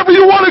do whatever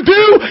you want to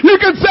do. You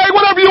can say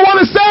whatever you want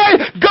to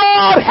say.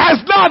 God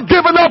has not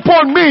given up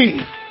on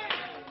me.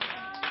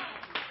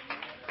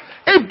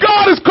 If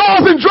God is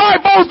causing dry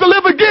bones to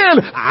live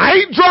again,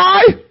 I ain't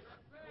dry.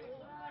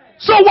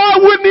 So why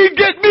wouldn't He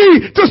get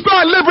me to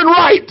start living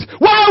right?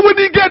 Why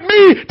wouldn't He get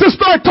me to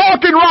start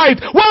talking right?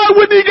 Why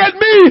wouldn't He get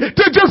me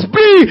to just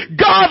be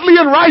godly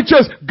and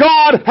righteous?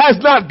 God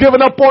has not given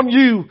up on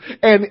you.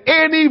 And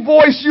any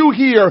voice you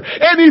hear,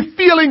 any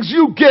feelings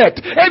you get,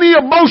 any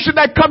emotion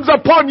that comes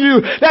upon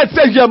you that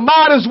says you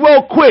might as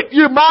well quit,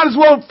 you might as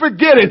well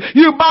forget it,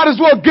 you might as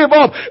well give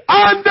up,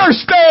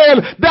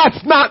 understand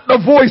that's not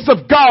the voice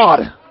of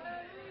God.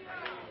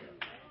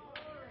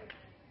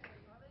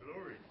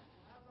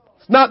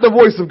 Not the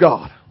voice of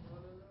God.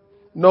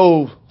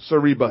 No,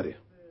 sirree buddy.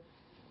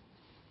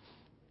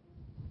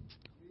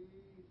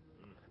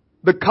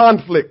 The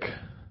conflict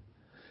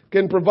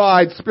can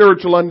provide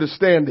spiritual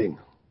understanding.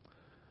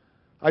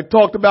 I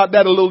talked about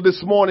that a little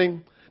this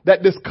morning,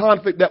 that this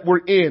conflict that we're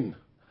in.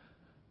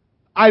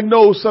 I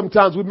know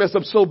sometimes we mess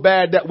up so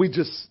bad that we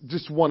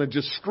just want to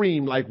just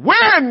scream like,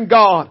 when,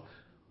 God?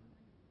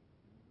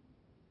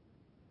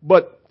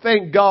 But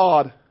thank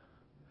God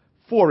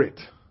for it.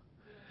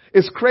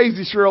 It's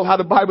crazy, Cheryl, how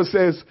the Bible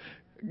says,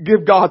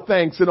 give God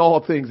thanks in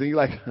all things. And you're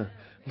like,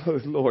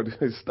 Lord,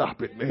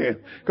 stop it, man.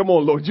 Come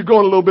on, Lord. You're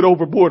going a little bit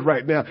overboard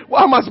right now.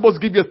 Why am I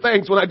supposed to give you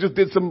thanks when I just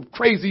did some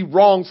crazy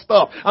wrong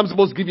stuff? I'm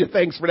supposed to give you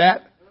thanks for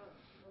that.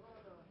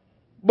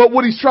 But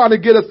what he's trying to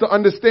get us to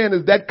understand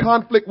is that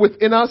conflict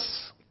within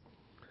us,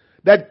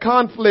 that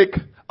conflict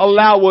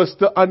allow us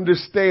to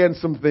understand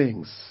some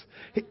things.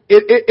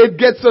 It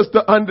gets us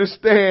to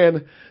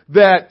understand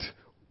that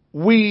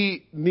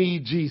we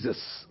need Jesus.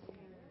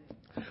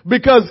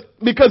 Because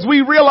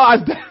we realize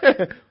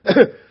that,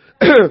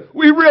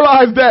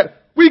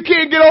 we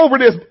can't get over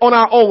this on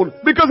our own.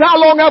 Because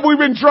how long have we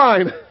been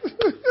trying?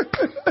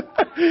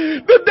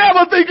 The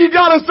devil think he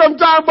got us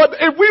sometime, but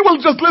if we will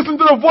just listen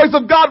to the voice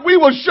of God, we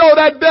will show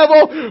that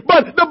devil.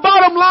 But the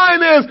bottom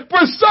line is,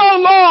 for so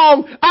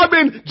long, I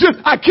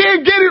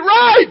can't get it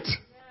right.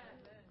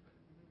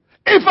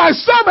 If I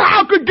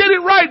somehow could get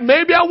it right,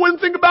 maybe I wouldn't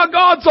think about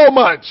God so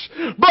much.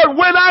 But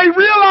when I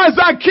realized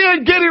I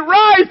can't get it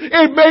right,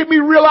 it made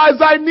me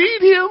realize I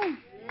need Him.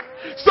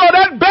 So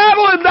that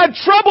battle and that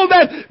trouble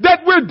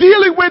that we're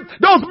dealing with,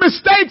 those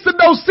mistakes and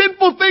those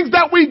sinful things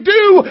that we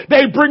do,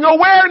 they bring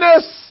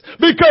awareness.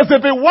 Because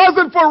if it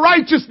wasn't for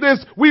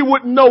righteousness, we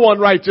wouldn't know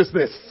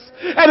unrighteousness.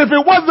 And if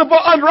it wasn't for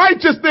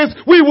unrighteousness,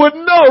 we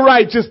wouldn't know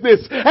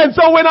righteousness. And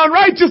so when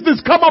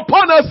unrighteousness come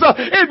upon us,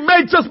 it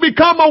makes us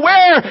become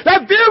aware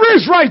that there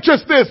is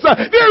righteousness.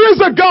 There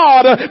is a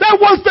God that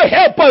wants to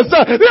help us.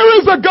 There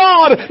is a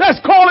God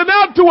that's calling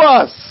out to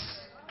us.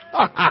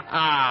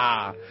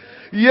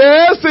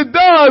 Yes, it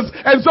does.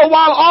 And so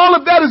while all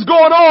of that is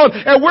going on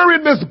and we're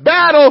in this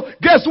battle,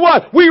 guess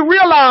what? We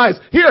realize,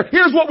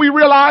 here's what we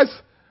realize.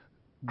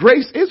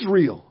 Grace is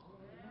real.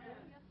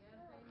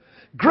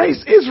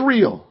 Grace is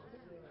real.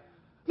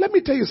 Let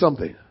me tell you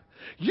something.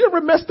 You ever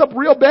messed up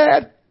real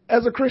bad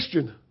as a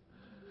Christian?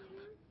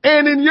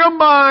 And in your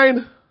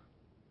mind,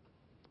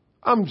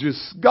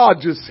 God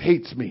just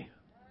hates me.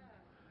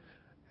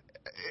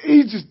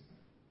 He just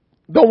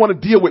don't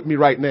want to deal with me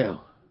right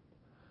now.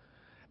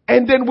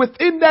 And then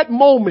within that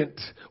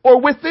moment, or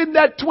within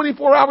that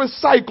 24-hour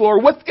cycle,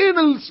 or within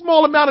a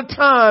small amount of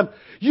time,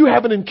 you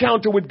have an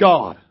encounter with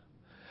God.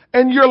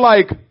 And you're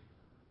like,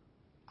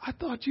 I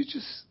thought you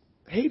just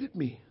hated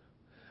me.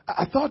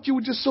 I thought you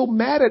were just so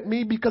mad at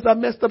me because I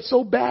messed up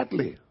so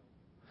badly.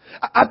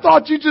 I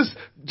thought you just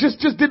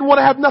didn't want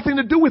to have nothing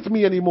to do with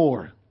me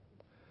anymore.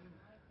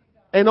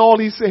 And all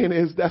he's saying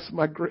is, that's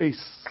my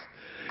grace.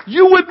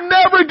 You would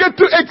never get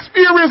to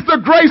experience the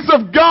grace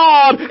of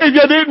God if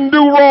you didn't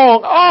do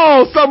wrong.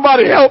 Oh,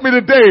 somebody help me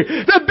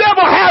today. The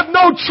devil has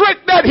no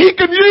trick that he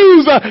can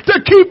use to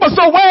keep us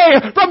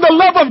away from the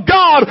love of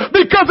God.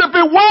 Because if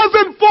it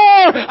wasn't for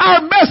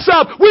our mess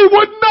up, we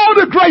wouldn't know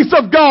the grace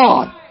of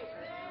God.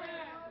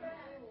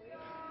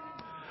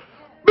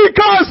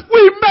 Because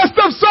we messed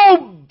up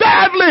so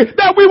badly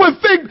that we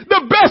would think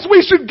the best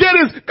we should get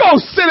is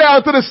go sit down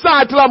to the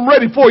side till I'm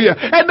ready for you.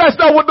 And that's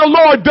not what the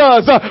Lord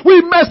does.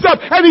 We mess up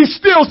and He's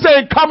still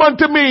saying, come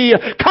unto me,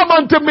 come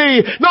unto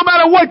me. No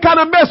matter what kind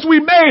of mess we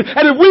made.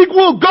 And if we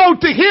will go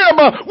to Him,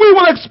 we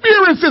will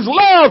experience His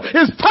love,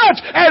 His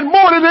touch, and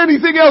more than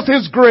anything else,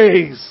 His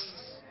grace.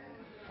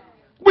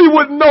 We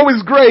wouldn't know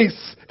His grace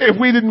if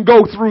we didn't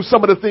go through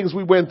some of the things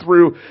we went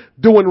through,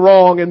 doing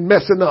wrong and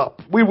messing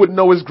up. We wouldn't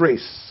know His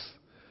grace.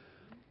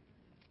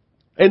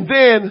 And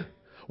then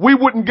we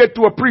wouldn't get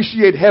to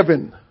appreciate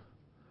heaven.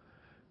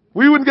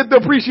 We wouldn't get to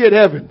appreciate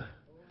heaven.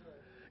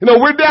 You know,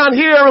 we're down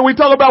here and we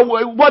talk about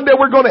one day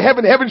we're going to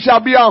heaven. Heaven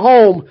shall be our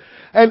home.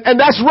 And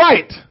that's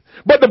right.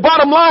 But the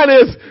bottom line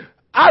is,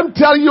 I'm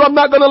telling you, I'm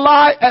not going to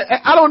lie.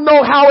 I don't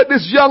know how at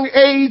this young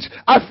age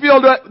I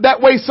feel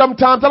that way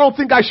sometimes. I don't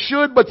think I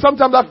should, but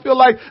sometimes I feel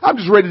like I'm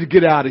just ready to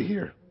get out of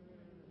here.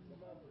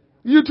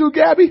 You too,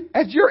 Gabby?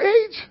 At your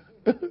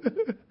age?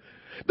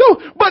 No,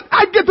 but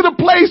I get to the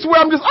place where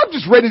I'm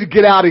just ready to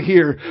get out of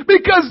here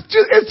because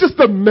it's just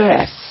a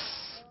mess.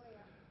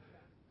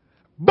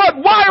 But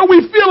why are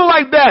we feeling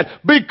like that?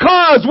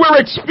 Because we're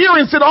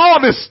experiencing all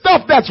this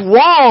stuff that's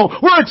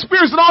wrong. We're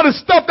experiencing all this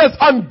stuff that's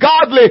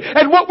ungodly.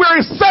 And what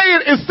we're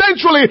saying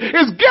essentially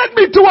is get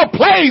me to a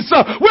place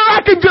where I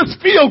can just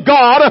feel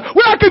God,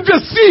 where I can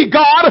just see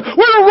God,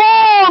 where the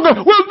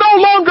wrong will no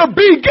longer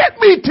be.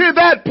 Get me to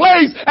that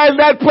place, and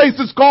that place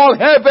is called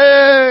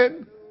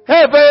heaven.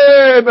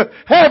 Heaven!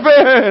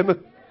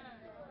 Heaven!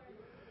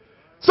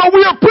 So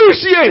we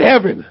appreciate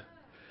heaven.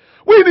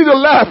 We need to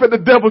laugh at the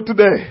devil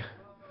today.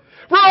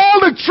 For all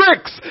the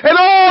tricks and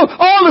all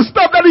the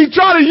stuff that he's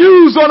trying to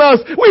use on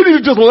us, we need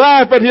to just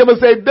laugh at him and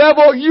say,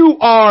 devil, you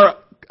are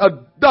a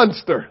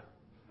dunster.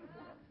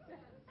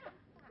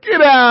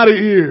 Get out of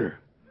here.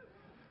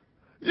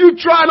 You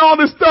trying all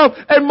this stuff,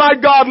 and my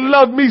God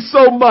loved me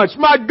so much.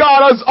 My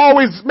God is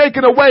always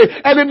making a way.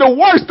 And in the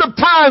worst of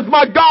times,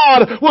 my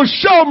God will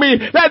show me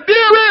that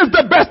there is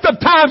the best of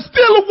times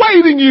still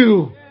awaiting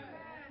you.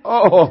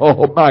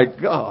 Oh, my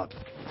God.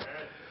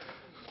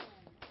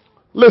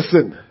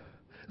 Listen,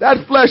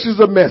 that flesh is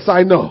a mess,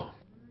 I know.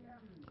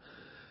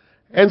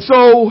 And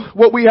so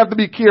what we have to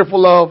be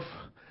careful of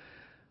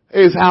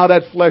is how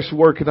that flesh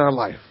works in our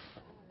life.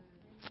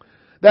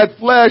 That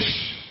flesh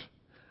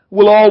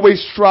will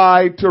always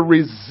try to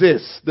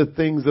resist the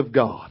things of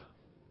God.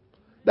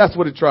 That's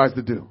what it tries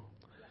to do.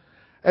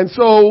 And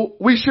so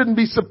we shouldn't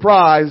be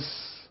surprised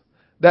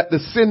that the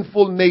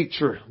sinful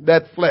nature,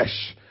 that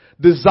flesh,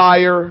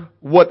 desire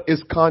what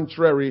is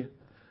contrary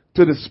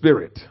to the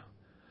Spirit.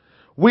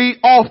 We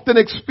often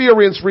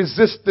experience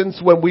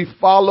resistance when we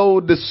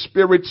follow the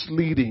Spirit's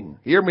leading.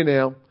 Hear me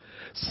now.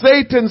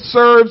 Satan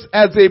serves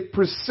as a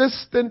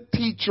persistent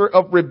teacher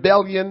of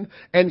rebellion,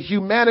 and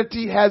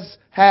humanity has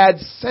had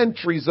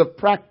centuries of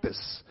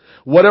practice.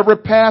 Whatever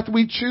path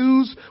we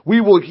choose,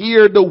 we will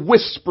hear the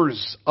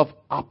whispers of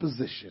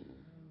opposition.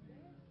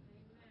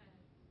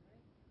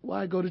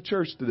 Why go to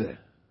church today?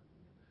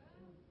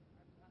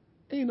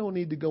 Ain't no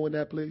need to go in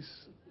that place.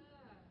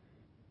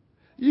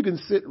 You can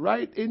sit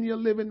right in your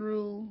living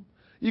room.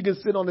 You can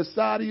sit on the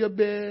side of your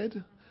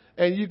bed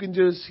and you can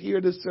just hear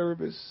the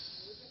service.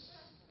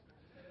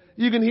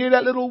 You can hear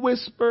that little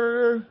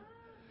whisper.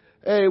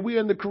 Hey, we're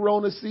in the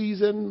Corona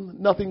season.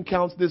 Nothing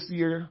counts this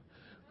year.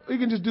 We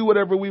can just do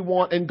whatever we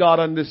want and God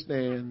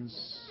understands.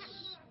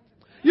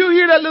 You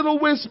hear that little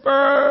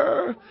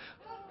whisper.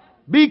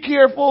 Be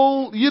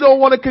careful. You don't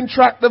want to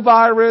contract the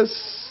virus.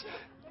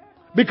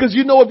 Because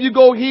you know if you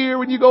go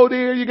here and you go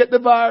there, you get the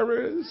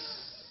virus.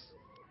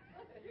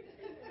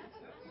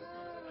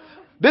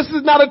 This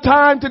is not a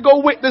time to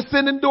go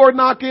witnessing and door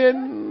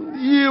knocking.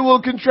 You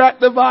will contract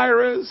the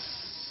virus.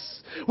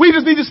 We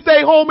just need to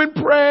stay home and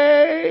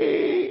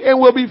pray and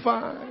we'll be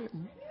fine.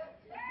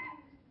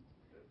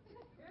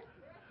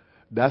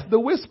 That's the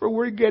whisper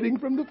we're getting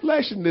from the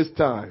flesh in this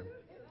time.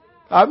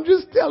 I'm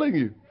just telling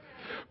you.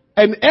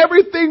 And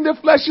everything the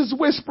flesh is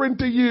whispering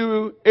to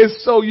you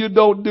is so you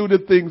don't do the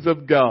things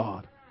of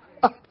God.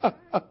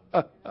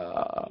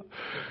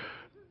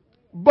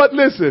 But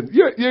listen,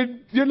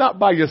 you're not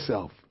by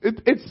yourself.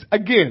 It's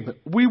again,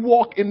 we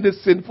walk in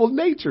this sinful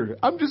nature.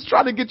 I'm just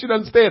trying to get you to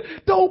understand.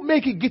 Don't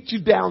make it get you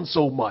down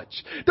so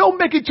much. Don't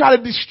make it try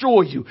to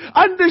destroy you.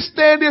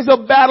 Understand there's a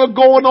battle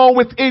going on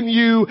within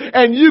you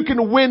and you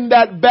can win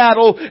that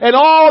battle. And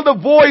all the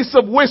voice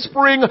of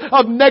whispering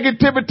of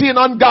negativity and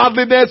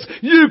ungodliness,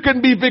 you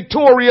can be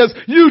victorious.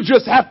 You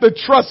just have to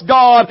trust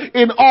God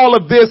in all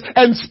of this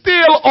and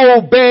still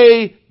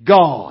obey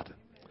God.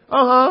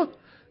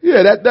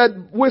 Yeah,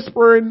 that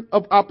whispering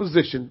of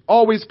opposition,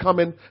 always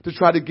coming to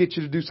try to get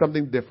you to do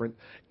something different.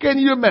 Can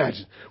you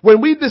imagine?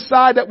 When we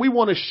decide that we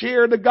want to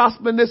share the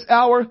gospel in this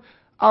hour,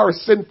 our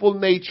sinful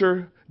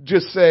nature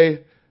just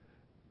say,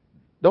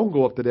 don't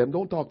go up to them,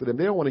 don't talk to them.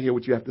 They don't want to hear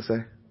what you have to say.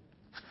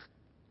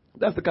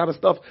 That's the kind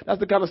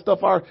of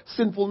stuff our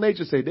sinful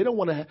nature say. They don't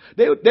want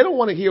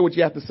to hear what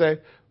you have to say.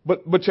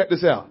 But check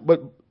this out. But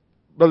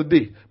Brother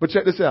D, but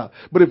check this out.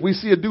 But if we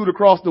see a dude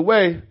across the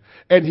way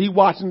and he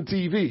watching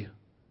TV,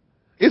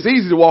 it's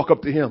easy to walk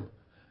up to him.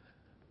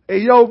 Hey,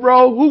 yo,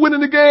 bro, who winning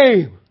the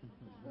game?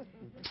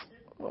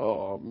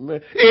 Oh,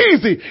 man.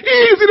 Easy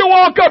to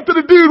walk up to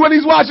the dude when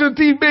he's watching the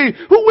TV.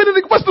 Who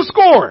winning what's the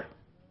score?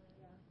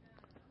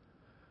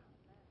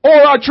 Or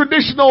our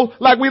traditional,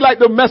 like we like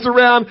to mess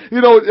around,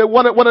 you know,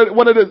 one of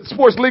the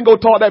sports lingo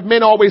talk that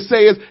men always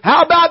say is,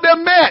 how about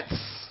them Mets?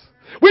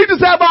 We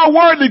just have our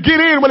word to get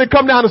in when it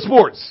comes down to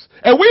sports.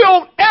 And we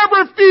don't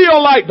ever feel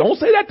like, don't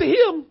say that to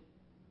him.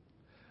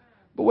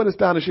 But when it's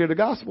time to share the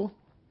gospel,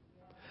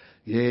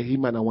 yeah, he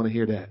might not want to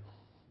hear that.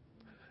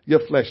 Your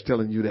flesh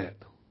telling you that.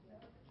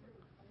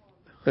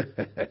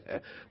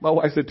 My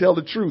wife said, tell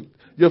the truth.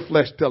 Your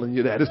flesh telling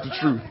you that. It's the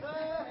truth.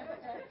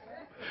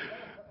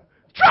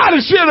 Try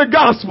to share the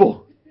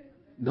gospel.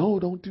 No,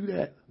 don't do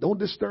that. Don't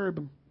disturb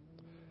him.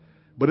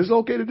 But it's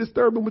okay to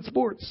disturb him with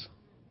sports.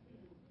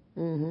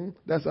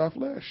 That's our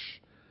flesh.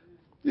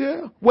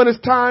 Yeah. When it's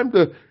time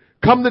to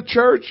come to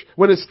church,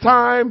 when it's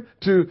time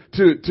to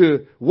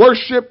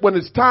worship, when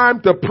it's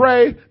time to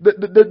pray,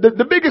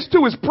 the biggest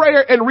two is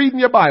prayer and reading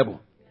your Bible.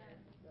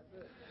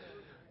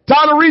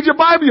 Time to read your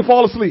Bible, you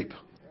fall asleep.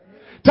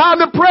 Time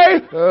to pray,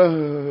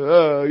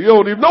 you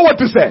don't even know what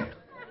to say.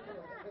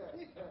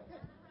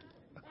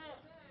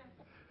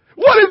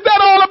 What is that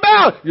all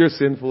about? Your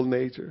sinful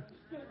nature.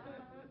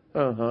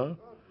 That's how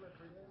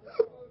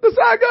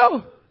I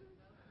go.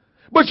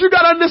 But you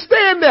got to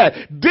understand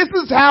that this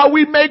is how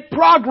we make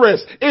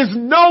progress, is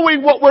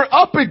knowing what we're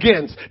up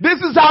against.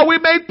 This is how we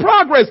make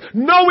progress,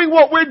 knowing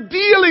what we're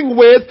dealing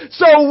with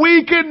so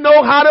we can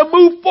know how to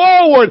move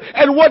forward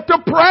and what to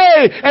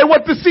pray and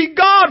what to seek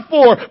God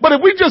for. But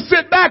if we just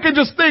sit back and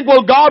just think,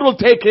 well, God will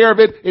take care of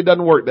it, it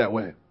doesn't work that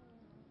way.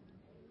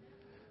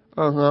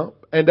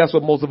 And that's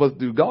what most of us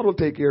do. God will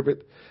take care of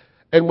it.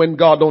 And when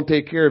God don't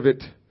take care of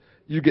it,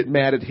 you get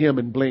mad at him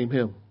and blame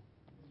him.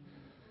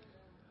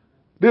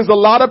 There's a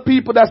lot of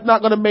people that's not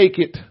going to make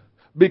it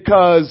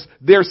because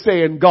they're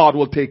saying God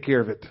will take care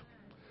of it.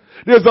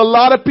 There's a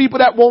lot of people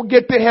that won't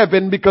get to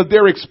heaven because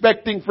they're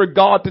expecting for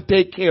God to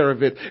take care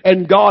of it.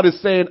 And God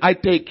is saying, I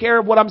take care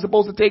of what I'm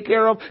supposed to take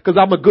care of because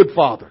I'm a good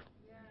father.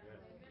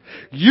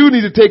 You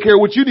need to take care of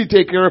what you need to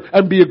take care of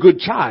and be a good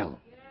child.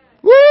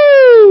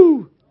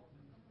 Woo!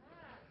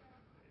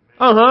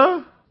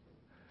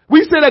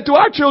 We say that to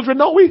our children,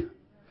 don't we?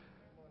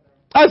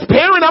 As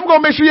parent, I'm going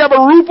to make sure you have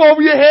a roof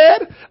over your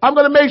head. I'm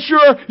going to make sure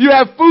you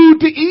have food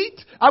to eat.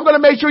 I'm going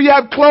to make sure you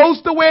have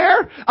clothes to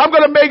wear. I'm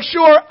going to make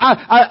sure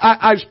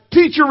I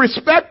teach you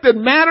respect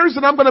and manners,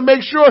 and I'm going to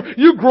make sure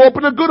you grow up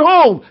in a good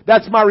home.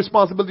 That's my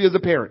responsibility as a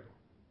parent.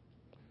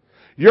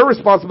 Your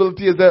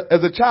responsibility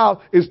as a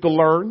child is to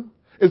learn,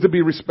 is to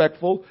be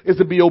respectful, is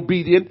to be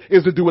obedient,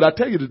 is to do what I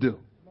tell you to do.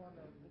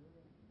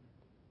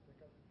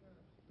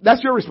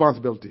 That's your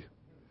responsibility.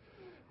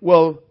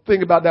 Well,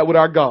 think about that with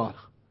our God.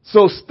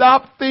 So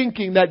stop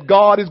thinking that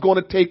God is going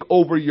to take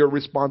over your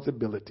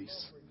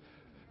responsibilities.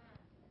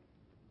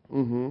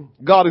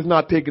 God is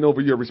not taking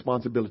over your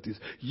responsibilities.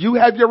 You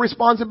have your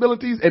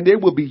responsibilities and they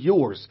will be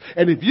yours.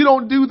 And if you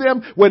don't do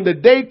them, when the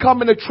day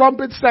comes and the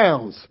trumpet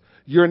sounds,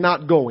 you're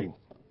not going.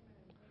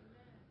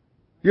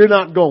 You're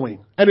not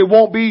going. And it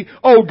won't be,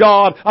 oh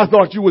God, I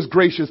thought you was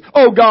gracious.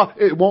 Oh God,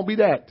 it won't be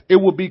that. It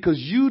will be because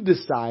you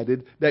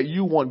decided that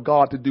you want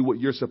God to do what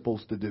you're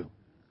supposed to do.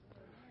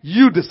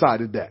 You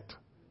decided that.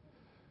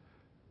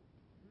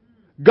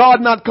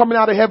 God not coming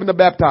out of heaven to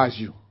baptize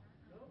you.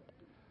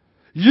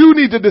 You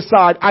need to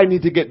decide, I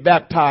need to get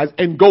baptized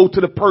and go to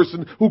the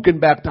person who can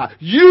baptize.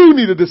 You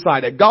need to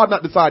decide that. God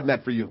not deciding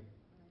that for you.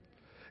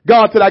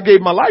 God said, I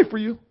gave my life for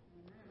you.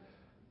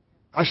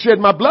 I shed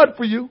my blood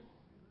for you.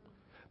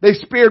 They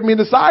spared me in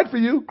the side for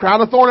you.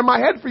 Crown of thorn in my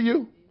head for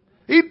you.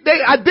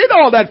 I did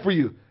all that for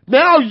you.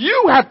 Now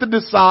you have to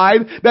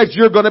decide that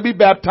you're going to be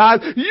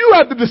baptized. You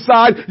have to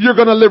decide you're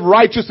going to live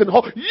righteous and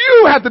holy.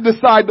 You have to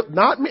decide,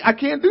 not me. I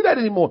can't do that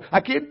anymore.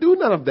 I can't do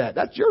none of that.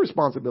 That's your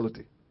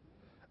responsibility.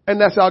 And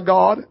that's how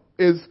God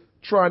is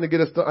trying to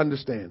get us to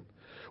understand.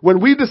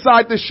 When we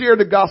decide to share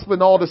the gospel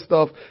and all this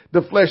stuff,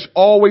 the flesh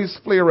always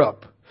flare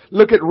up.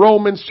 Look at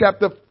Romans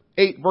chapter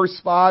 8 verse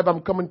 5.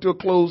 I'm coming to a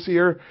close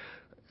here.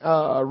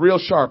 Real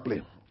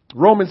sharply.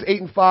 Romans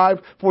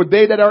 8:5, for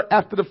they that are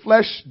after the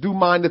flesh do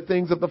mind the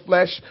things of the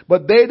flesh,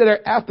 but they that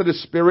are after the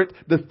Spirit,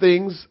 the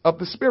things of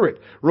the Spirit.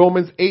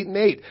 Romans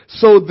 8:8.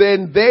 So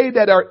then they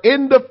that are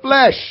in the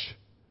flesh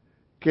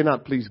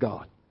cannot please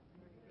God.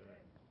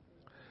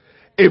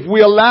 If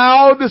we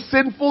allow the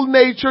sinful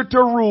nature to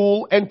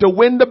rule and to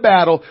win the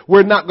battle,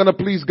 we're not going to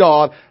please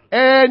God.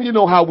 And you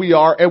know how we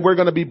are, and we're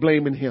going to be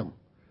blaming Him.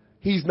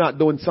 He's not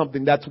doing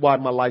something. That's why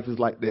my life is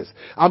like this.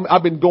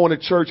 I've been going to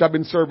church. I've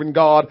been serving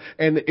God,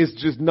 and it's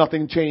just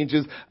nothing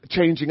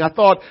changing. I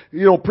thought,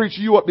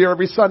 preacher, you up there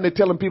every Sunday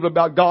telling people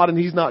about God, and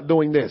He's not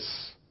doing this.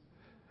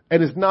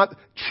 And it's not,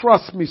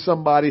 trust me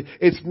somebody,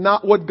 it's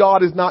not what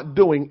God is not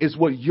doing, it's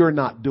what you're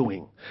not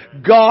doing.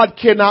 God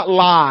cannot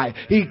lie.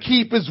 He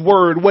keep His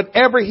word.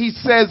 Whatever He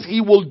says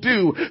He will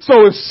do.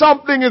 So if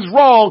something is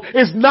wrong,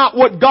 it's not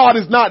what God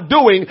is not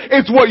doing,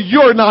 it's what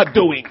you're not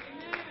doing.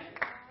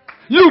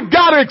 You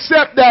gotta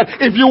accept that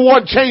if you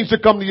want change to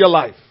come to your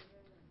life.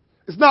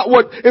 It's not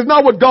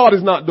what God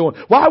is not doing.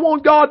 Why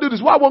won't God do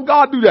this? Why won't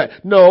God do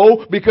that?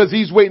 No, because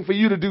He's waiting for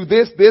you to do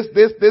this,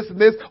 and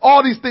this.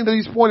 All these things that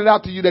He's pointed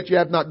out to you that you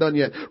have not done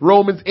yet.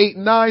 Romans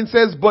 8:9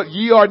 says, but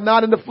ye are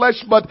not in the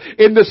flesh, but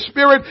in the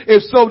Spirit,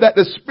 if so that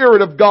the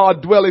Spirit of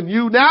God dwell in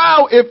you.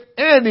 Now, if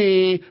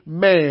any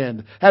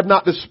man have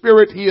not the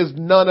Spirit, he is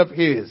none of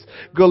His.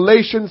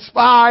 Galatians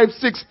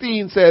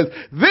 5:16 says,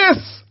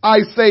 this I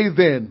say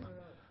then,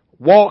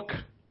 walk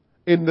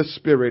in the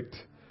Spirit,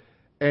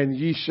 and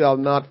ye shall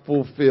not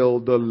fulfill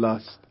the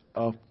lust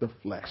of the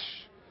flesh.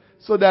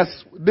 So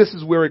this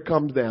is where it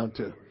comes down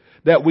to.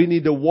 That we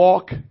need to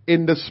walk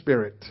in the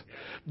Spirit.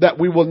 That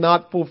we will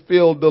not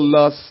fulfill the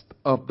lust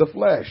of the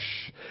flesh.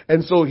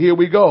 And so here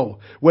we go.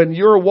 When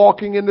you're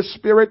walking in the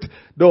Spirit,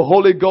 the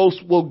Holy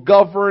Ghost will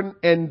govern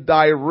and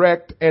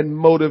direct and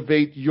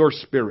motivate your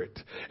spirit.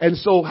 And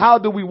so how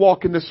do we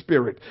walk in the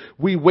Spirit?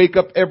 We wake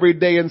up every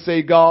day and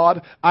say,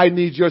 God, I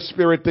need your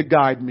Spirit to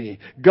guide me.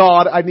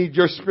 God, I need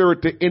your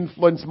Spirit to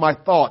influence my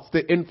thoughts,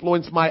 to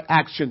influence my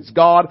actions.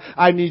 God,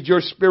 I need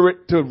your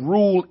Spirit to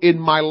rule in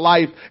my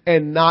life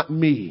and not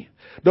me.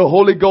 The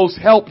Holy Ghost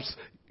helps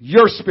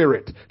your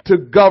spirit to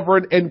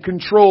govern and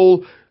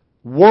control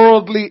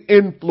worldly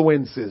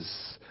influences.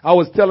 I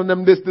was telling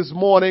them this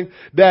morning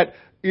that,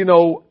 we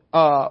know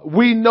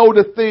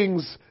the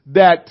things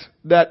that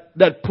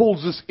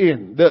pulls us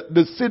in,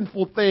 the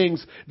sinful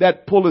things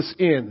that pull us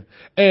in,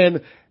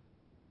 and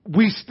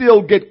we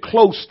still get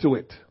close to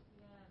it.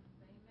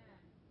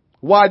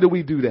 Why do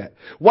we do that?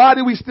 Why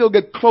do we still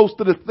get close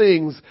to the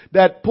things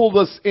that pull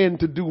us in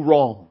to do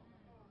wrong?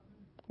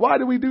 Why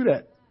do we do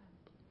that?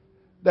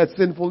 That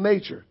sinful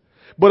nature.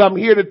 But I'm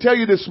here to tell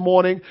you this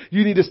morning,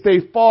 you need to stay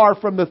far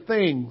from the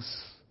things.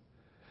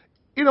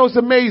 It's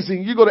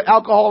amazing. You go to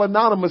Alcohol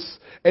Anonymous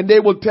and they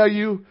will tell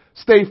you,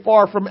 stay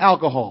far from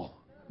alcohol.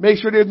 Make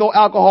sure there's no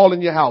alcohol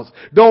in your house.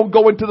 Don't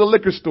go into the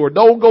liquor store.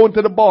 Don't go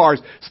into the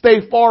bars.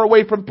 Stay far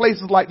away from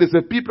places like this.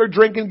 If people are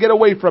drinking, get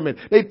away from it.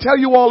 They tell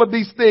you all of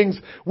these things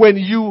when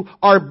you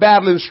are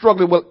battling,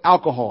 struggling with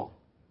alcohol.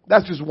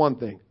 That's just one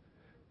thing.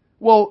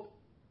 Well,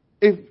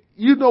 if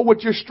you know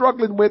what you're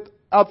struggling with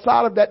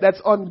outside of that,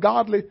 that's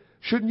ungodly.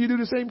 Shouldn't you do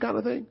the same kind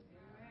of thing?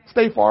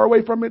 Stay far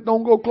away from it.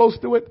 Don't go close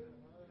to it.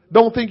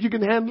 Don't think you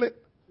can handle it.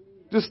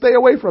 Just stay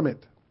away from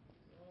it.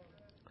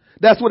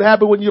 That's what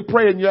happened when you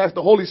pray and you ask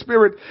the Holy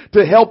Spirit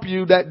to help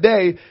you that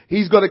day.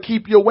 He's going to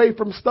keep you away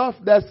from stuff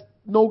that's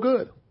no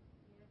good.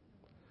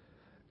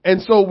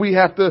 And so we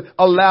have to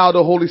allow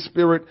the Holy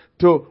Spirit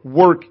to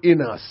work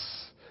in us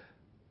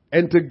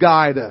and to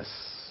guide us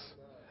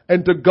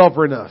and to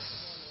govern us.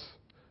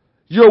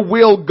 Your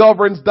will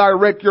governs,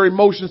 direct your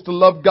emotions to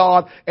love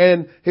God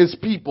and His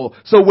people.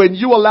 So when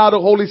you allow the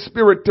Holy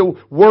Spirit to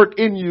work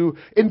in you,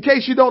 in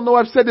case you don't know,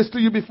 I've said this to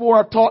you before,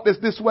 I've taught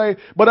this way,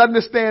 but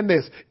understand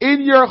this.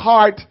 In your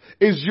heart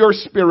is your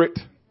spirit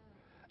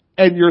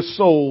and your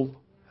soul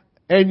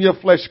and your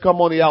flesh come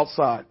on the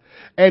outside.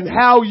 And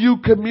how you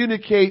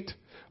communicate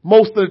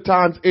most of the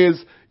times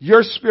is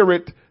your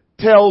spirit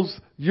tells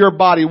your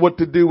body what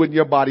to do and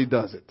your body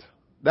does it.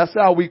 That's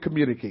how we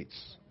communicate.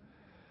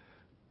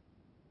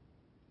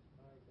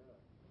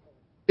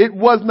 It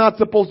was not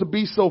supposed to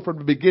be so from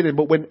the beginning,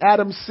 but when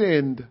Adam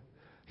sinned,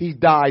 he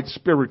died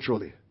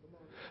spiritually.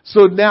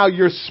 So now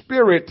your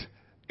spirit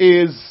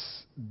is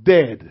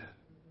dead.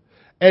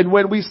 And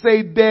when we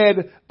say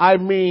dead, I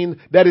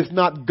mean that it's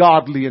not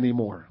godly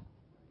anymore.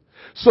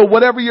 So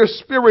whatever your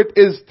spirit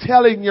is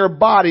telling your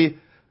body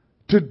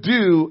to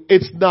do,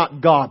 it's not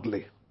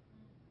godly.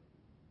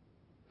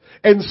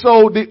 And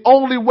so the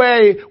only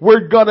way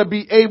we're going to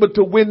be able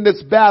to win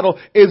this battle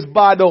is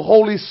by the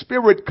Holy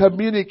Spirit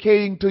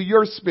communicating to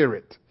your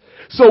spirit.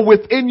 So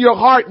within your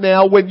heart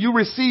now, when you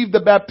receive the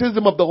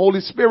baptism of the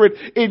Holy Spirit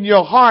in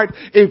your heart,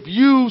 if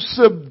you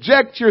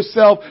subject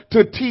yourself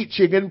to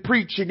teaching and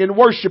preaching and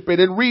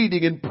worshiping and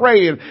reading and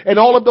praying and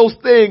all of those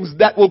things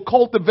that will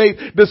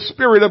cultivate the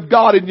Spirit of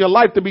God in your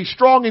life to be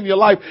strong in your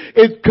life,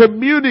 it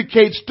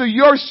communicates to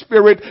your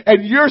spirit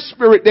and your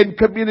spirit then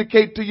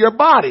communicate to your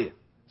body.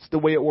 It's the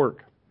way it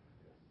works.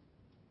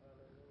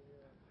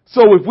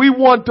 So if we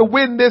want to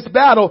win this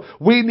battle,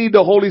 we need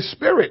the Holy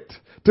Spirit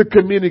to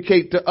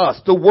communicate to us,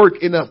 to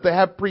work in us, to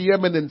have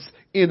preeminence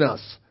in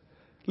us.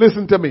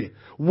 Listen to me.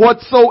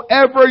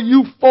 Whatsoever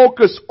you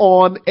focus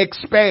on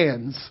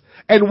expands,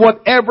 and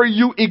whatever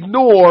you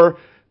ignore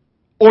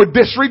or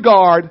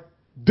disregard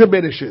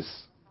diminishes.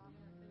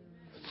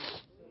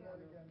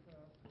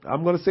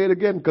 I'm going to say it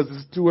again because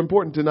it's too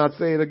important to not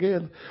say it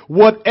again.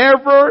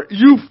 Whatever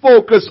you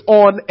focus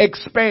on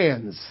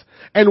expands,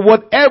 and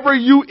whatever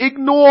you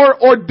ignore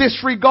or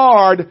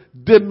disregard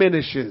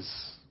diminishes.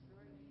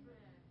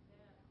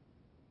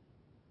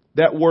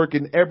 That work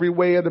in every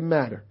way of the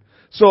matter.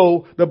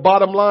 So the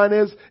bottom line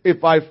is,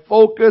 if I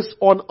focus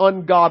on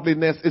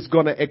ungodliness, it's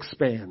going to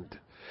expand.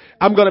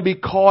 I'm going to be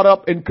caught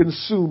up and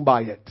consumed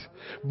by it.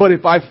 But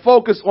if I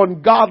focus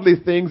on godly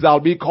things,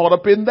 I'll be caught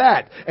up in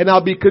that. And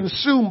I'll be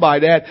consumed by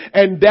that.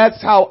 And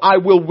that's how I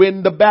will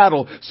win the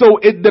battle. So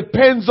it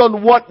depends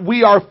on what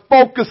we are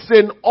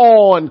focusing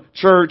on,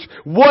 church.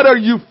 What are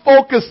you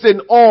focusing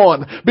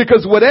on?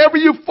 Because whatever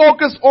you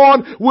focus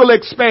on will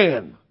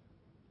expand.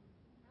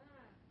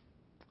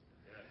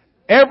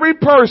 Every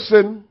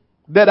person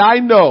that I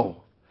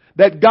know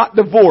that got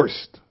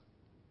divorced,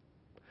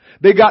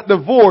 they got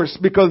divorced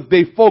because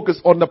they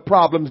focused on the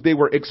problems they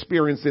were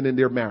experiencing in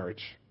their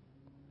marriage.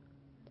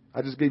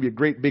 I just gave you a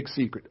great big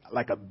secret,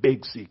 like a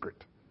big secret.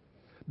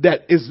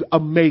 That is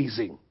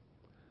amazing.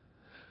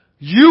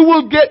 You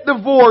will get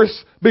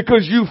divorced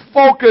because you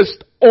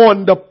focused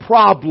on the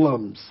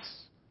problems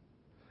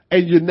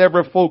and you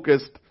never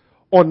focused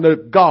on the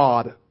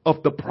God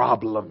of the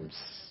problems.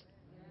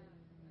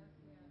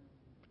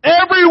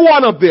 Every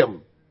one of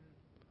them.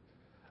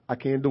 I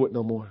can't do it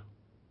no more.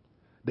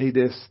 They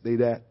this, they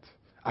that.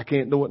 I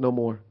can't do it no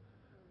more.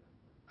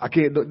 I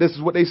can't do, this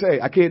is what they say.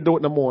 I can't do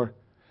it no more.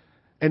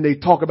 And they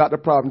talk about the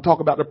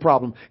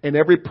problem. And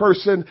every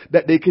person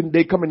that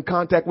they come in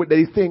contact with,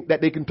 they think that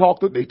they can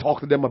talk to, they talk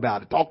to them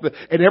about it.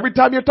 And every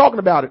time you're talking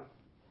about it,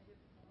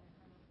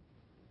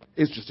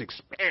 it's just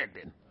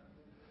expanding.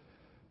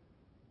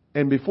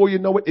 And before you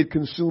know it, it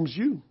consumes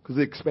you because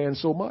it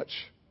expands so much.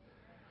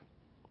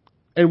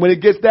 And when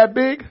it gets that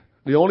big,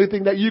 the only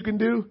thing that you can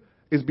do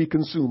is be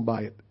consumed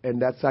by it.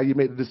 And that's how you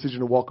make the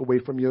decision to walk away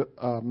from your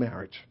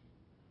marriage.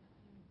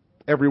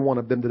 Every one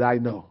of them that I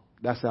know.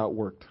 That's how it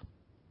worked.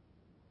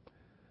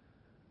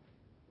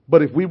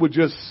 But if we would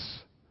just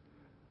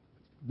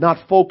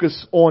not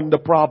focus on the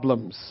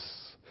problems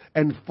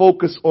and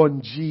focus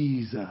on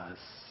Jesus.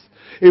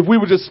 If we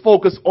would just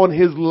focus on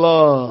His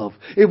love.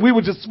 If we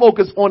would just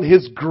focus on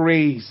His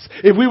grace.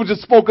 If we would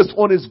just focus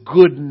on His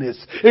goodness.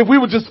 If we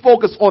would just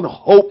focus on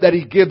hope that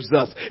He gives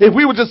us. If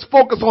we would just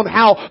focus on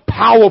how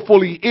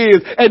powerful He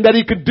is and that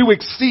He could do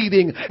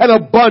exceeding and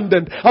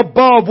abundant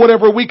above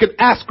whatever we could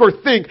ask or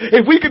think.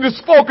 If we can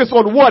just focus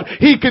on what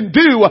He can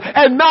do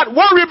and not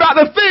worry about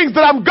the things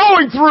that I'm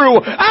going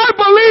through, I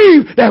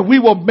believe that we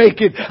will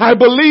make it. I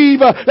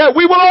believe that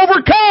we will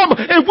overcome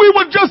if we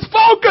would just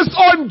focus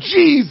on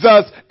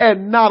Jesus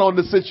and not on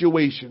the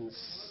situations.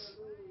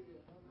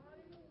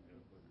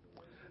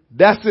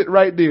 That's it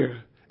right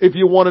there. If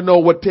you want to know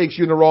what takes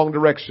you in the wrong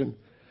direction,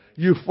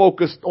 you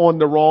focused on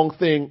the wrong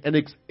thing and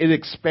it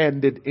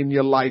expanded in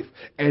your life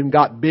and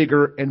got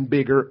bigger and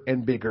bigger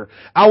and bigger.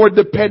 Our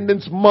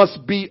dependence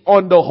must be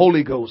on the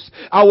Holy Ghost.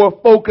 Our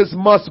focus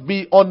must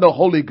be on the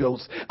Holy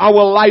Ghost.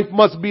 Our life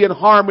must be in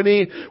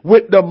harmony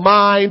with the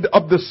mind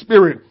of the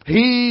Spirit.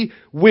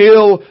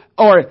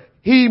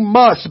 He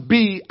must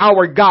be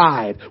our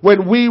guide.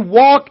 When we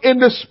walk in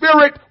the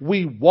Spirit,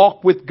 we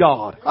walk with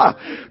God.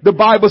 The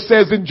Bible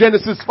says in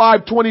Genesis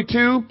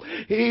 5:22,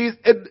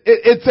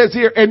 it says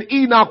here, and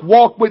Enoch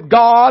walked with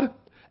God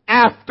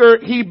after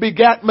he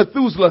begat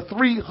Methuselah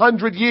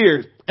 300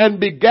 years and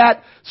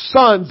begat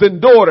sons and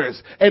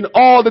daughters. And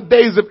all the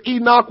days of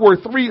Enoch were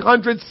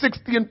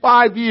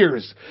 365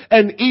 years.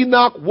 And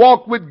Enoch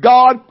walked with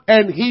God,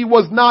 and he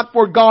was not,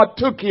 for God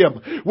took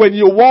him. When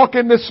you walk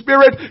in the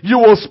Spirit, you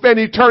will spend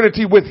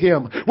eternity with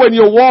Him. When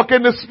you walk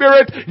in the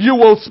Spirit, you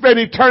will spend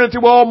eternity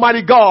with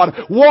Almighty God.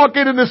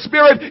 Walking in the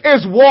Spirit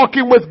is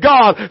walking with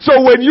God.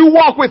 So when you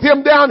walk with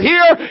Him down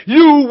here,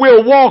 you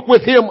will walk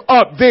with Him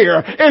up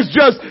there. It's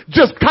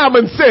just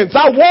common sense.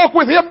 I walk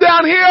with Him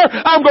down here,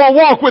 I'm going to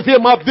walk with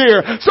Him up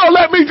there. So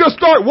let me just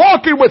start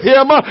walking with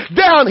Him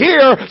down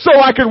here so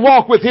I can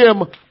walk with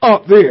Him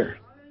up there.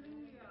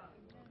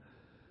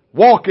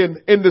 Walking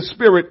in the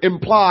Spirit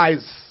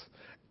implies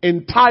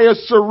entire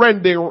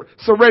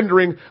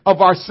surrendering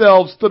of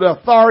ourselves to the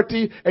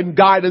authority and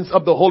guidance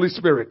of the Holy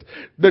Spirit.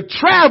 The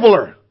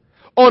traveler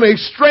on a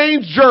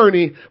strange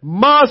journey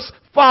must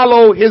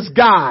follow his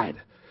guide.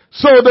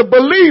 So the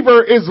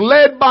believer is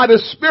led by the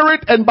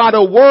Spirit and by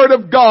the Word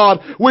of God,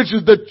 which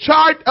is the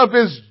chart of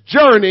his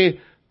journey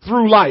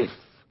through life.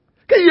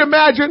 Can you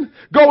imagine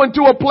going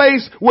to a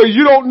place where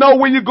you don't know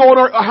where you're going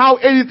or how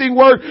anything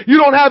works? You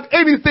don't have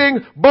anything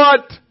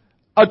but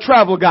a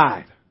travel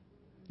guide.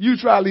 You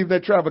try to leave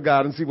that travel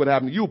guide and see what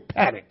happens. You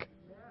panic.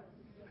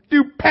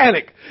 You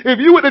panic. If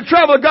you with the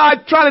travel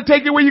guide trying to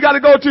take you where you got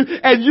to go to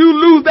and you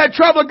lose that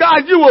travel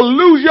guide, you will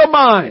lose your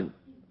mind.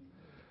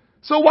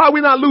 So why are we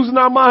not losing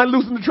our mind,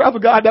 losing the travel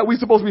guide that we're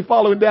supposed to be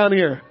following down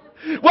here?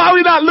 Why are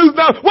we not losing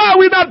our, why are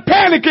we not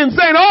panicking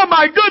saying, oh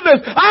my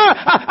goodness,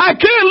 I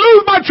can't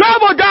lose my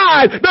travel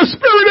guide, the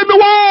Spirit in the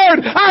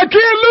Word. I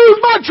can't lose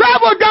my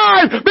travel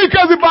guide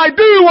because if I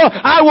do,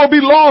 I will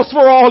be lost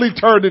for all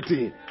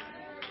eternity.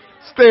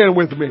 Stand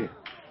with me.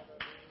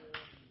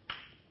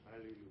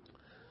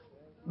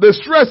 The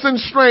stress and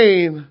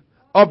strain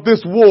of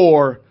this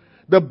war,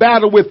 the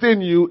battle within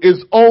you,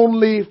 is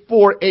only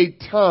for a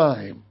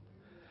time.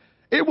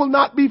 It will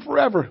not be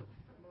forever.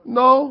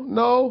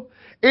 No.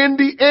 In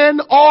the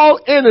end, all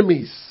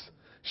enemies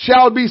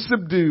shall be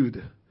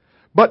subdued.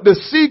 But the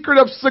secret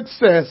of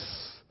success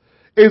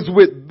is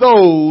with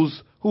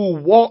those who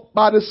walk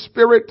by the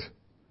Spirit,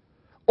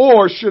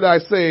 or should I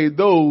say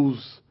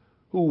those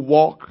who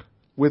walk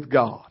with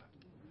God.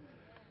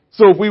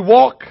 So if we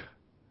walk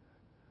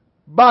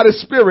by the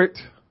Spirit,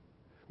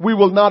 we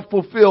will not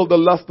fulfill the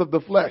lust of the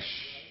flesh.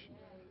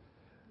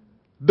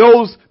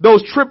 Those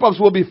trip-ups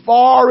will be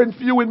far and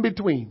few in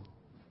between.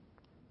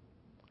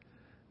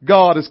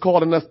 God is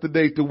calling us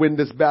today to win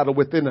this battle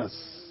within us.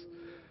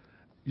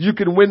 You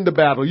can win the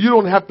battle. You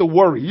don't have to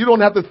worry. You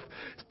don't have to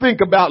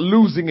think about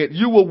losing it.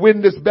 You will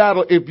win this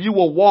battle if you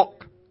will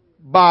walk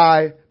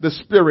by the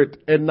Spirit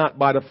and not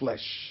by the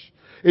flesh.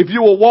 If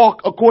you will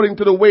walk according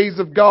to the ways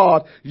of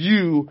God,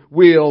 you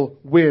will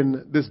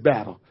win this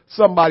battle.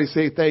 Somebody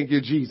say, thank you,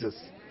 Jesus.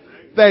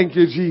 Thank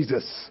you,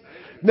 Jesus.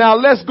 Now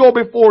let's go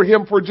before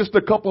Him for just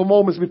a couple of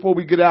moments before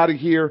we get out of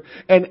here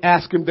and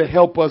ask Him to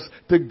help us,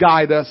 to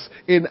guide us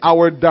in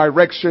our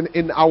direction,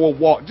 in our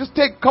walk. Just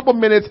take a couple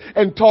minutes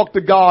and talk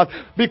to God,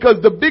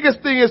 because the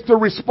biggest thing is to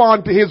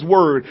respond to His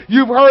Word.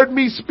 You've heard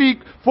me speak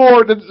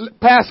for the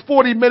past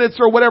 40 minutes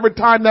or whatever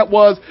time that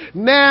was.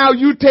 Now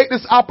you take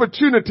this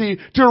opportunity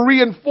to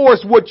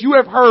reinforce what you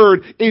have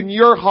heard in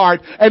your heart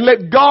and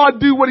let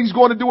God do what He's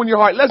going to do in your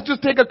heart. Let's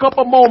just take a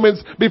couple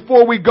moments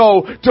before we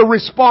go to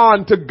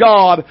respond to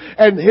God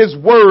and His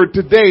Word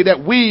today,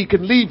 that we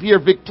can leave here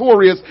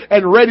victorious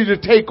and ready to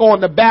take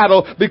on the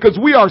battle, because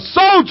we are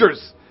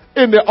soldiers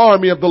in the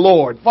army of the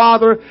Lord.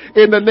 Father,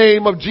 in the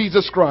name of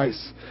Jesus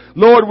Christ,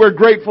 Lord, we're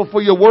grateful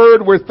for your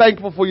word. We're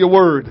thankful for your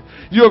word.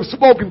 You have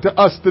spoken to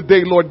us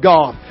today, Lord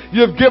God.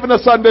 You have given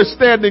us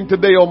understanding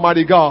today,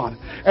 Almighty God.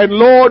 And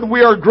Lord,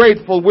 we are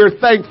grateful. We're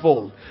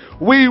thankful.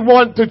 We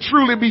want to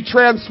truly be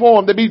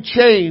transformed, to be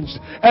changed,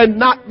 and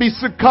not be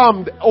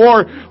succumbed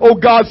or, oh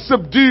God,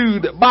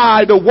 subdued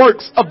by the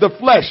works of the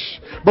flesh.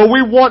 But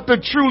we want to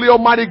truly,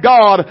 Almighty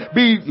God,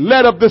 be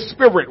led of the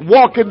Spirit,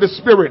 walk in the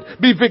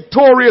Spirit, be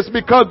victorious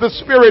because the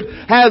Spirit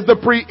has the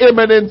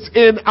preeminence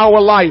in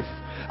our life.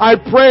 I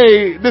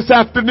pray this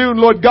afternoon,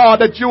 Lord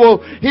God, that you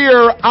will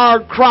hear our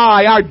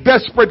cry, our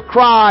desperate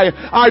cry,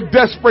 our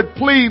desperate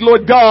plea,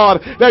 Lord God,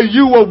 that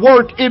you will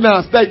work in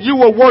us, that you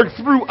will work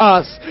through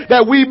us,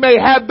 that we may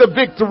have the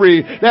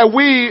victory, that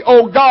we,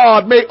 oh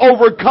God, may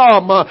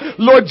overcome.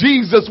 Lord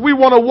Jesus, we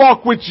want to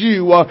walk with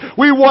you.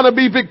 We want to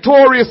be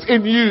victorious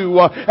in you.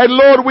 And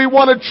Lord, we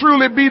want to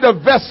truly be the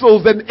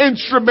vessels and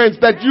instruments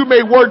that you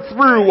may work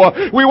through.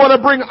 We want to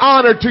bring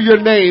honor to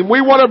your name.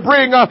 We want to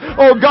bring,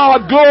 oh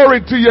God,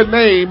 glory to your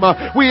name.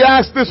 We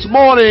ask this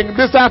morning,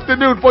 this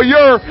afternoon, for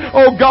your,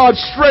 oh God,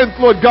 strength,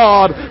 Lord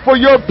God, for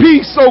your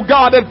peace, oh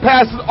God, that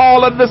passes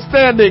all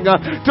understanding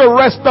to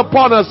rest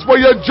upon us, for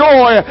your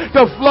joy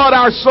to flood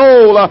our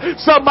soul.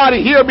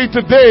 Somebody hear me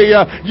today.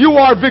 You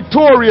are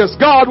victorious.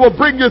 God will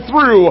bring you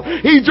through.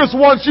 He just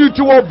wants you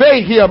to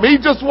obey him.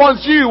 He just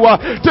wants you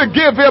to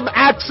give him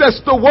access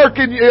to work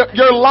in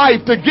your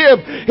life, to give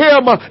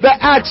him the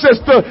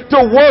access to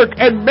work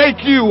and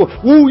make you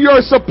who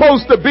you're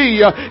supposed to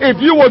be.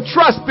 If you will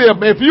trust him,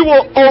 if you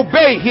will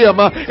obey him,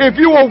 if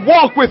you will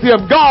walk with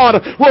him, God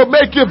will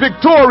make you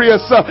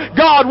victorious.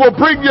 God will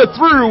bring you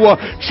through.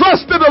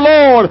 Trust in the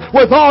Lord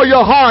with all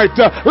your heart.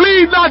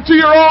 Lean not to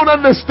your own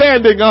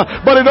understanding,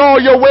 but in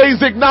all your ways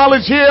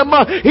acknowledge him.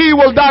 He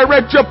will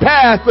direct your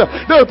path.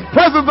 The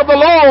presence of the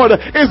Lord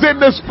is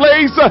in this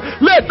place.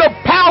 Let the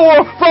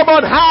power from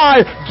on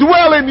high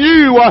dwell in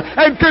you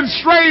and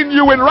constrain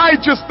you in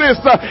righteousness,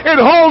 in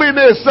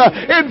holiness,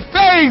 in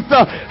faith.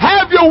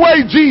 Have your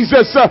way,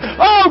 Jesus.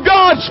 Oh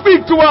God,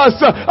 speak to us.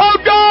 Oh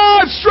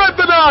God,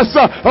 strengthen us.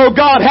 Oh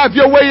God, have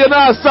your way in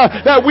us,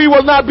 that we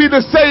will not be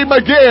the same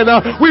again.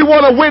 We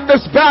want to win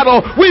this battle.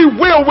 We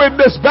will win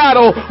this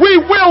battle. We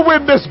will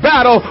win this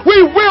battle.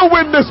 We will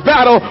win this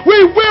battle. We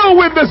will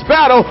win this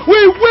battle.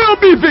 We will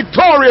be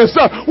victorious.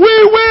 We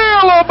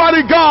will,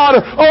 Almighty God,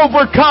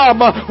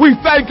 overcome. We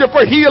thank you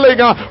for healing.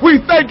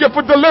 We thank you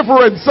for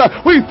deliverance.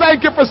 We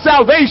thank you for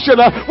salvation.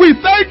 We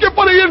thank you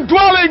for the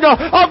indwelling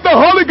of the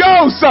Holy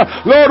Ghost.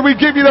 Lord, we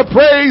give you the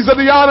praise and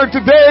the honor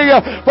today,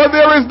 for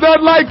there is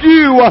none like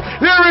you.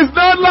 There is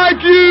none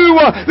like you.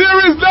 There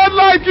is none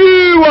like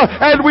you.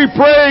 And we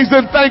praise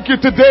and thank you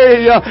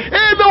today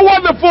in the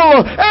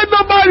wonderful and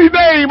the mighty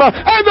name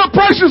and the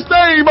precious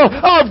name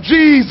of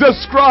Jesus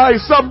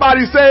Christ.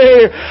 Somebody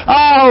say,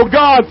 oh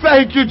God,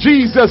 thank you,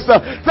 Jesus.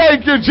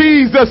 Thank you,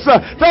 Jesus.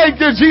 Thank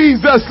you,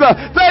 Jesus.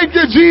 Thank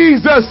you,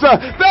 Jesus.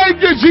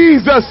 Thank you,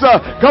 Jesus.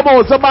 Come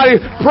on, somebody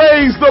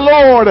praise the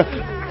Lord.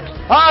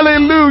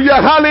 Hallelujah,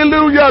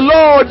 hallelujah.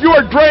 Lord, you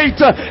are great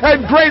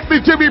and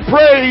greatly to be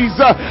praised.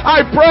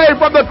 I pray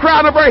from the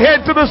crown of her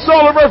head to the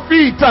sole of her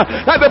feet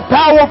that the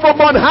power from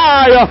on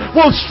high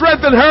will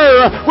strengthen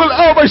her, will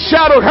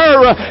overshadow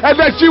her, and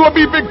that she will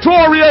be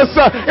victorious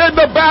in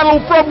the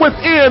battle from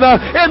within,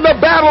 in the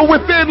battle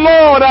within,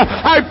 Lord.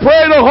 I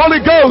pray the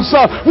Holy Ghost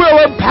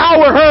will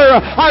empower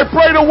her. I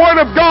pray the Word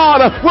of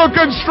God will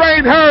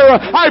constrain her.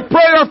 I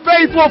pray her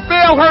faith will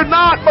fail her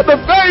not, but the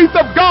faith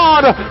of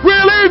God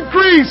will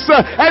increase,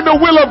 and the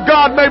will of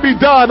God may be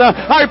done.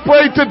 I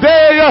pray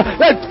today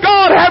that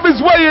God have his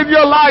way in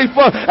your life,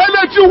 and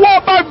that you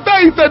walk by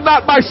faith and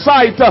not by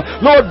sight.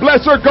 Lord,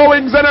 bless her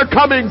goings and her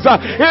comings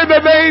in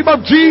the name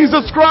of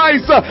Jesus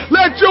Christ.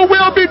 Let your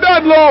will be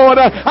done, Lord.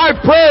 I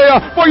pray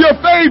for your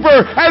favor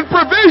and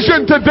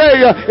provision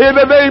today in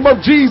the name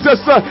of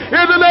Jesus.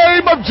 In the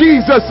name of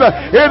Jesus.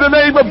 In the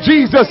name of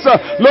Jesus.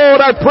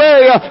 Lord, I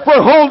pray for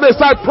wholeness.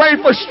 I pray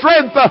for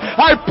strength.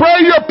 I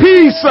pray your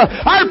peace.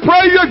 I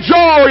pray your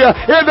joy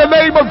in the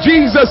name of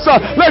Jesus.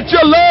 Let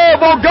your love,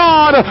 oh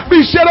God,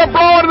 be shed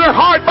abroad in her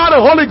heart by the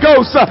Holy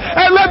Ghost,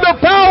 and let the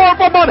power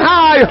from on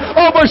high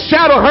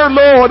overshadow her,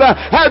 Lord.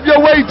 Have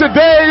your way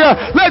today.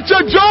 Let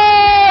your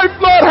joy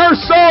flood her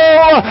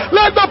soul.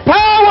 Let the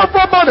power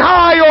from on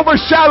high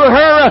overshadow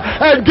her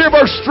and give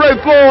her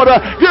strength, Lord.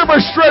 Give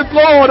her strength,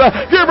 Lord.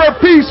 Give her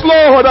peace,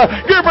 Lord.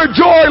 Give her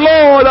joy,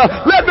 Lord.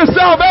 Let the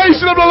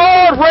salvation of the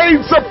Lord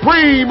reign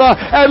supreme,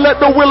 and let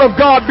the will of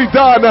God be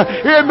done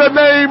in the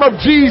name of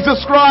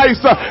Jesus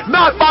Christ.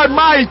 Not by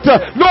might,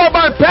 nor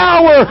by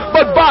power,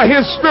 but by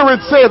his Spirit,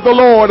 saith the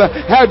Lord.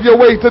 Have your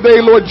way today,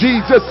 Lord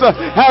Jesus.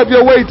 Have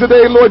your way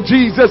today, Lord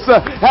Jesus.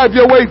 Have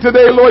your way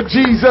today, Lord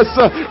Jesus.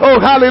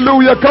 Oh,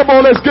 hallelujah. Come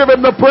on, let's give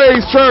him the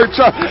praise, church.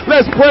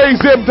 Let's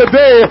praise him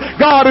today.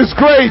 God is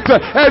great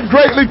and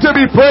greatly to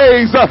be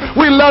praised.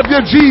 We love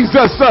you,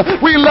 Jesus.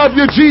 We love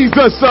you,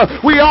 Jesus.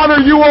 We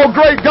honor you, oh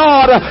great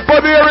God, for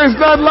there is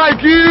none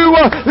like you.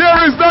 There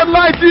is none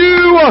like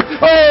you.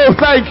 Oh,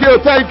 thank you,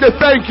 thank you,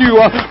 thank you.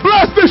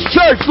 Bless this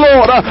church,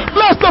 Lord.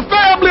 Bless the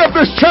family of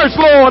this church,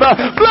 Lord.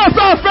 Bless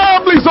our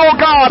families, oh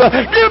God.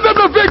 Give them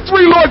the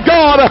victory, Lord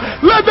God.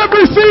 Let them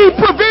receive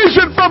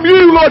provision from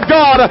you, Lord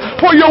God,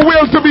 for your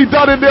will to be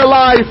done in their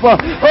life.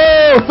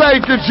 Oh,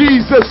 thank you,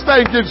 Jesus.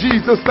 Thank you,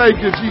 Jesus. Thank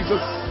you,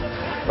 Jesus.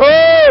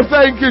 Oh,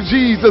 thank you,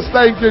 Jesus.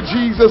 Thank you,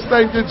 Jesus.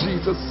 Thank you,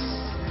 Jesus.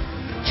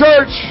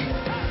 Church,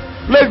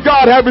 let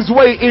God have his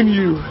way in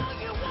you.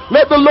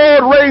 Let the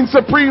Lord reign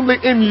supremely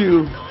in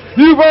you.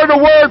 You've heard a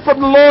word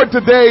from the Lord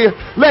today.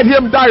 Let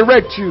him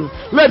direct you.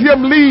 Let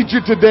Him lead you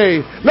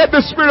today. Let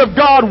the Spirit of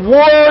God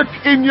work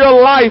in your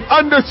life.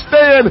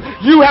 Understand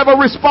you have a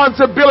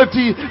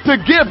responsibility to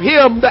give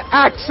Him the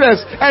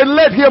access and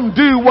let Him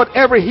do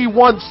whatever He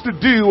wants to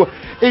do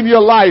in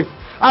your life.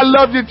 I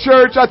love you,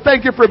 church. I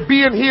thank you for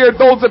being here.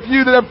 Those of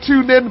you that have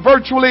tuned in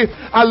virtually,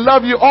 I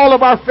love you. All of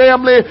our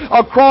family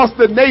across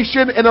the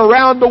nation and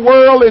around the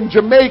world, in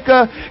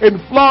Jamaica, in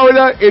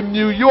Florida, in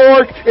New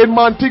York, in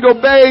Montego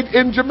Bay,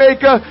 in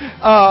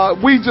Jamaica.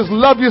 We just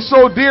love you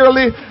so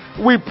dearly.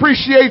 We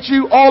appreciate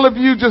you. All of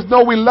you, just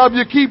know we love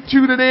you. Keep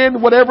tuning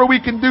in. Whatever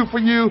we can do for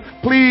you,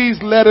 please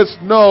let us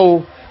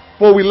know,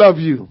 for we love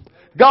you.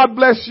 God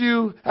bless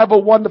you. Have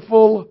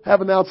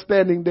an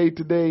outstanding day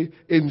today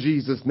in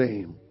Jesus'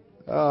 name.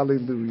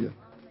 Hallelujah.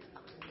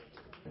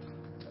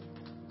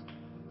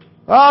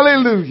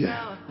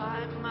 Hallelujah.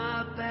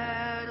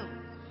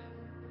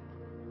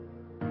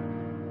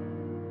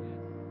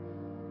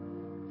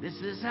 This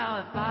is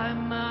how I fight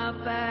my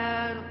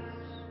battles.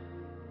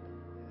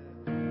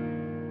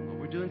 What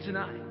we're doing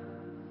tonight.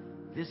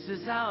 This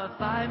is how I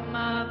fight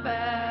my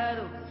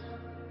battles.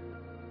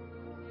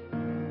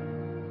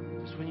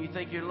 Just when you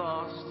think you're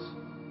lost,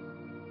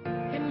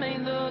 it may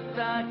look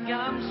like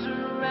I'm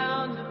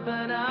surrounded,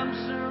 but I'm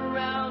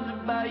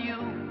surrounded by you.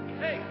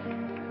 Hey.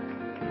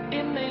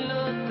 It may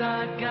look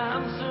like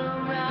I'm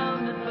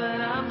surrounded,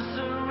 but I'm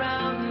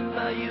surrounded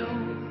by you.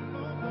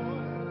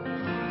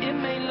 It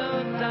may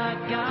look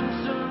like I'm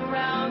surrounded.